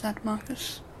 what was that,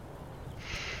 Marcus?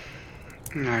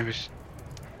 No, it was...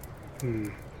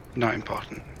 not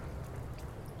important.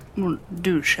 Well,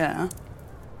 do share.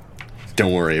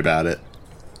 Don't worry about it.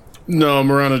 No,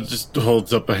 Marana just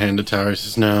holds up a hand to Tower and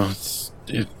says, no,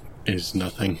 it is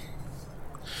nothing.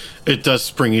 It does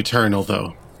spring eternal,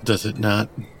 though, does it not?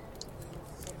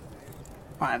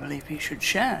 I believe he should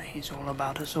share. He's all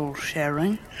about us all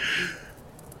sharing.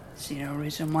 See no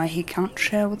reason why he can't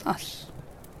share with us.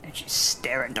 And she's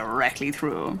staring directly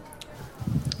through him.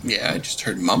 Yeah, I just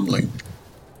heard mumbling.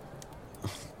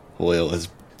 Loyal is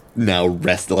now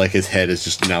his head is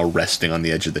just now resting on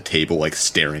the edge of the table, like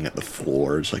staring at the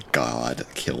floor. It's like, God,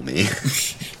 kill me.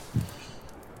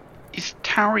 Is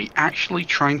Tauri actually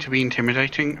trying to be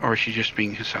intimidating, or is she just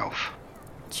being herself?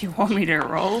 Do you want me to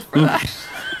roll for that?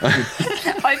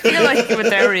 I feel like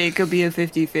with Ari it could be a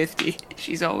 50-50.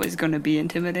 She's always going to be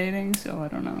intimidating, so I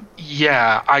don't know.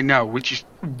 Yeah, I know, which is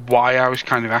why I was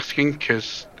kind of asking,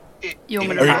 because... You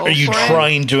want me to roll Are you for it?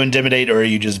 trying to intimidate, or are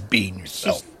you just being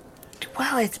yourself?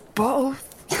 Well, it's both.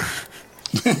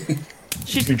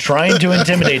 You're trying to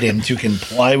intimidate him to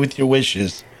comply with your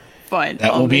wishes. Fine.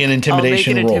 That will be an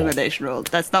intimidation I'll make an roll. intimidation roll.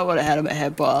 That's not what I had in my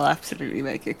head, but I'll absolutely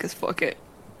make it, because fuck it.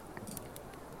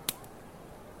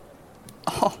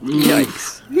 Oh,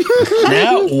 yikes.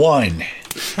 Now 1.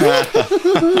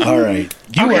 All right.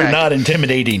 You Okay. are not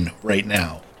intimidating right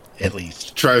now, at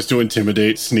least. Tries to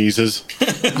intimidate, sneezes.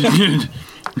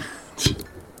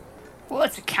 Well,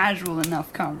 it's a casual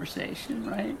enough conversation,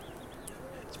 right?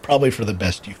 It's probably for the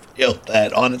best you failed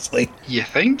that, honestly. You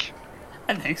think?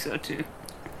 I think so, too.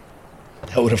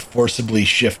 That would have forcibly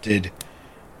shifted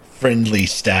friendly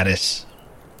status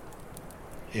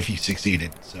if you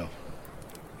succeeded, so...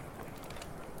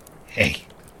 Hey.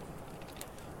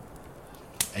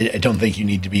 I don't think you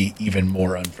need to be even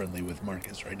more unfriendly with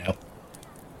Marcus right now.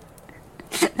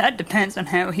 That depends on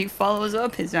how he follows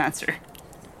up his answer.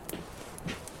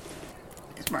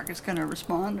 Is Marcus gonna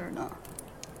respond or not?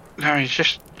 No, he's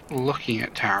just looking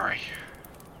at Tauri.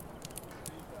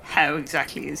 How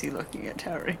exactly is he looking at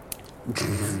Terry?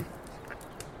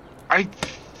 I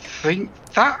think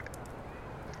that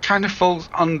kind of falls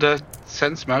under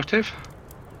sense motive.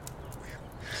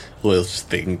 Loyal's just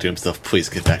thinking to himself, please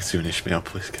get back soon, Ishmael,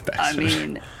 please get back I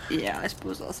soon. mean, yeah, I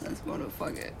suppose I'll sense motive,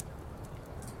 fuck it.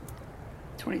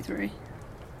 23.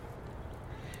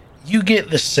 You get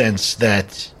the sense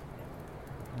that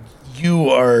you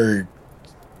are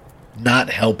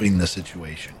not helping the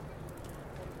situation.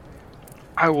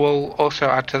 I will also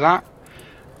add to that,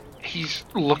 he's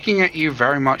looking at you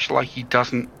very much like he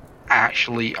doesn't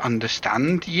actually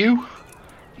understand you.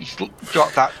 He's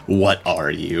got that What are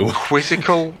you?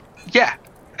 quizzical, yeah,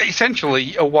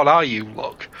 essentially a what are you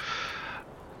look.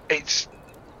 It's,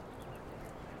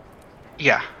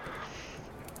 yeah.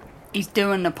 He's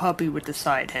doing the puppy with the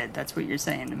side head, that's what you're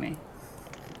saying to me.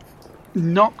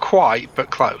 Not quite, but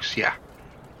close, yeah.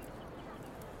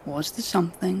 Was there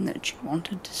something that you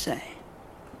wanted to say?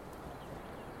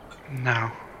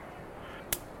 No.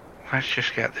 Let's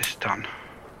just get this done.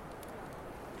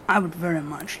 I would very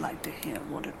much like to hear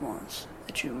what it was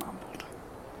that you mumbled.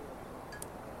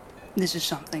 This is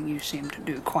something you seem to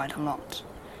do quite a lot.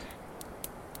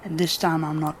 And this time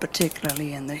I'm not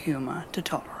particularly in the humor to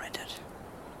tolerate it.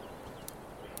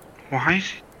 Why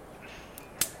is it?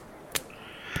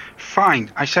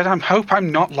 Fine, I said I hope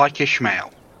I'm not like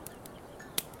Ishmael.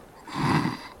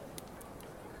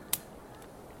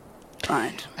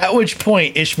 Right. At which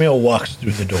point, Ishmael walks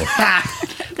through the door.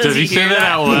 Does he say that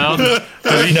out loud?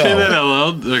 Does he No. say that out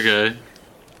loud? Okay.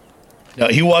 No,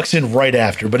 he walks in right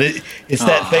after, but it's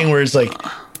that thing where it's like,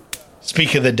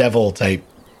 speak of the devil type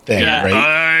thing, Yeah.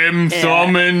 right? I'm Yeah.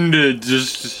 summoned.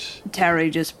 Just Terry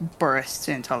just bursts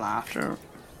into laughter.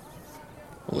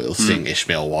 Loyal seeing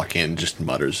Ishmael walk in just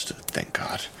mutters, thank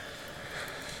God.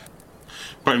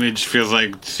 part of me just feels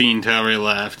like seeing Towery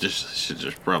laugh should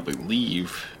just probably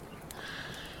leave.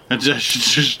 I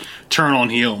just turn on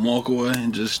heel and walk away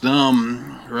and just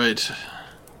right.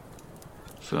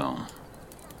 So,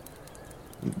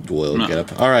 We'll No. get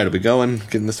up. All right, are we going?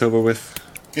 Getting this over with?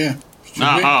 Yeah. Should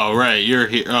we? oh, right, you're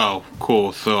here. Oh,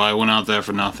 cool. So I went out there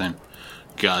for nothing.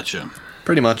 Gotcha.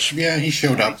 Pretty much. Yeah, he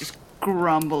showed up. Just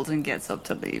grumbles and gets up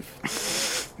to leave.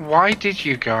 Why did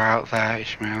you go out there,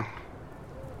 Ishmael?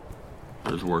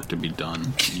 There's work to be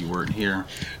done. You weren't here.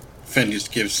 Fen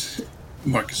just gives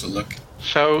Marcus a look.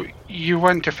 So you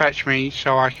went to fetch me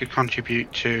so I could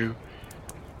contribute to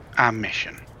our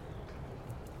mission.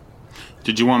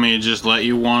 Did you want me to just let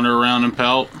you wander around and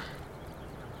pelt?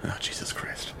 Oh, Jesus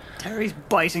Christ. Terry's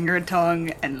biting her tongue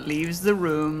and leaves the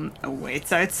room and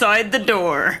waits outside the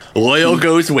door. Loyal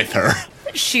goes with her.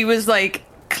 She was like,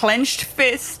 clenched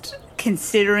fist,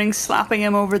 considering slapping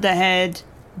him over the head,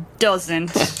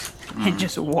 doesn't, and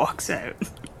just walks out.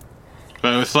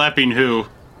 But I was slapping who?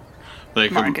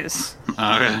 Like Marcus.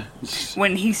 Okay.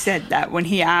 When he said that, when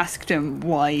he asked him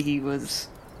why he was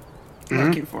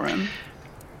looking for him.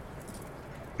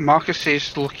 Marcus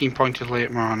is looking pointedly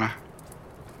at Marana.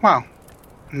 Well,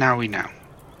 now we know.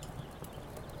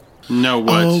 No,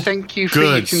 what? Oh, Thank you for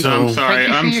good, your so- I'm sorry, Thank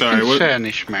you for I'm your sorry, what- concern,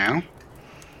 Ishmael.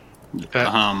 But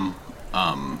I'm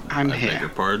I'm I beg here. your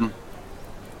pardon.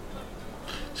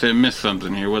 So I missed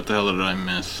something here. What the hell did I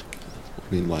miss?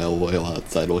 Meanwhile, Loyal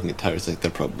outside looking at Tyrus like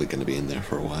they're probably going to be in there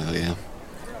for a while, yeah.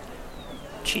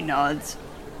 She nods.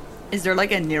 Is there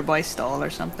like a nearby stall or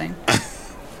something?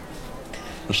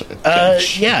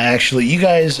 Yeah, actually, you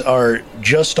guys are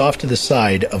just off to the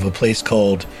side of a place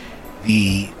called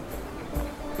the...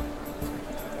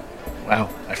 Wow,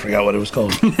 I forgot what it was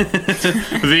called.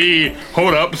 The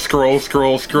hold up, scroll,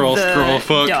 fuck.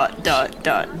 Dot.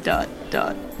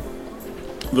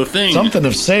 The thing. Something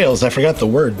of sales. I forgot the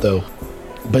word, though.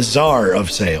 Bazaar of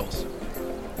Sales.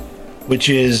 Which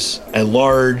is a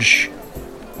large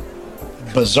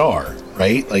bazaar,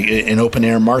 right? Like an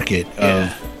open-air market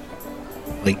of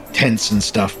like tents and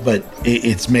stuff, but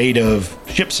it's made of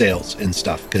ship sails and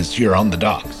stuff because you're on the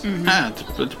docks. Ah,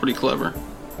 it's pretty clever.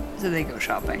 So they go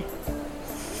shopping.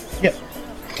 Yep.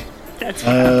 That's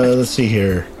Let's see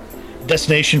here.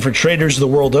 Destination for traders the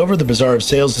world over, the Bazaar of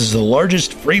Sales is the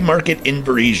largest free market in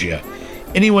Varisia.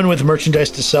 Anyone with merchandise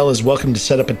to sell is welcome to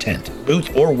set up a tent,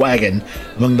 booth, or wagon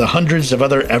among the hundreds of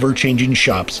other ever-changing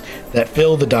shops that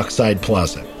fill the dockside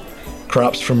plaza.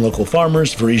 Crops from local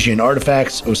farmers, Varisian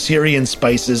artifacts, Osirian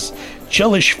spices,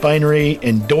 Chelish finery,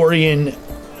 and Dorian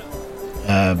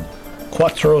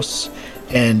quattros,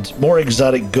 and more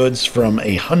exotic goods from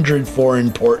 100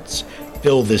 foreign ports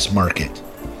fill this market,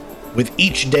 with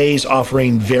each day's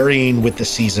offering varying with the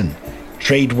season,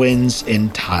 trade winds,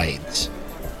 and tides.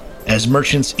 As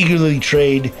merchants eagerly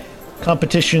trade,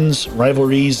 competitions,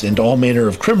 rivalries, and all manner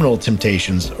of criminal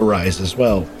temptations arise as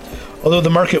well. Although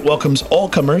the market welcomes all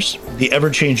comers, the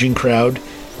ever-changing crowd,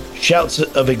 shouts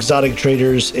of exotic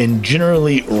traders, and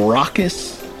generally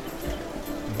raucous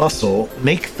bustle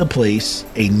make the place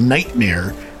a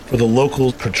nightmare for the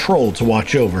local patrol to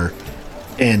watch over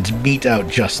and mete out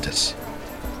justice.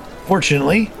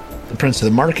 Fortunately, the Prince of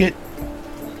the Market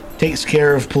takes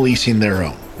care of policing their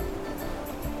own.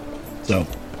 So,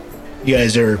 you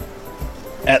guys are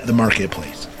at the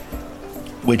marketplace,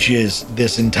 which is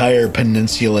this entire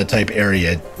peninsula type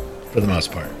area for the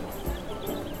most part.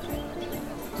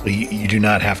 So you do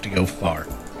not have to go far.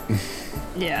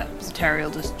 yeah. So Terry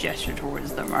will just gesture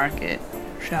towards the market.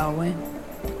 Shall we?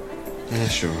 Yeah,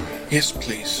 sure. Yes,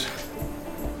 please.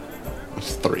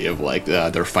 There's three of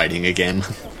they're fighting again.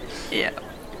 Yeah.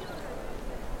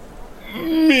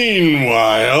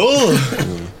 Meanwhile,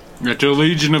 Got to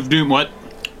Legion of Doom. What?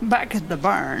 Back at the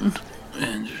barn.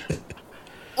 And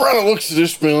Ronald looks at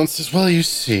Ishmael and says, well, you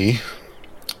see,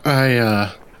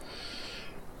 I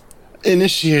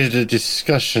initiated a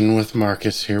discussion with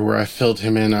Marcus here where I filled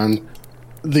him in on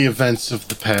the events of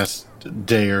the past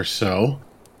day or so.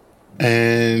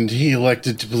 And he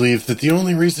elected to believe that the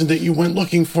only reason that you went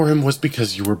looking for him was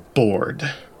because you were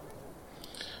bored.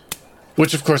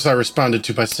 Which, of course, I responded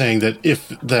to by saying that if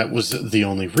that was the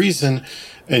only reason,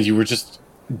 and you were just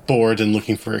bored and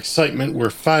looking for excitement, we're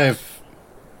 5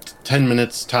 to 10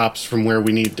 minutes tops from where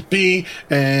we need to be,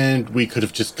 and we could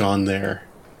have just gone there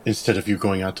instead of you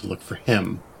going out to look for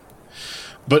him.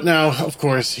 But now, of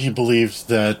course, he believes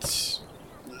that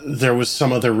there was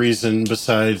some other reason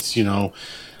besides, you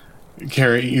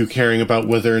caring about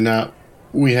whether or not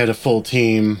we had a full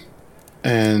team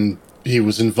and he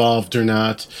was involved or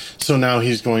not. So now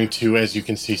he's going to, as you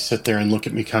can see, sit there and look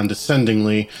at me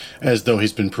condescendingly as though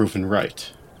he's been proven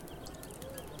right.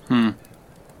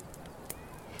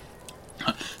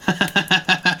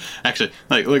 Actually,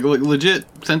 actually, like legit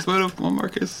sense motive on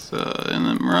Marcus, and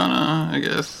then Marana, I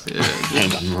guess. Yeah,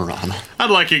 And on Marana. I'd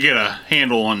like to get a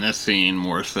handle on this scene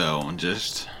more so, and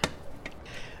just...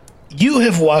 You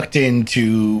have walked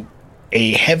into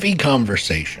a heavy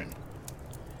conversation.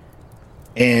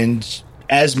 And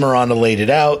as Marana laid it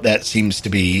out, that seems to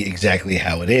be exactly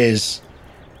how it is.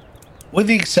 With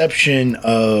the exception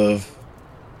of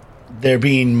there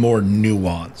being more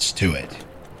nuance to it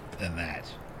than that.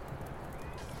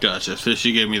 Gotcha. So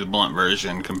she gave me the blunt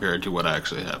version compared to what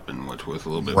actually happened, which was a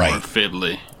little bit Right. more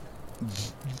fiddly.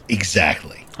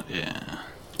 Exactly. Yeah.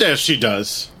 Yeah, she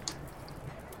does.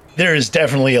 There is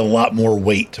definitely a lot more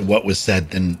weight to what was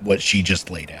said than what she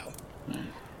just laid out.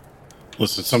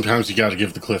 Listen, sometimes you gotta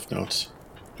give the cliff notes.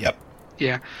 Yep.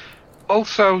 Yeah.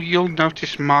 Also, you'll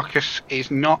notice Marcus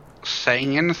is not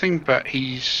saying anything, but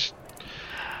he's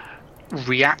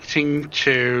reacting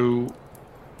to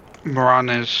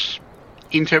Marana's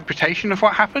interpretation of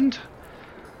what happened.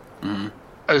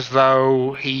 As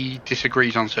though he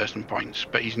disagrees on certain points,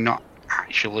 but he's not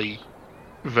actually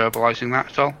verbalizing that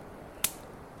at all.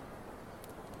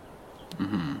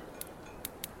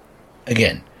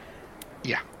 Again,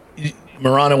 Yeah.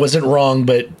 Marana wasn't wrong,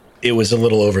 but it was a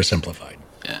little oversimplified.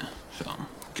 Yeah. So,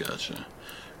 gotcha.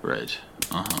 Right.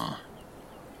 Uh-huh.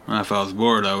 If I was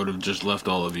bored, I would have just left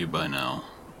all of you by now.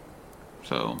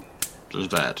 So, there's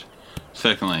that.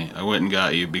 Secondly, I went and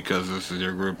got you because this is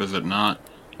your group, is it not?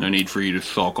 No need for you to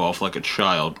sulk off like a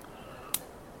child.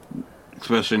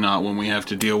 Especially not when we have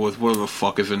to deal with whatever the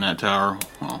fuck is in that tower.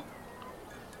 Well,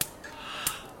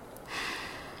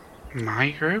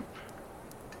 My group?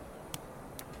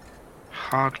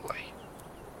 Hardly.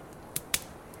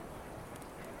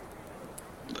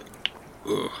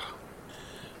 ugh.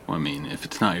 Well, I mean, if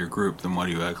it's not your group, then why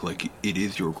do you act like it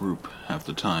is your group half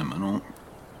the time? I don't...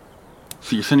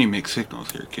 So you're sending mixed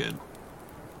signals here, kid.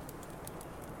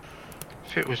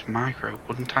 If it was my group,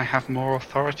 wouldn't I have more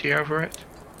authority over it?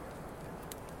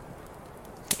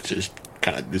 Which is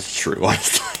kind of is true,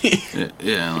 honestly.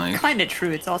 Yeah, like... Kind of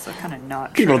true. It's also kind of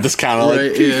not true. People discount it. Like,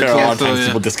 Right, to be yeah, fair, a lot of also, times yeah.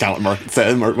 people discount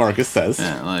what Marcus says.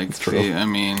 Yeah, like, It's true. see, I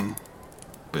mean...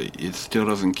 But it still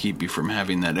doesn't keep you from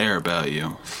having that air about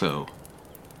you, so...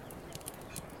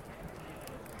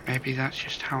 Maybe that's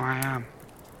just how I am.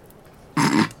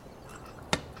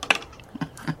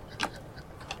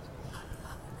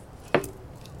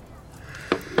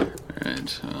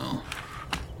 Right, well...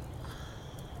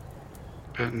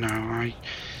 But no, I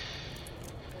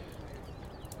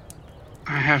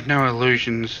have no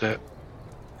illusions that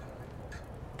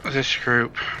this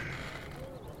group,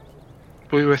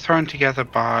 we were thrown together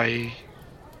by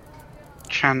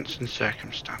chance and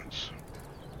circumstance.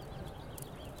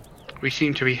 We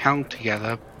seem to be held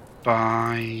together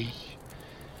by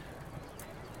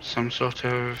some sort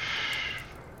of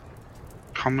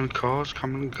common cause,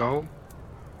 common goal.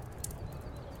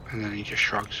 And then he just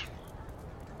shrugs.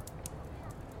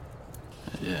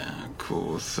 Yeah,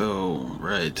 cool. So,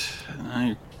 right.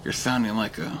 Now you're sounding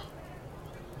like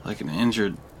an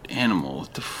injured animal.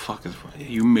 What the fuck is...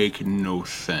 You make no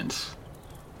sense.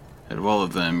 Out of all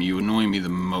of them, you annoy me the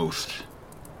most.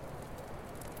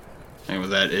 And with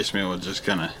that, Ishmael would just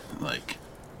kind of, like,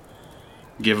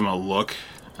 give him a look,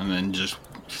 and then just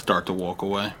start to walk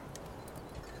away.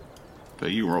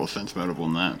 But you roll sense motive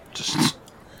on that. Just,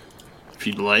 if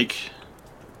you'd like.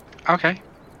 Okay.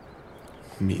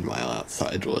 Meanwhile,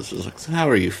 outside was just like, so how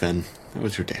are you, Finn? How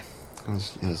was your day? How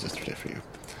was yesterday for you?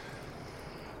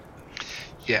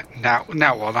 Yeah, now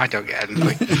what? I don't get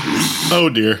anything.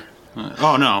 Oh dear.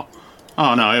 Oh no,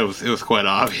 it was quite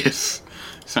obvious.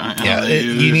 So, Yeah,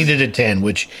 you needed a 10,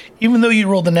 which, even though you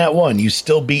rolled a nat 1, you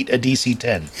still beat a DC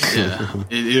 10. Yeah,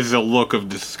 it is a look of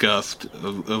disgust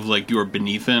of like you are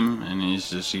beneath him, and he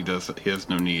has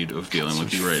no need of dealing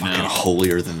with you right Fucking now.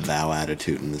 holier than thou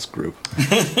attitude in this group.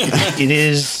 It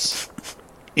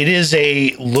is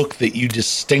a look that you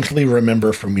distinctly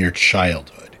remember from your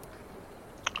childhood.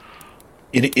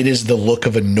 It is the look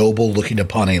of a noble looking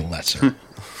upon a lesser.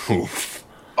 Oof.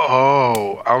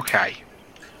 Oh, okay.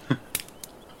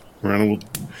 Miranda will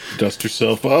dust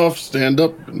herself off, stand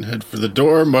up, and head for the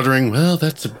door, muttering, well,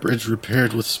 that's a bridge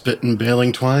repaired with spit and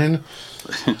baling twine.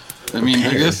 I mean,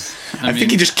 I guess. I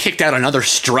think he just kicked out another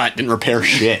strut, didn't repair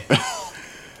shit.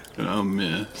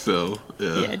 Yeah. So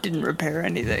Yeah, it didn't repair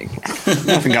anything.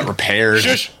 Nothing got repaired.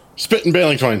 Shush! Spit and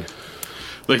baling twine.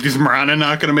 like, is Marana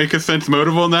not gonna make a sense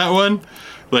motive on that one?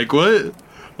 Like what?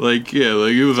 Like yeah,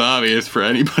 like it was obvious for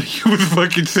anybody who was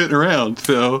fucking sitting around.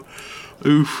 So,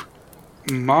 oof.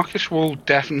 Marcus will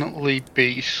definitely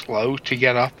be slow to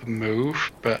get up and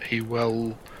move, but he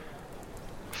will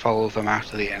follow them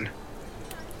out of the inn.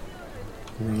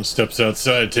 Marana steps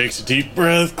outside, takes a deep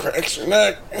breath, cracks her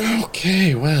neck.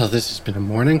 Okay, well, this has been a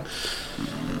morning.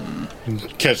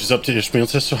 And catches up to Ishmael and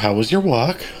says, so how was your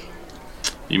walk?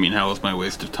 You mean how was my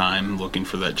waste of time looking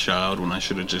for that child when I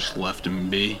should have just left him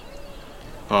be?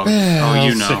 Oh,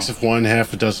 you know. 6 of one,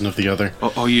 half a dozen of the other.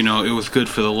 Oh, you know, it was good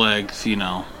for the legs, you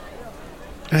know.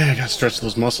 I gotta stretch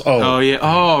those muscles. Oh, yeah.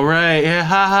 Oh, right. Yeah.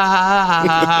 Ha, ha, ha,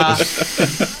 ha, ha, ha.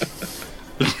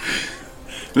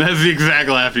 That's the exact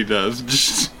laugh he does.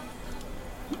 Just...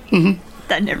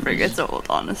 That never gets old,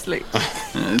 honestly.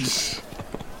 It's...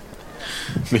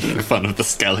 Making fun of the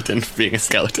skeleton for being a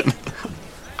skeleton.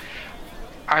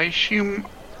 I assume,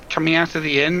 coming out of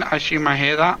the inn, I assume I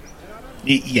hear that.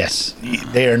 Yes,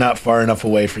 they are not far enough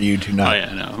away for you to Oh, not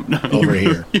yeah, no. over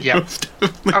here. Yep.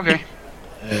 Okay.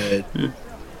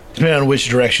 Depending on which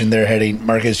direction they're heading,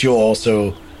 Marcus, you'll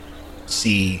also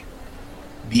see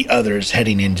the others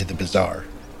heading into the bazaar.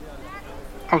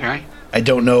 Okay. I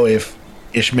don't know if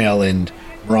Ishmael and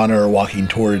Marana are walking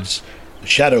towards the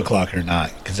Shadow Clock or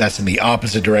not, because that's in the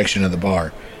opposite direction of the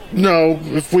bar. No,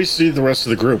 if we see the rest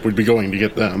of the group, we'd be going to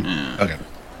get them. Okay.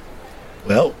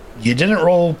 Well, you didn't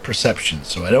roll perception,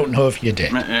 so I don't know if you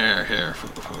did. Here.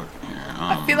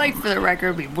 I feel like, for the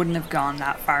record, we wouldn't have gone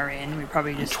that far in. We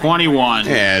probably just 21.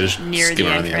 Yeah, just near the skim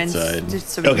around the entrance, outside. just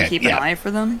so we Okay, can keep yeah. an eye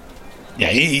for them.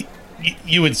 Yeah,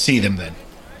 you would see them then.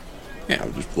 Yeah,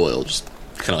 we'll just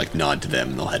kind of like nod to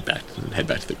them, and they'll head back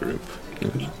to the group.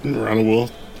 Marana will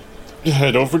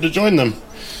head over to join them.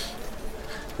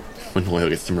 When Loyal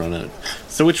gets them run out.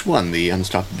 So which one, the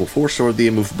unstoppable force or the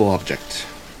immovable object?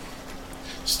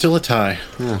 Still a tie.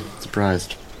 Yeah,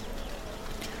 surprised.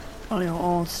 Well, you're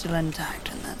all still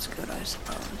intact, and that's good, I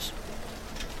suppose.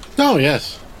 Oh,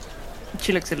 yes.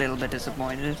 She looks a little bit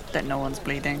disappointed that no one's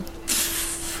bleeding.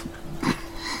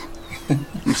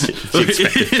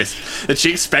 Did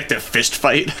she expect a fist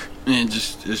fight? And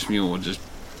just Ishmael will just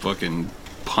fucking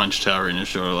punch Tower in the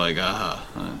shoulder like,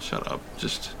 shut up.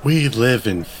 Just... We live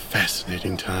in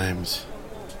fascinating times.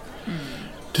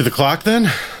 To the clock,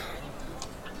 then?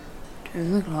 To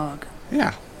the clock.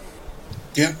 Yeah.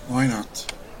 Yeah, why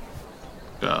not?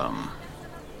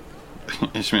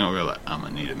 Ishmael will go like, I'm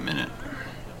gonna need a minute.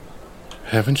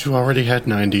 Haven't you already had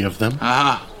 90 of them?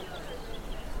 Yeah,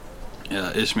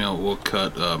 Ishmael will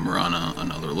cut Marana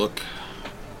another look.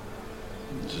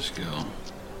 Just go,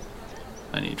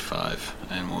 I need 5.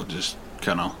 And we'll just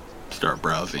kind of start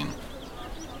browsing.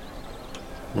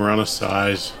 Marana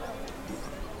sighs.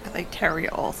 I think Terry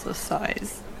also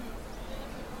sighs.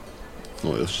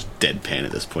 Loyal's just deadpan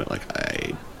at this point, like,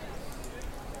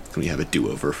 can we have a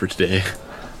do-over for today?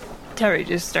 Terry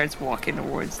just starts walking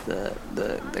towards the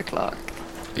clock.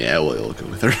 Yeah, Loyal will go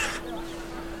with her.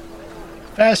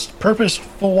 Fast,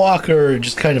 purposeful walk or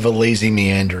just kind of a lazy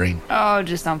meandering? Oh,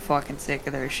 just I'm fucking sick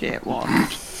of their shit walk.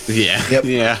 Yeah. Yep.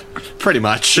 Yeah. Pretty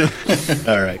much.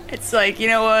 All right. It's like, you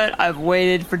know what? I've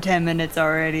waited for 10 minutes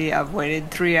already. I've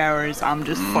waited 3 hours. I'm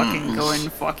just fucking going,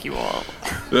 fuck you all.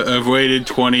 I've waited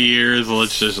 20 years,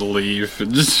 let's just leave.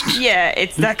 Just... Yeah,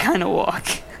 it's that kind of walk.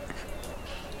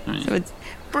 I mean, So it's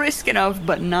brisk enough,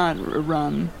 but not a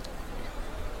run.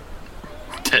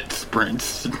 dead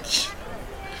sprints.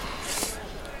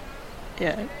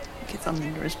 Yeah, gets on the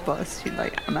nearest bus. He's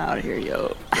like, I'm out of here,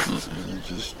 yo.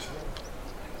 Just...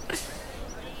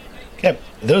 Okay.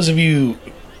 Those of you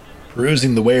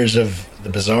perusing the wares of the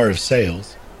Bazaar of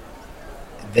Sales,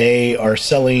 they are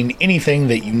selling anything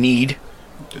that you need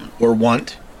or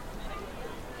want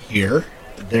here.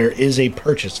 There is a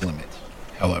purchase limit,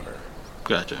 however.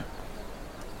 Gotcha.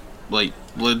 Like,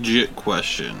 legit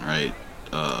question, right?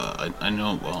 I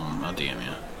know, I'll DM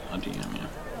you. All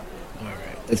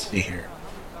Alright, let's see here.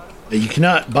 You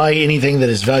cannot buy anything that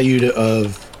is valued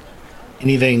of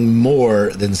anything more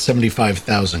than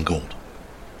 75,000 gold.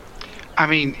 I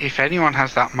mean, if anyone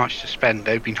has that much to spend,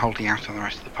 they've been holding out on the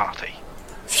rest of the party.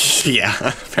 Yeah,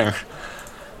 fair.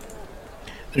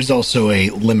 There's also a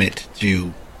limit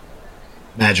to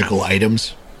magical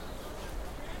items.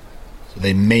 So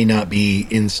they may not be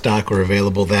in stock or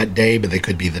available that day, but they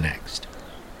could be the next.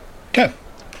 Okay.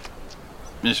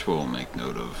 Ishmael will make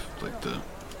note of, like, the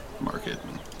market.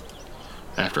 And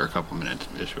after a couple minutes,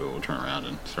 Ishmael will turn around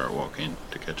and start walking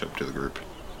to catch up to the group.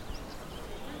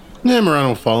 Yeah, Marana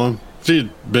will follow him.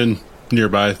 She'd been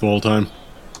nearby the whole time.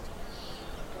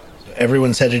 So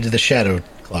everyone's headed to the Shadow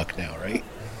Clock now, right?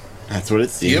 That's what it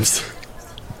seems.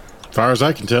 As far as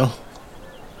I can tell.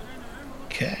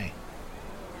 Okay.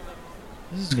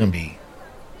 This is going to be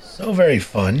so very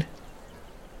fun.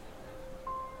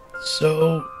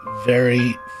 So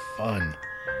very fun.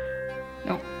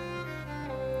 Nope.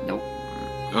 Nope.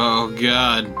 Oh,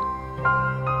 God.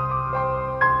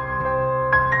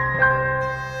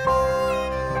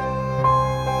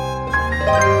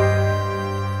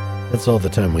 That's all the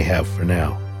time we have for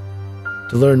now.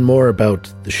 To learn more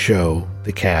about the show,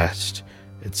 the cast,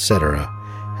 etc.,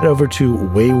 head over to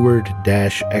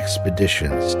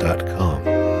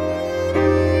wayward-expeditions.com.